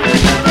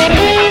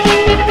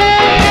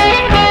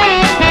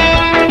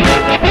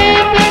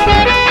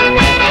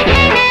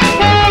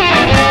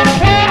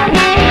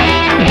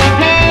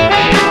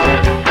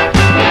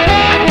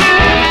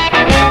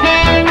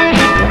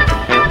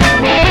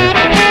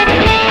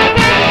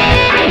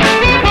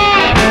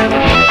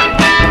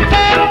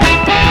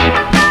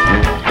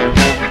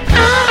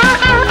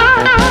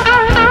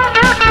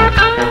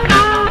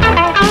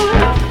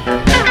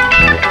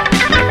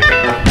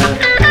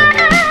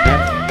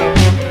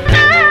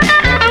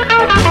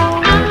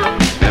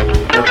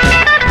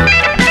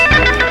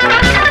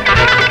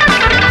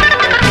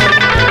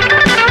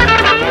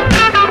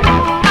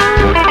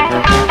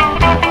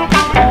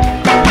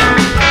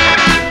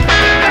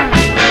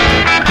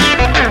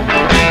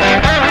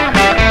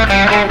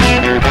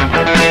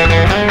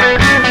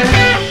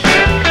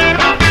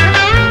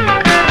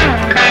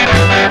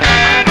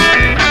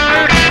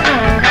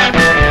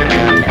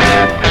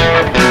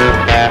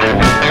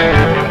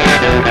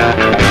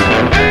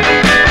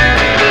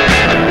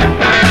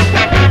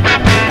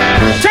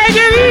 Take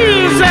it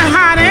easy,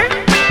 honey.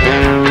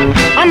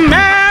 I'm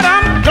mad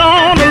I'm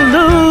gonna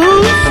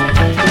lose.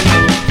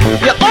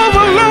 You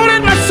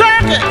overloaded my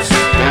circuits,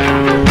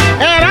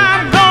 and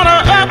I'm gonna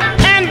up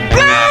and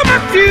blow my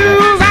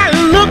fuse. I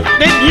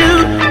looked at you,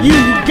 you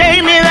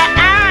gave me the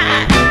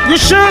eye. You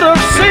should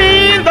have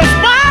seen the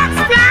sparks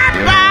fly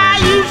by.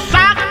 You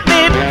shocked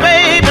me,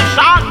 baby,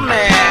 shocked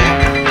me.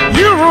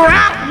 You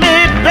rocked me,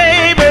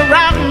 baby,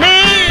 rocked me.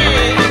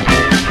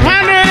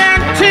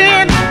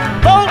 110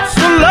 volts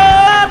of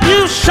love.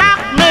 You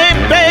shocked me,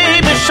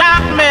 baby,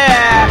 shocked me.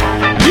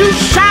 You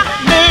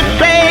shocked me,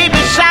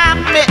 baby,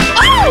 shocked me.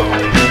 Ooh!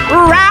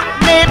 Rock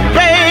me,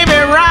 baby,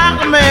 rock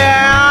me.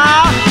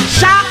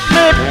 Shock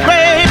me,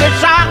 baby,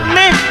 shock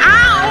me.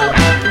 Ow!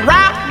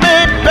 Rock me,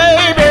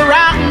 baby,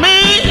 rock me.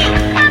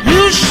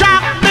 You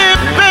shock me,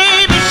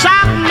 baby,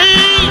 shock me.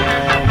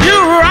 You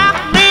rock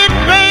me,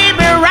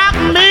 baby, rock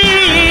me.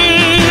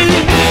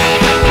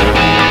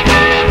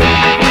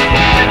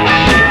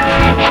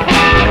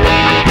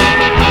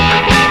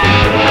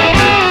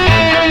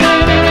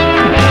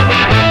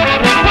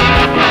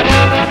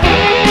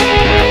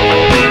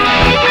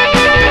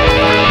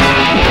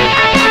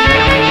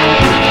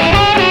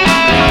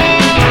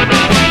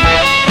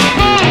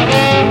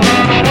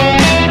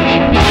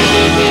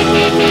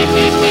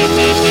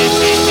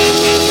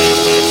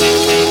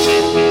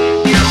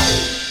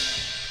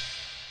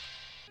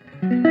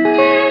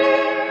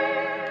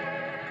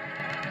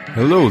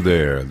 Hello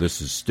there,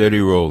 this is Steady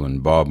Rollin',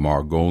 Bob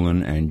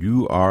Margolin, and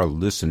you are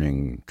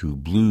listening to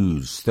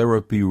Blues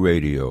Therapy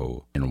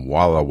Radio in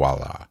Walla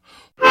Walla.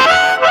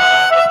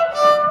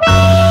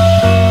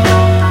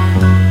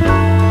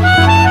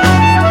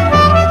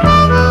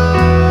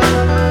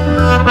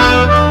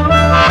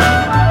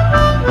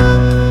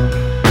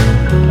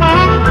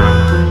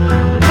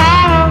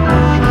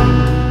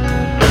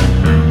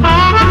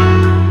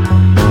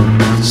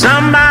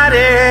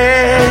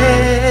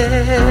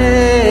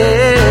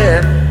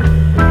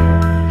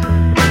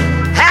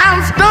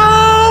 Have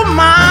stole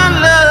my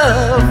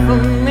love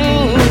from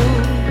me.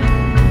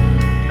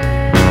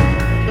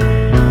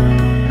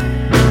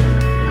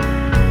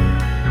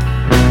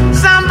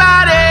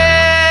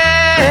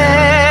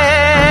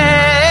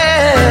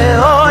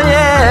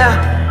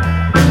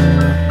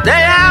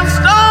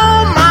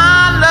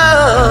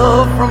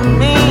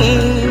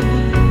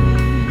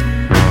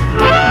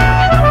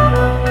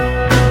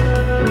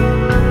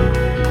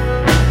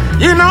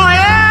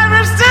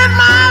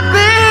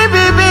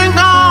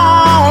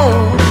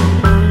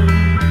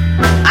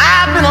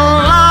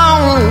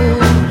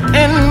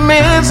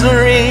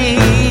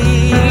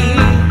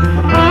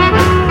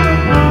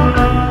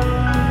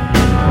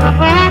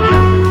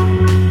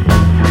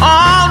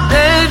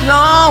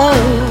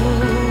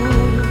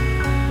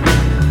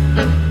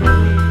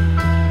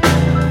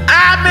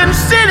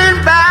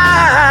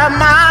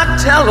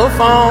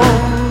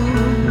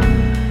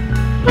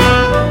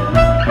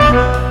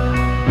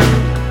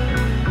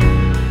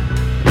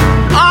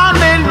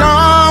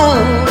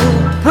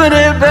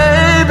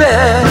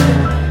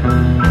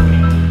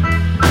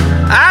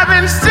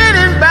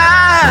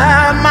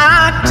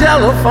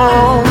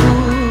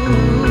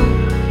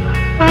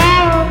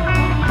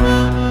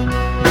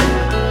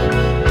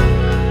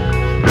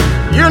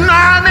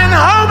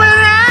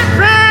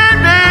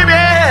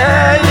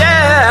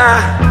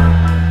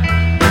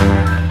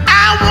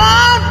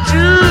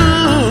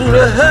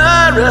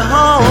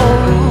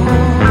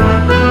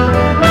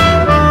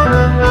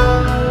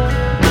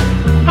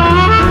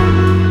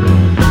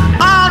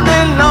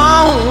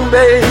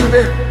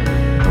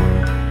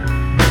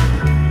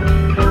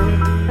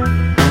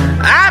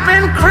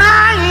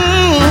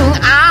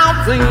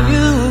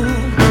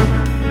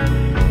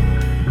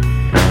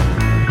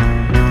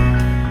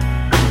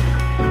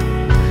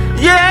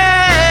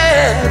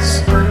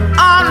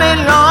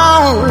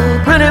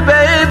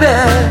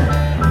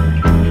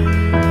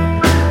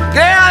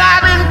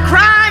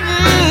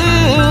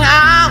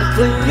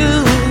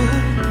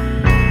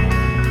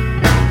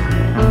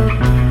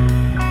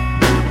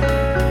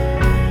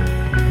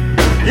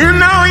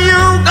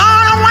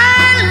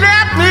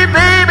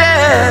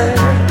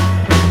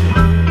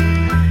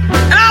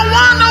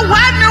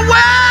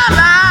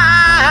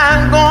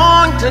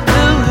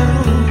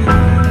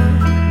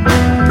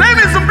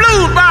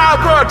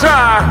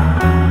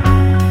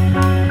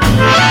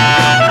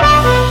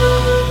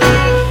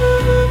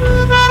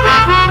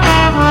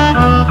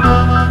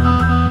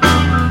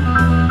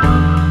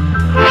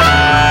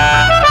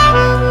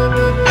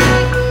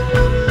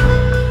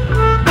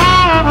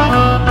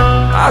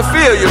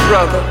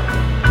 brother.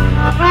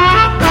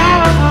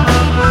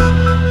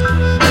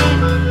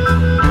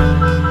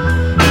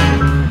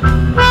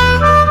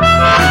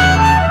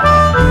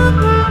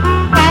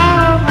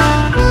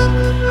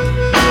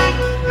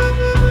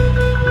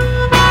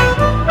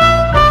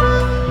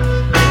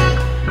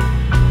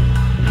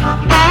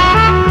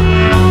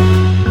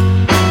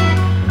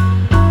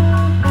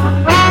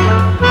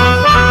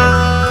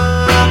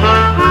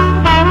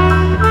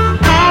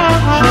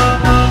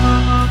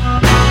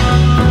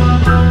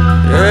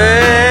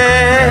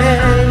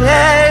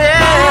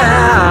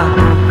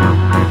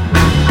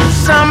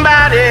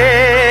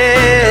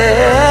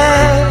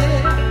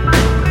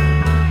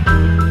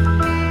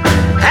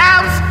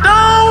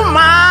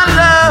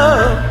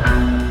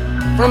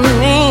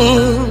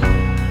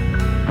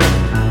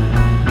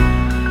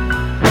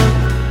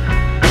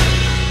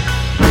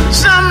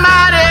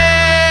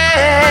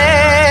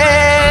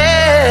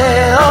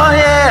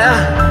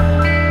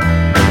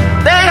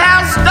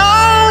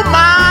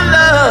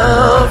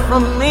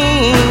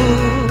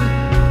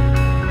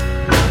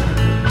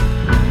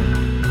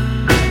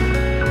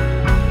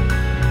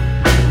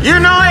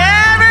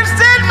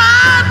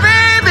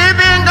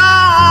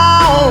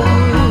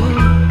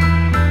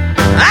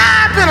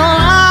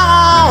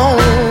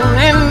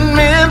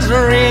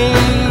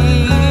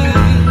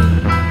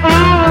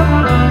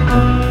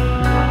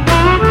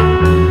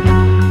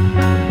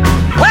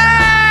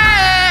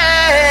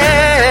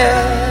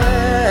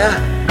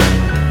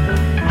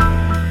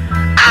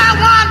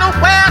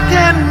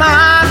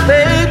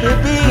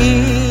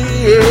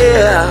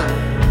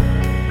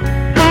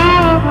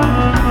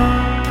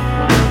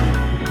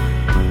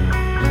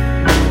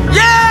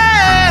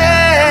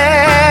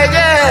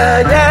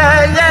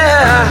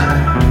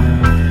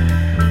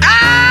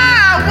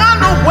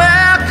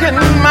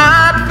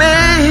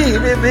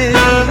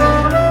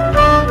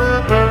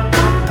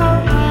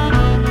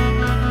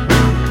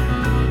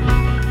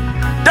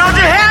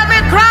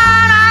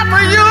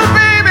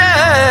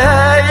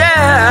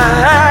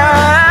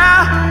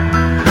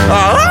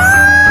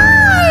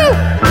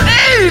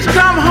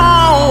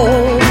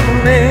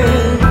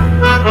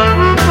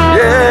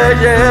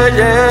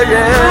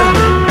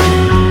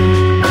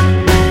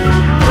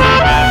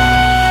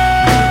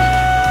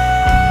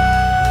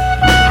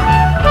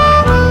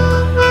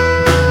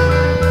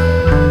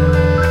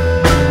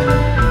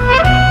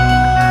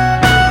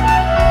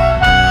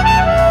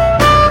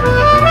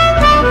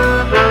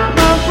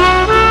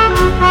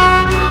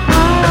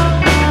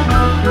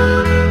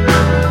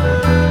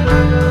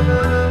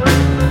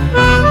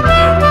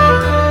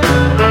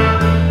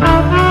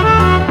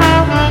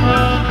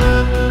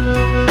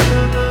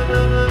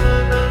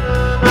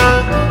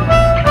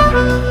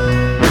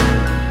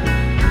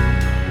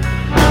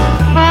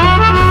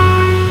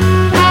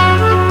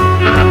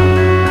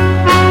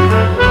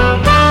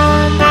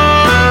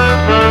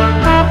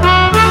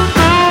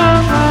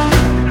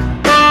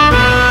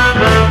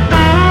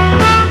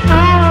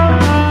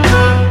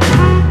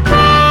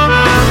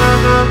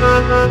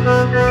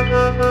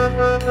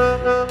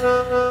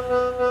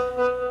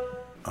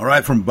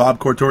 From Bob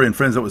Cortore and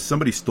Friends, that was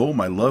Somebody Stole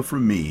My Love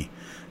From Me.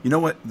 You know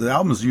what? The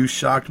albums you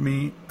shocked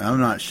me. I'm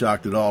not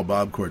shocked at all.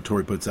 Bob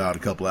Cortore puts out a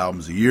couple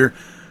albums a year,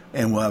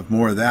 and we'll have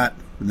more of that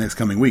the next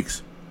coming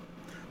weeks.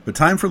 But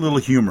time for a little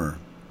humor.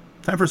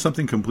 Time for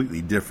something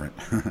completely different.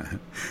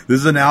 This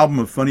is an album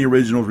of funny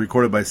originals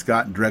recorded by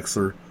Scott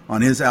Drexler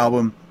on his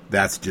album,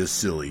 That's Just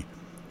Silly.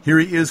 Here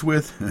he is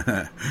with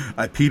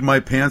I Peed My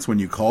Pants When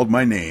You Called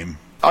My Name.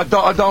 I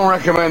don't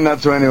recommend that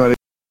to anybody.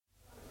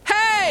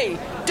 Hey!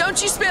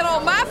 Don't you spit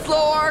on my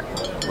floor! 1,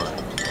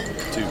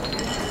 2,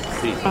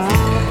 3.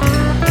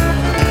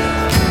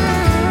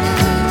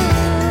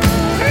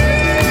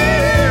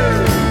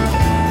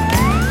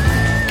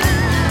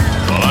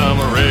 Well, I'm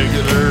a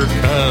regular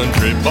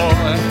country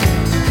boy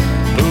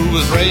who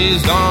was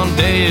raised on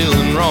Dale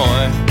and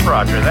Roy.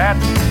 Roger that.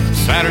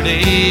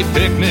 Saturday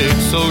picnic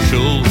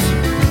socials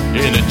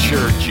in a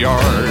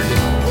churchyard.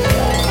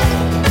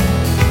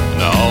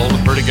 And all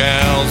the pretty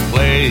gals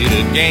played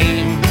a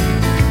game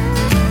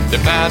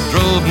that about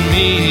drove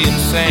me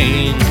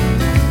insane.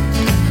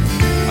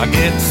 I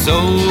get so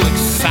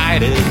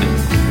excited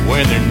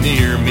when they're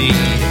near me.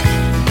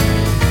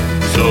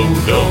 So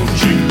don't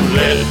you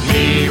let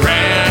me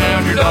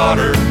round your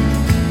daughter,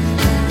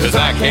 'cause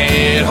I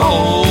can't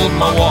hold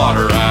my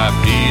water. I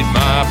peed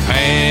my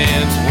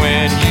pants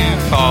when you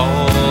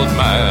called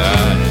my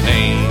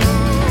name.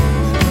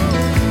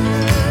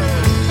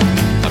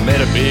 I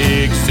met a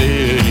big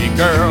city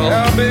girl.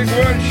 How big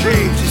was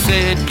she? She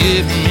said,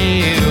 give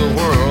me a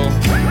whirl.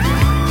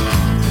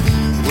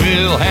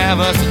 We'll have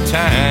us a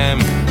time,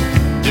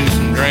 do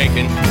some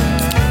drinking.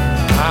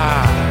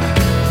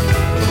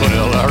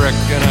 Well, I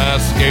reckon I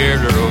scared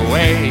her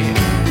away.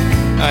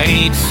 I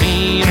ain't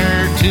seen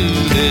her to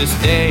this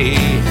day.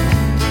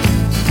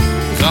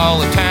 'Cause all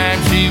the time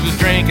she was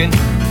drinking,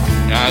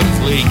 I was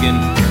leaking.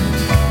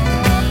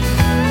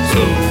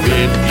 So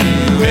if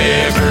you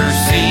ever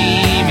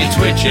see me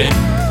twitching,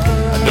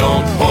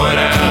 don't point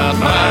out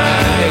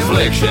my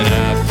affliction.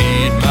 I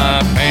peed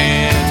my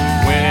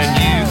pants when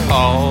you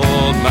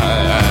called my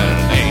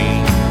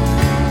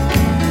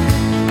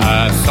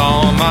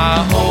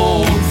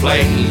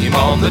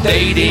on the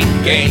dating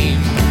game.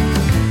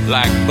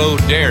 Like Bo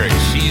Derek,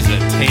 she's a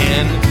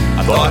 10.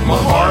 I thought my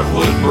heart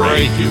would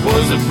break. It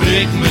was a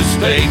big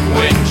mistake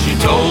when she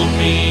told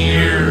me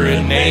you're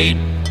an 8.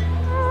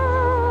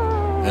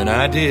 And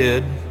I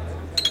did.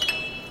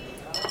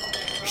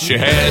 She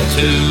had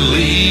to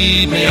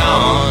lead me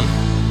on.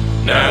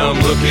 Now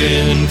I'm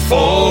looking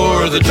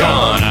for the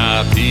John.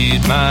 I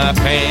peed my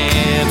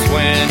pants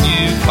when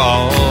you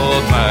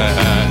called my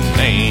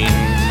name.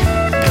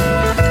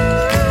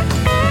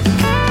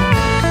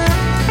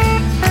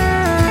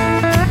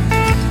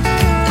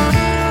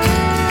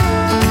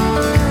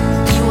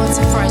 You want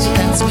some fries with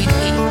that sweet pea?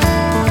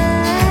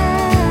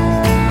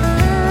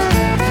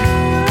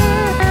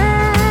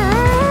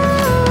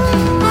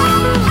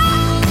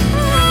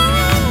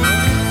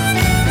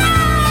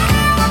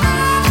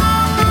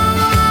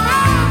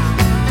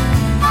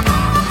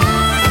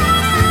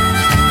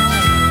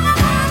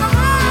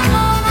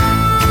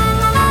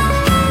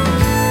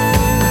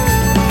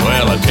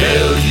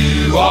 Tell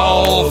you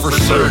all for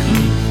certain,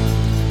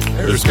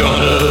 there's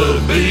gonna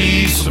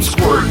be some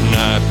squirting.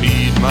 I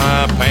peed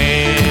my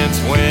pants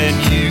when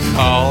you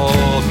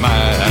called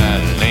my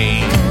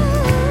name.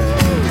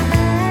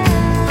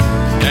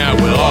 Now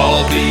we'll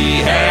all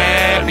be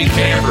happy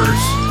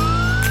campers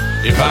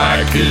if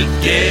I could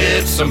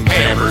get some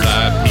Pampers.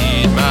 I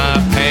peed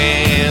my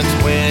pants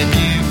when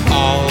you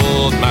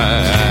called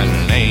my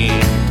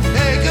name.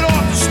 Hey, get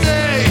off the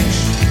stage!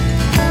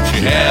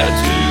 She had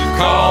to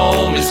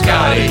call me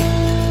Scotty.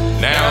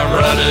 Now I'm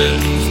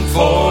running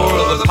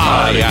for the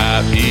potty.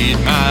 I peed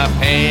my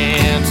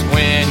pants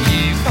when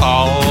you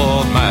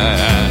called my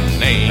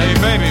name. Hey,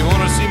 baby,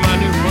 wanna see my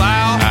new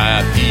blouse?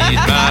 I peed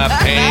my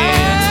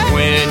pants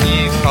when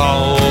you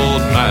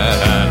called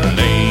my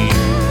name.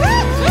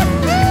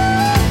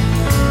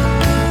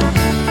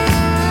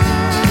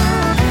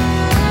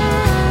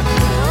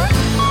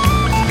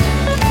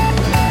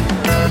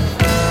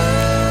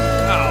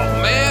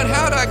 Oh, man,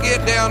 how'd I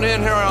get down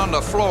in here on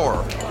the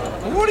floor?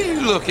 What are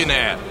you looking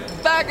at?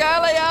 By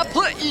golly, I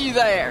put you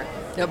there.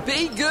 Now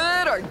be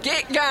good or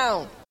get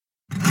gone.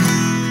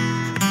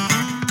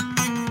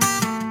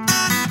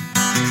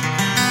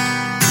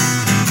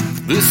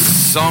 This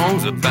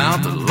song's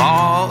about the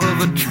law of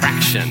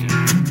attraction,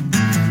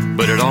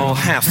 but it all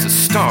has to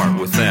start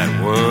with that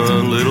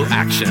one little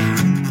action.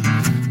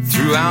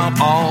 Throughout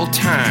all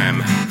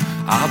time,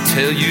 I'll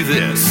tell you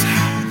this: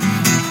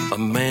 a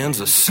man's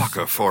a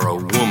sucker for a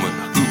woman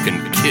who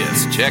can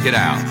kiss. Check it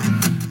out.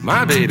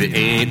 My baby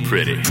ain't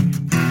pretty,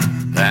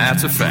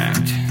 that's a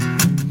fact.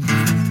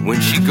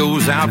 When she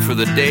goes out for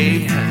the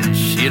day,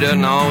 she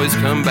doesn't always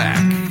come back.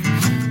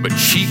 But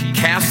she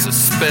casts a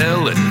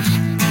spell and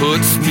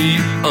puts me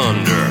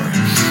under.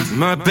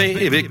 My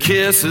baby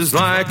kisses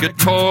like a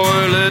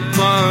toilet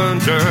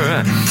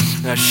plunger.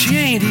 Now she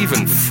ain't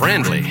even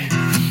friendly,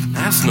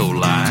 that's no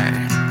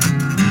lie.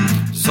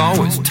 She's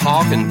always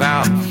talking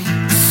about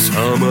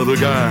some other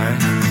guy.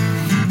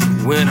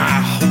 When I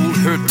hold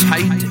her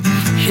tight,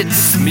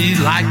 hits me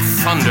like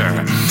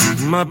thunder.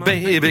 My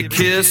baby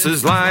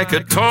kisses like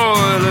a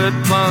toilet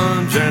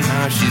plunger.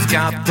 Now she's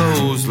got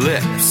those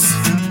lips,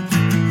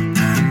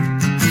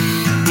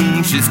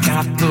 she's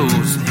got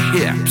those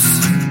hips.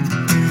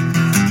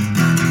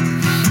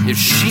 Is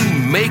she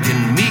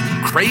making me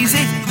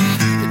crazy?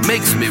 It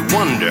makes me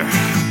wonder.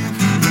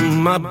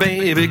 My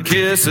baby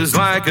kisses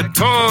like a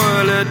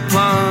toilet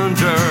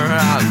plunger.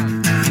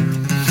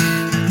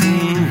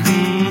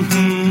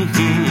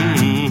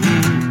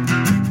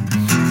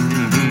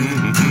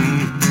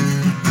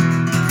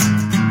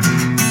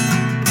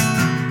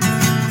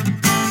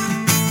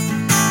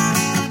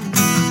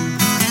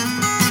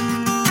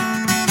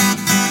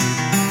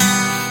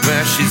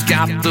 She's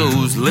got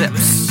those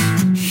lips,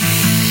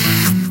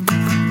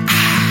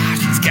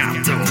 she's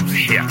got those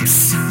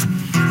hips.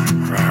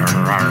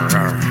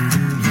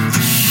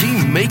 She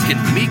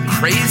making me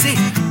crazy,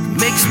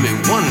 makes me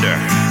wonder.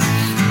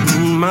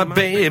 My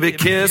baby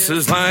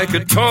kisses like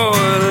a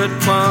toilet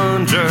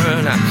plunger.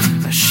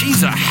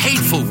 She's a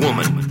hateful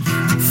woman,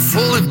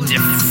 full of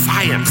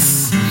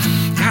defiance.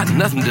 Got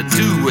nothing to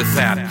do with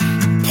that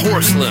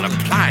porcelain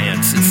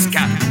appliance. It's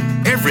got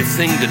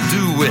everything to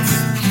do with,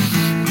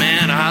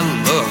 man, I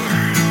love her.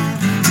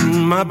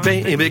 My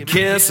baby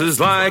kisses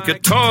like a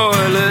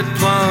toilet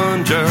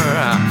plunger.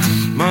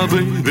 My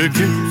baby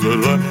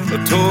kisses like a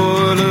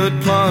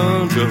toilet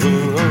plunger.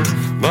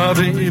 My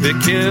baby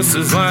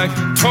kisses like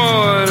a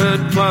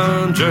toilet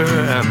plunger.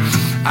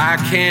 I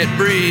can't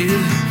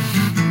breathe,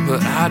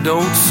 but I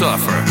don't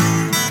suffer.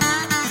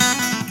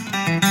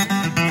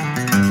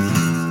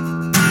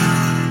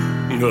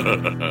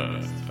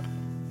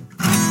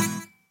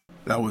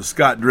 That was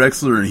Scott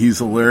Drexler, and he's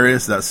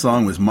hilarious. That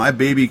song was My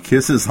Baby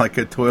Kisses Like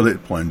a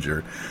Toilet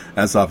Plunger.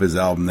 That's off his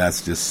album,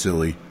 That's Just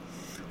Silly.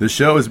 The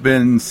show has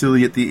been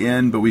silly at the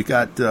end, but we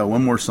got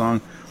one more song.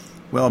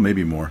 Well,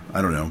 maybe more.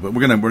 I don't know. But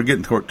we're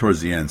getting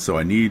towards the end, so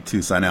I need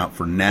to sign out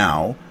for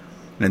now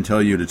and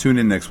tell you to tune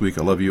in next week.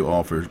 I love you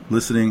all for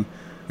listening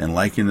and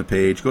liking the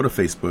page. Go to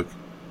Facebook,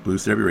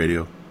 Blues Therapy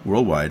Radio,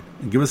 worldwide,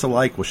 and give us a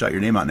like. We'll shout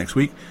your name out next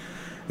week.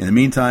 In the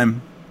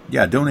meantime,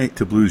 Yeah, donate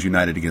to Blues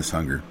United Against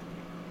Hunger.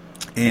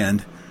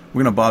 And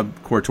we're going to Bob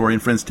Corritori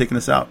and friends taking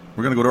us out.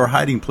 We're going to go to our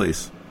hiding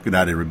place. Good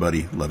night,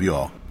 everybody. Love you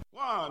all.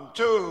 1,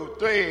 2,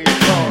 3,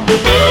 4.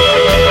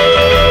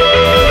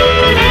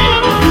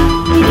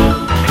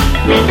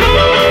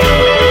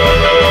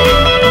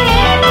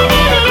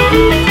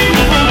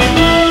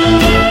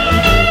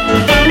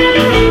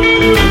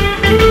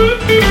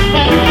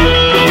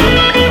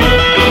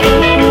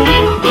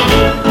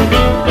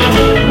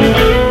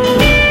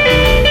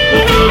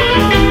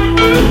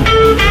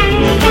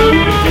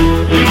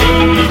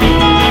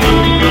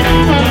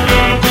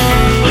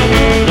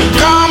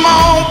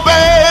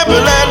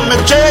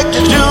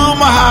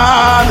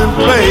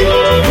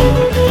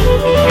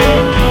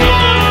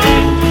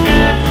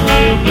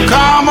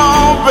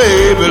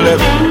 Baby, let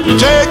me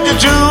take you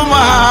to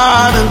my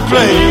hiding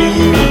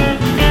place.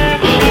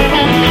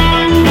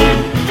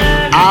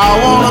 I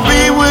wanna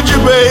be with you,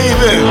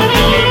 baby,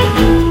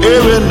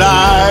 every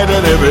night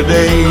and every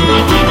day.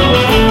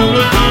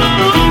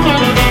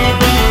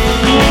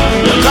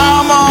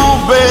 Come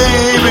on,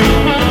 baby,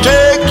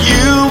 take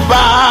you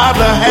by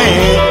the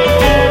hand.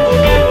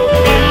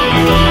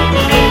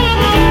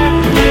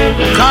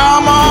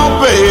 Come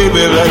on,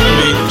 baby, let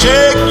me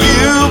take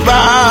you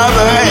by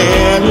the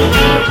hand.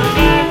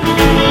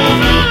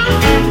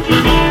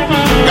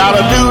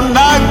 Gotta do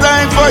nice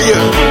things for you,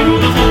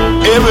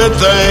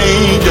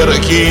 everything that I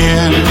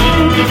can.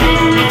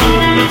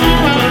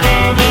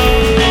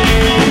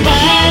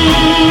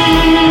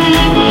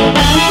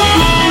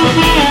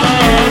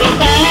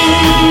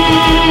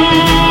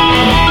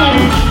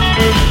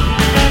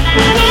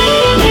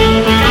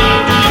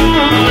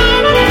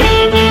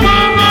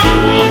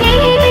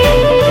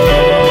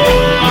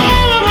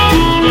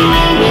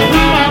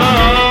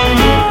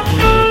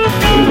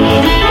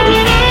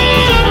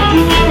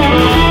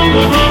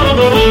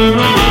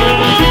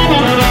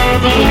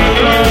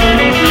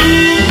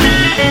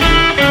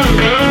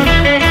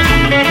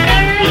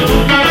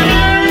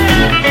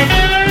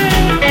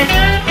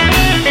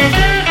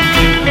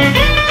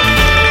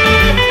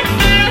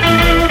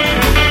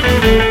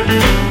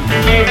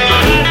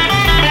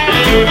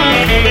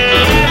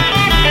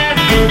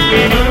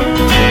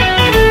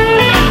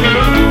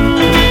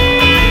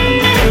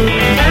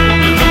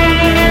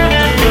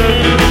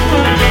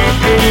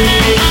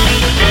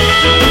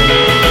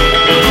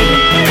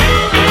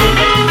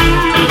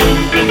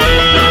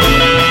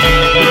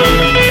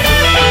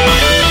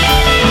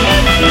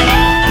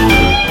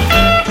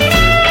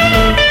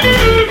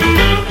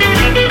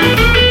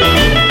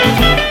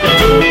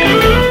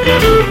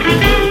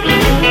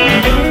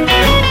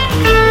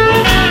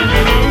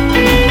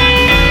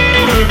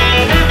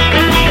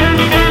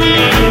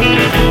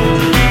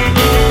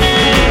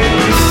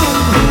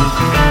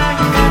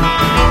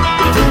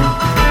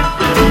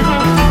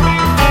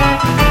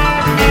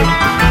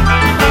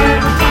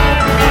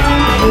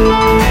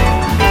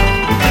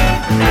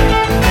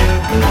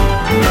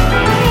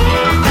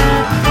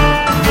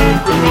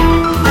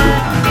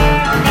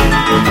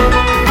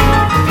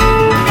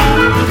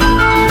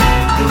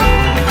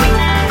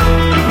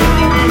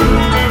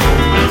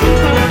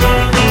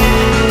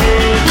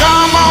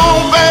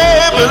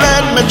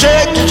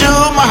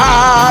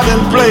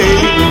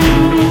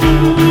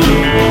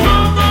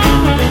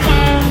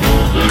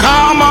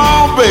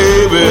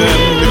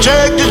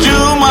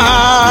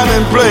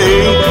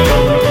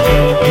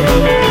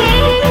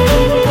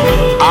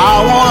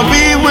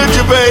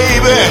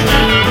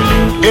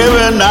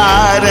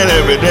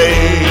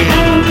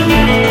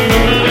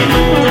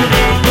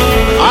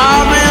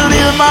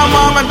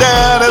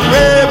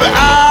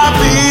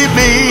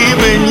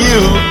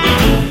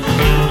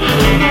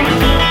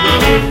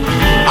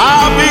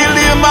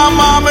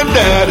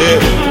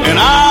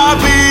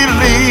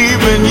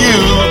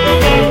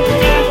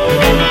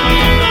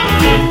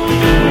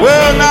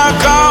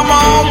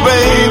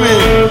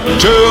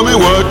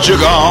 What you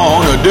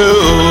gonna do?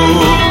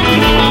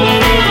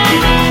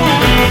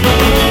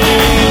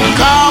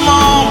 Come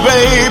on,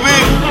 baby,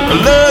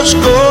 let's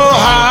go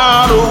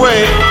hide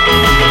away.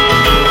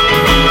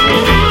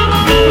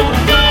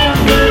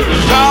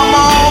 Come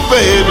on,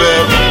 baby,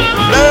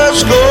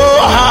 let's go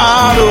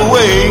hide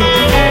away.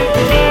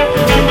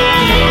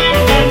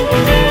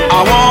 I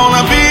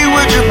wanna be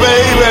with you,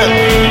 baby,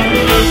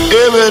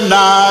 every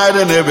night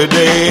and every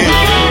day.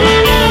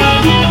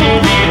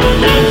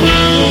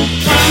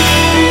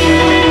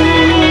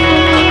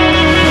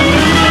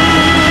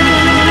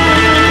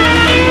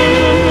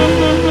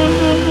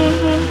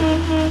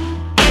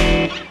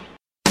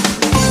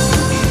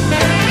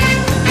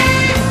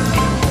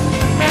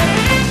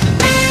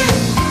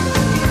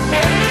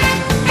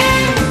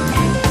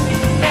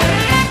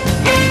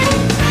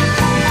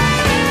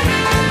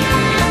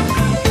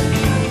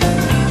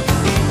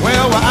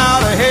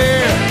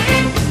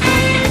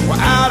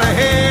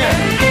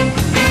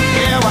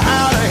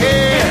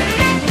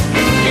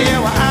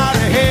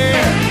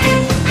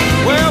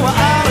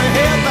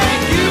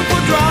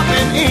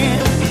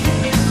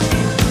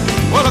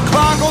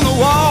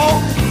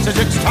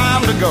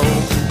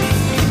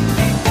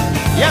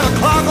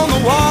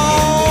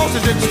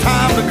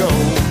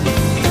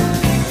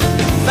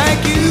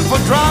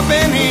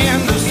 popping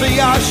in to see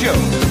our show.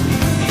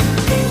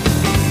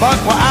 But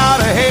we're out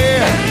of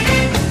here.